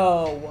 Maxine?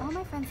 No. All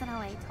my friends in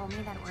LA told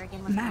me that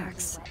Oregon was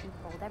Max. wet and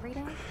cold every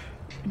day.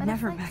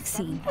 Never like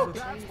Maxine. Oh,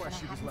 that's why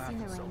she was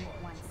laughing so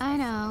hard. I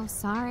know.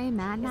 Sorry,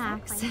 Mad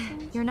Max.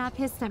 You're not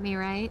pissed at me,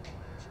 right?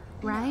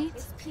 Right?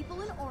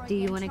 Do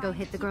you want to go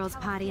hit the girls'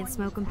 potty and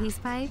smoke a peace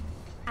pipe?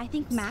 I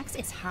think Max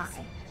is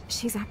high.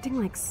 She's acting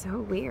like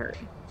so weird.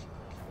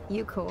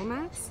 You cool,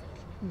 Max?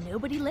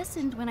 Nobody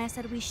listened when I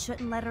said we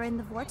shouldn't let her in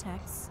the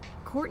vortex.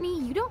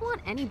 Courtney, you don't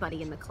want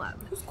anybody in the club.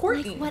 Who's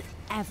Courtney? Like,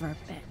 whatever,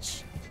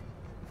 bitch.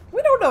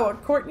 We don't know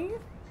what Courtney.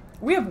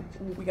 We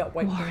got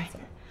white pants.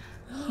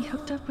 He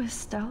hooked up with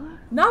Stella?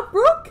 Not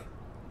Brooke?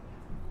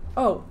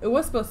 Oh, it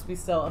was supposed to be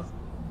Stella.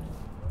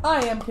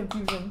 I am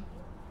confusion.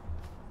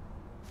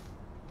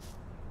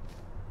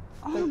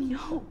 Oh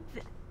no,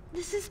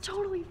 this is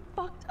totally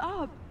fucked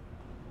up.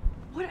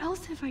 What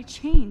else have I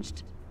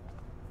changed?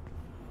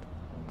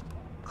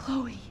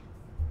 Chloe.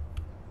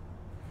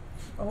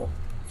 Oh.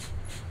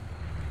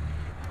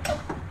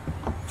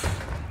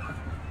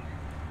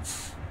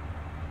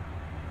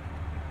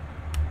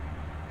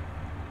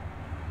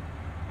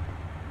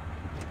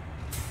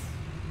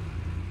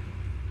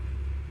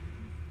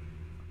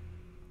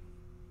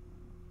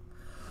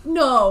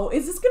 No,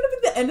 is this gonna be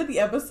the end of the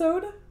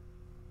episode?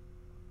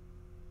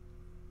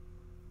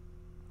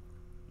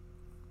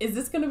 Is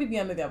this gonna be the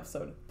end of the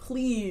episode?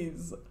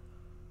 Please.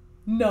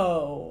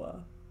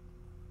 No.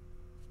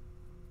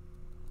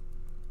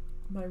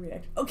 My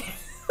reaction. Okay.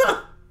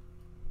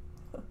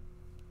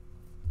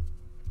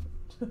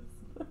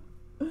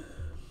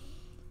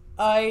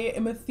 I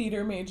am a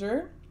theater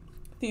major.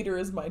 Theater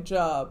is my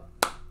job.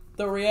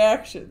 The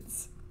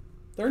reactions,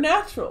 they're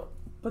natural,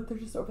 but they're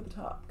just over the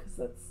top because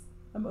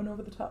I'm an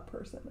over the top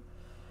person.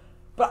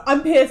 But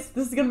I'm pissed.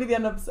 This is gonna be the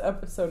end of the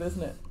episode,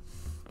 isn't it?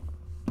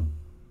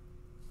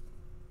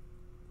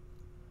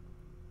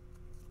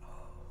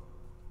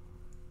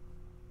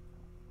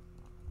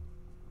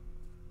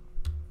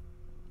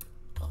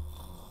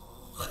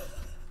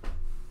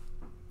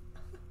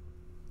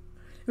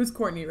 It was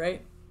Courtney,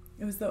 right?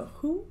 It was the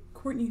who?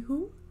 Courtney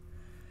who?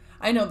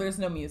 I know there's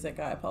no music.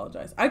 I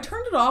apologize. I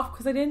turned it off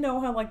because I didn't know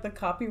how, like, the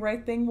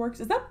copyright thing works.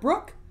 Is that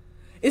Brooke?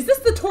 Is this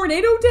the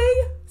tornado day?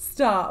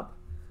 Stop.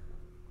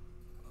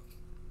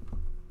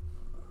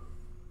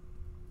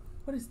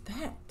 What is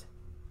that?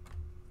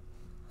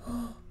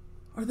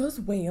 Are those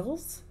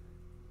whales?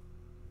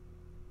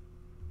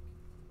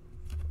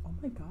 Oh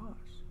my gosh.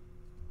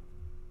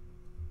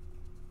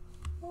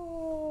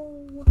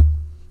 Oh.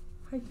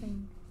 Hi,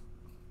 thing.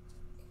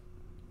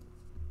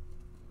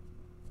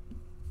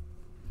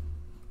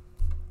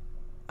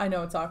 I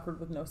know it's awkward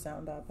with no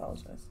sound. I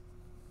apologize.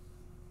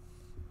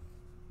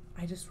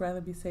 I just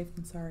rather be safe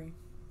than sorry.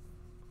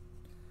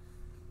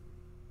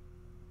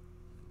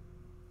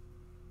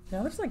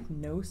 Now there's like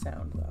no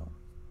sound though.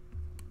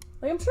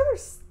 Like I'm sure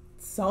there's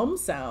some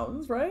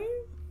sounds, right?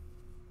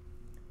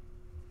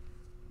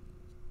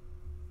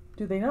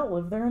 Do they not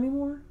live there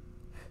anymore?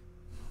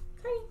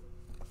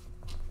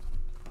 Hey.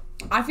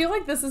 I feel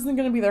like this isn't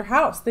going to be their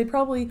house. They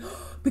probably,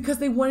 because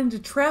they wanted to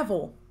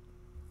travel.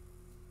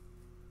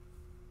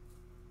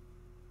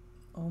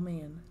 Oh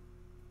man.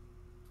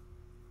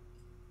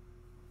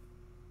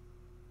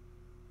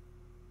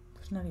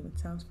 There's not even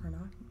sounds for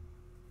knocking.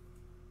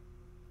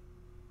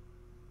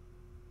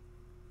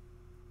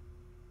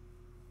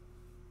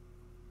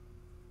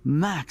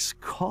 Max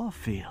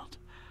Caulfield.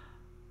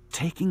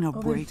 Taking a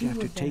break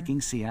after taking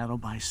Seattle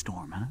by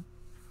storm,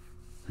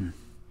 huh?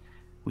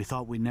 We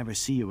thought we'd never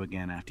see you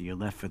again after you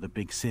left for the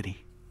big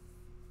city.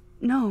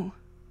 No.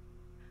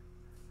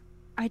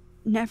 I'd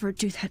never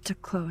do that to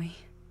Chloe.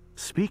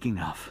 Speaking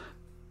of,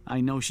 I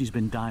know she's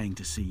been dying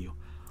to see you.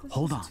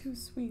 Hold on. Too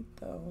sweet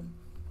though.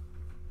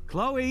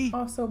 Chloe!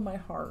 Also my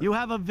heart. You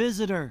have a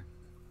visitor.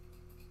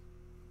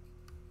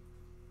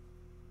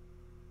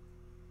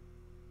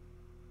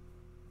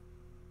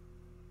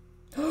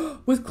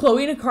 Was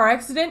Chloe in a car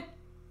accident?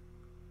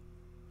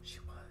 She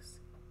was.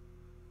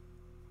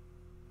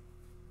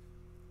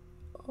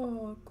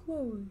 Oh,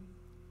 Chloe.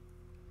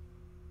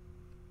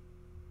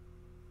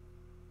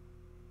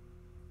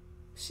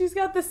 She's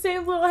got the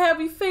same little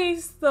happy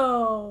face,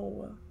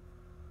 though.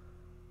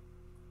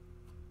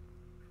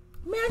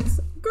 Max,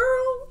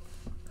 girl,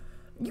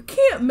 you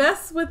can't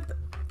mess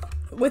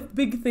with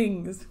big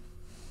things.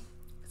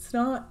 It's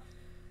not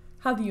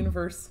how the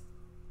universe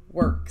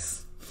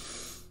works.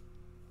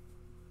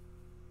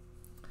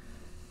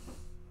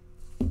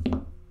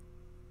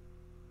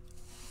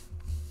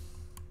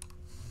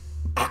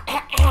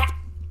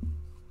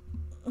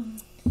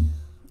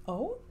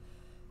 Oh,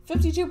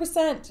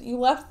 52%. You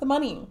left the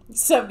money.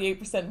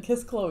 78%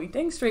 kiss Chloe.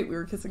 Dang straight we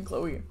were kissing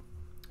Chloe.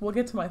 We'll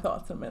get to my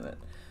thoughts in a minute.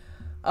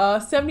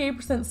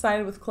 78%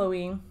 sided with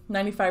Chloe.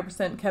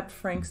 95% kept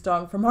Frank's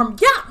dog from harm.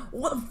 Yeah!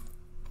 What?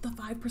 The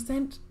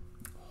 5%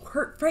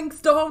 hurt Frank's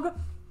dog?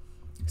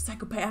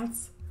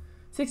 Psychopaths.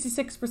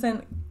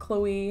 66%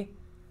 Chloe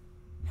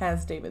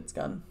has David's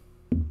gun.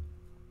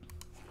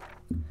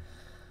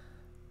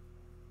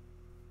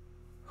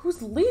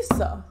 Who's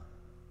Lisa?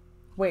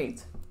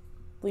 Wait.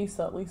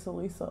 Lisa.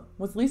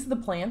 Was Lisa the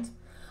plant?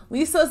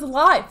 Lisa's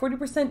alive.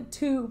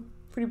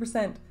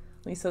 40%.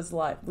 Lisa's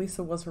alive.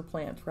 Lisa was her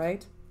plant,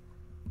 right?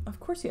 Of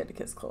course you had to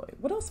kiss Chloe.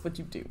 What else would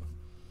you do?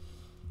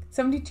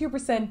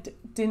 72%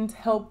 didn't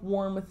help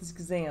Warren with his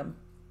exam.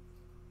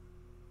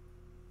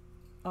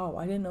 Oh,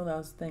 I didn't know that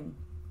was a thing.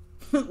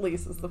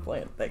 Lisa's the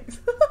plant.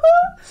 Thanks.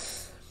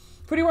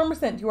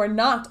 41%. You are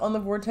not on the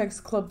Vortex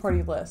Club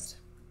party list.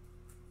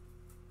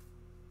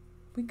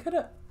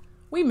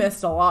 We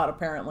missed a lot,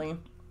 apparently.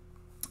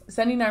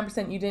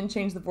 79%, you didn't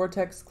change the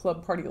Vortex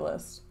Club party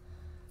list.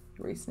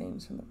 Erase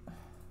names from the...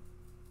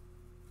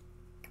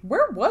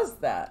 Where was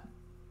that?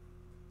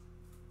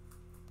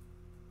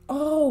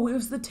 Oh, it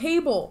was the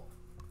table.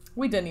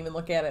 We didn't even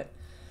look at it.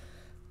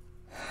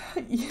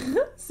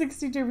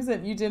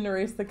 62%, you didn't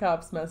erase the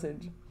cop's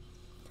message.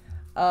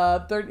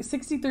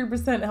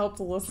 63% helped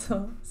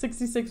Alyssa.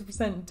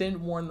 66%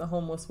 didn't warn the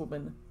homeless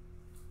woman.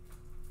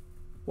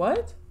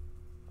 What?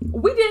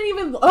 We didn't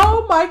even...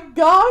 Oh my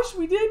gosh,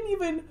 we didn't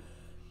even...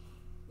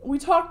 We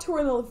talked to her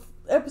in the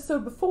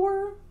episode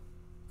before.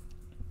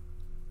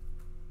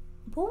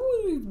 What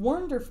were we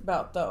warned her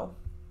about, though?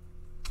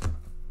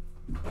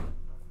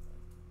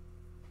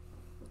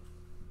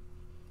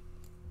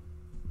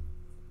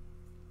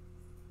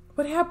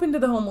 What happened to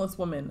the homeless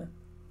woman?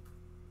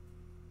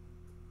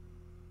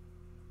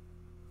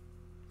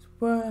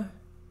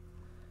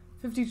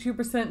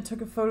 52%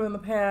 took a photo in the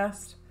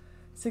past.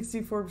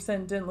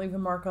 64% didn't leave a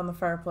mark on the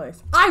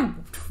fireplace. I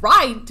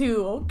tried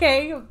to,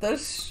 okay? The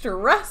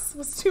stress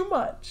was too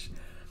much.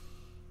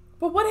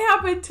 But what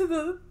happened to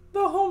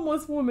the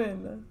homeless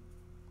woman?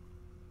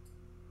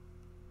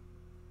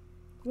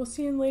 We'll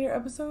see in later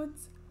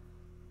episodes.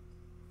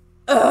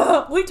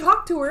 We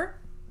talked to her.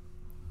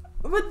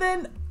 But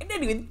then I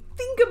didn't even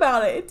think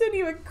about it. It didn't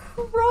even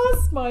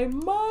cross my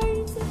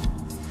mind.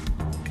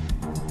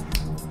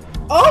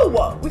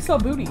 Oh, we saw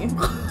booty.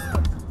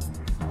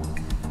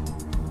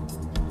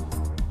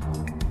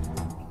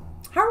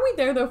 How are we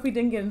there, though, if we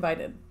didn't get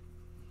invited?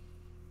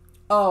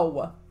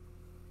 Oh.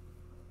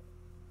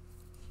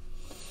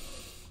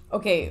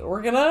 Okay,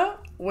 we're gonna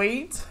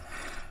wait.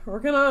 We're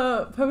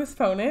gonna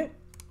postpone it.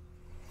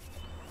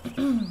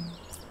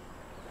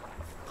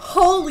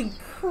 Holy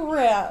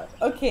crap.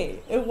 Okay,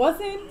 it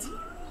wasn't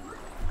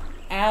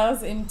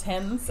as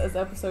intense as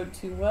episode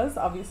 2 was.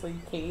 Obviously,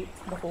 Kate,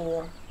 the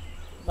whole,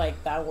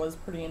 like, that was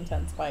pretty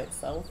intense by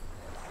itself.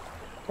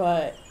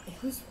 But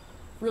it was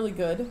really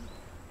good.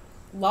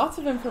 Lots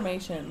of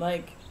information.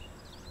 Like,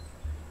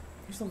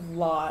 there's a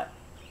lot.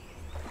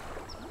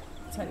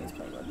 Tiny's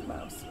playing with the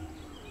mouse.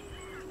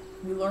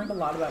 We learned a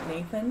lot about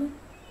Nathan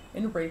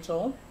and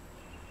Rachel.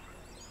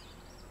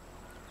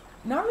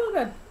 Not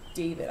really about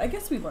David. I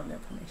guess we learned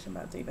information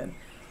about David.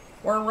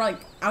 We're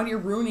like out here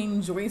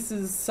ruining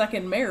Joyce's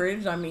second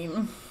marriage. I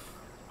mean,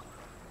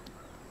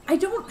 I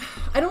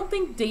don't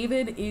think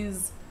David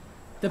is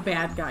the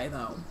bad guy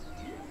though.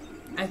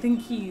 I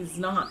think he's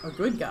not a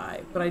good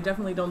guy, but I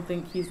definitely don't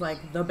think he's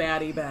like the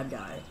baddie bad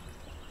guy.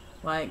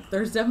 Like,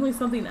 there's definitely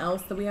something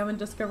else that we haven't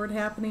discovered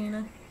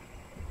happening.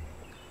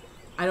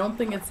 I don't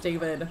think it's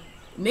David.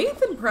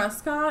 Nathan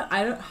Prescott,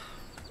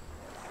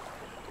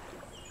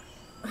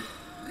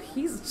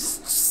 he's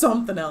just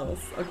something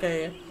else,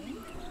 okay?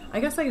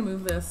 I guess I can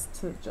move this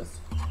to just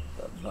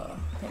hang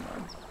on.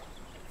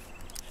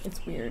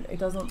 It's weird. It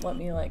doesn't let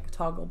me, like,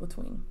 toggle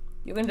between.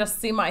 You can just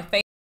see my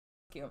face.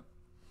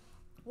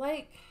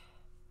 Like,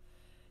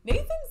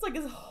 Nathan's, like,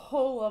 his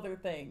whole other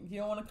thing.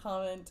 You don't want to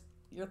comment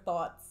your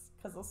thoughts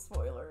because of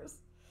spoilers.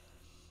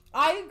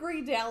 I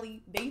agree,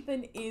 Dally.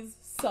 Nathan is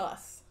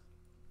sus.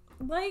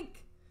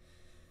 Like,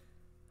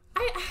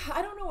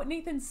 I don't know what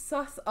Nathan's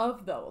sus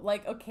of, though.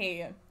 Like,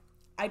 okay,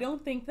 I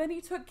don't think that he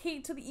took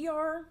Kate to the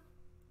ER.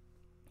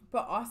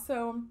 But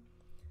also,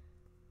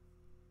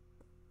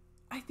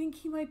 I think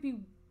he might be...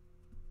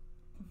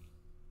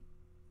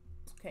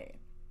 Okay,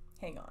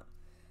 hang on.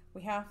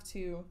 We have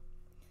to...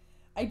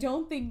 I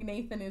don't think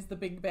Nathan is the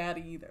big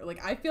baddie either.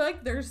 Like, I feel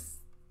like there's,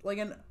 like,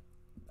 an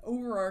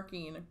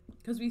overarching...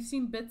 Because we've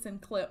seen bits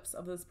and clips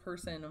of this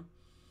person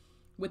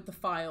with the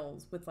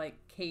files, with, like,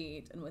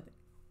 Kate and with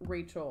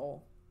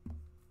Rachel.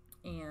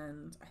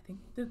 And I think...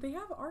 Did they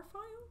have our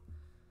file?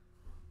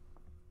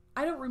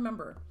 I don't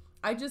remember.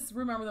 I just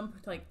remember them,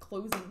 like,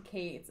 closing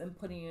Kate's and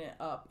putting it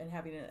up and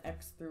having an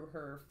X through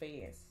her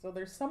face. So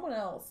there's someone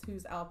else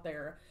who's out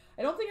there.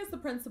 I don't think it's the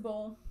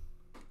principal.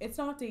 It's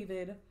not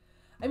David.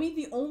 I mean,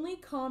 the only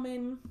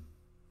common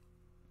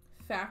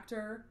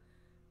factor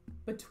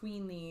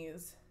between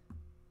these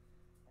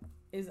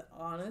is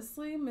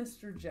honestly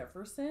Mr.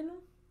 Jefferson.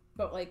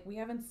 But, like, we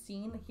haven't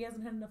seen... He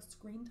hasn't had enough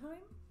screen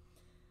time.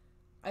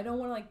 I don't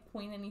want to, like,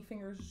 point any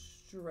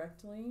fingers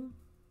directly.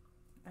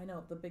 I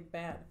know, the big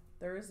bad.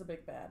 There is a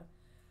big bad.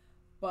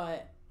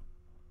 But,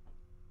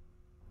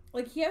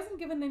 like, he hasn't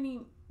given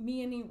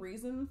me any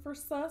reason for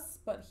sus,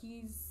 but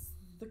he's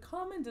the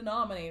common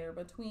denominator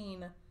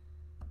between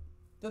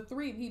the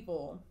three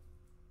people.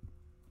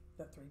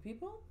 The three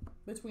people?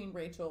 Between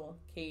Rachel,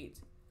 Kate,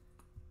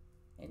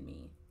 and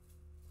me.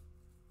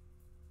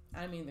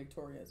 I mean,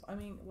 Victoria's. I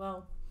mean,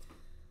 well,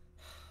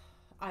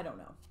 I don't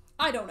know.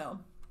 I don't know.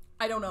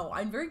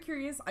 I'm very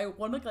curious. I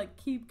want to, like,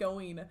 keep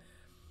going.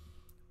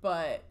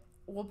 But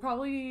we'll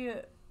probably...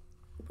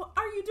 What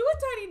are you doing,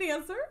 Tiny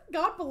Dancer?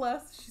 God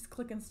bless. She's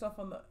clicking stuff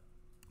on the...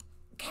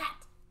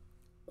 Cat!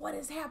 What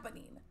is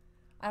happening?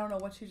 I don't know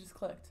what she just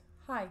clicked.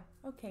 Hi.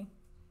 Okay.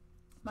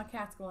 My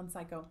cat's going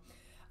psycho.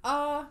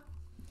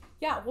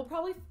 Yeah, we'll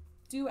probably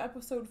do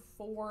episode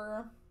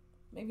 4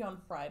 maybe on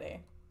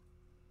Friday.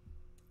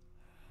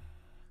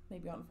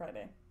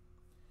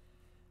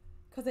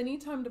 Because I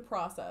need time to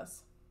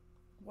process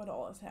what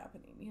all is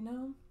happening, you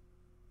know?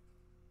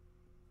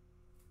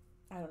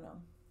 I don't know.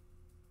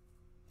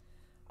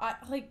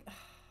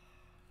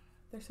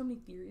 There's so many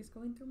theories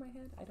going through my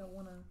head. I don't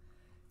want to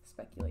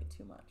speculate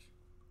too much.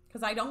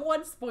 Because I don't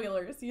want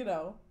spoilers, you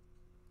know.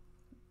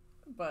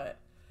 But,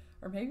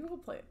 or maybe we'll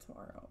play it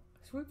tomorrow.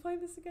 Should we play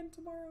this again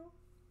tomorrow?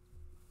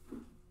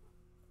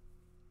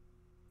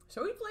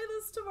 Should we play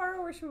this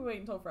tomorrow or should we wait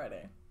until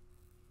Friday?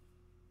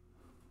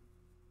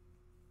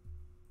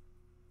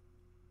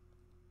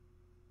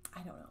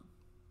 I don't know.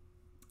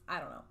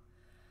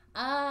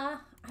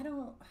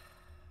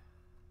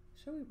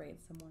 Should we raid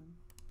someone?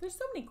 There's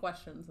so many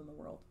questions in the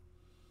world.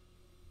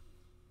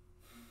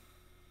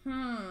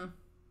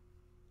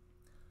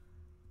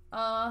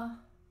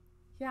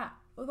 Yeah.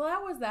 Well,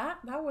 that was that.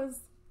 That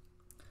was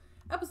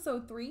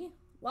episode 3.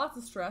 Lots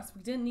of stress.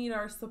 We didn't need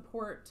our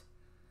support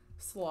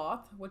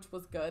sloth, which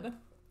was good.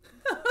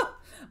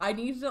 I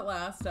needed it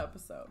last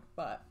episode,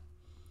 but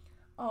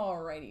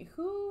alrighty.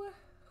 Who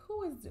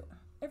is doing?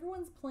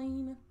 Everyone's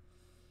playing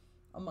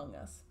Among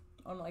Us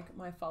on, like,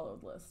 my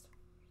followed list.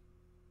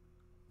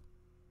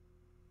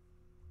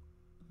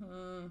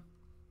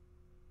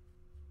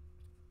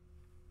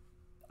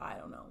 I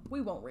don't know.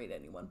 We won't rate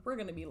anyone. We're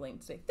going to be lame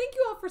today. Thank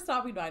you all for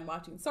stopping by and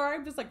watching. Sorry,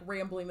 I'm just, like,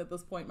 rambling at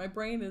this point. My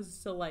brain is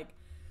still, like,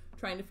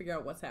 trying to figure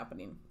out what's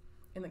happening.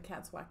 And the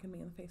cat's whacking me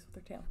in the face with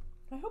her tail.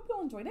 I hope you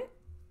all enjoyed it.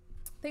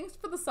 Thanks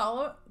for the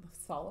follow,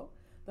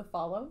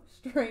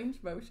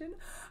 strange motion.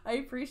 I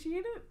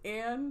appreciate it.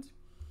 And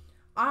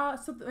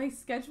So my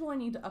schedule, I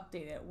need to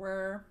update it,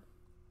 where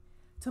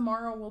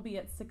tomorrow will be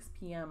at 6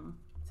 p.m.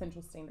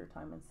 Central Standard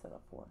Time instead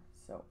of 4.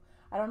 So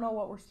I don't know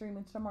what we're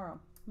streaming tomorrow.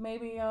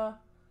 Maybe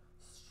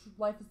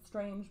Life is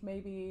Strange,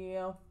 maybe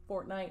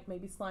Fortnite,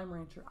 maybe Slime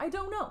Rancher. I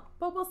don't know,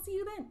 but we'll see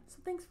you then. So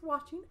thanks for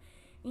watching,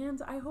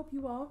 and I hope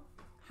you all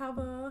have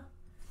a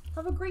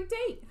great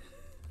day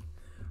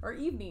or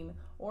evening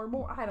or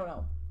more. I don't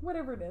know,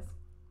 whatever it is.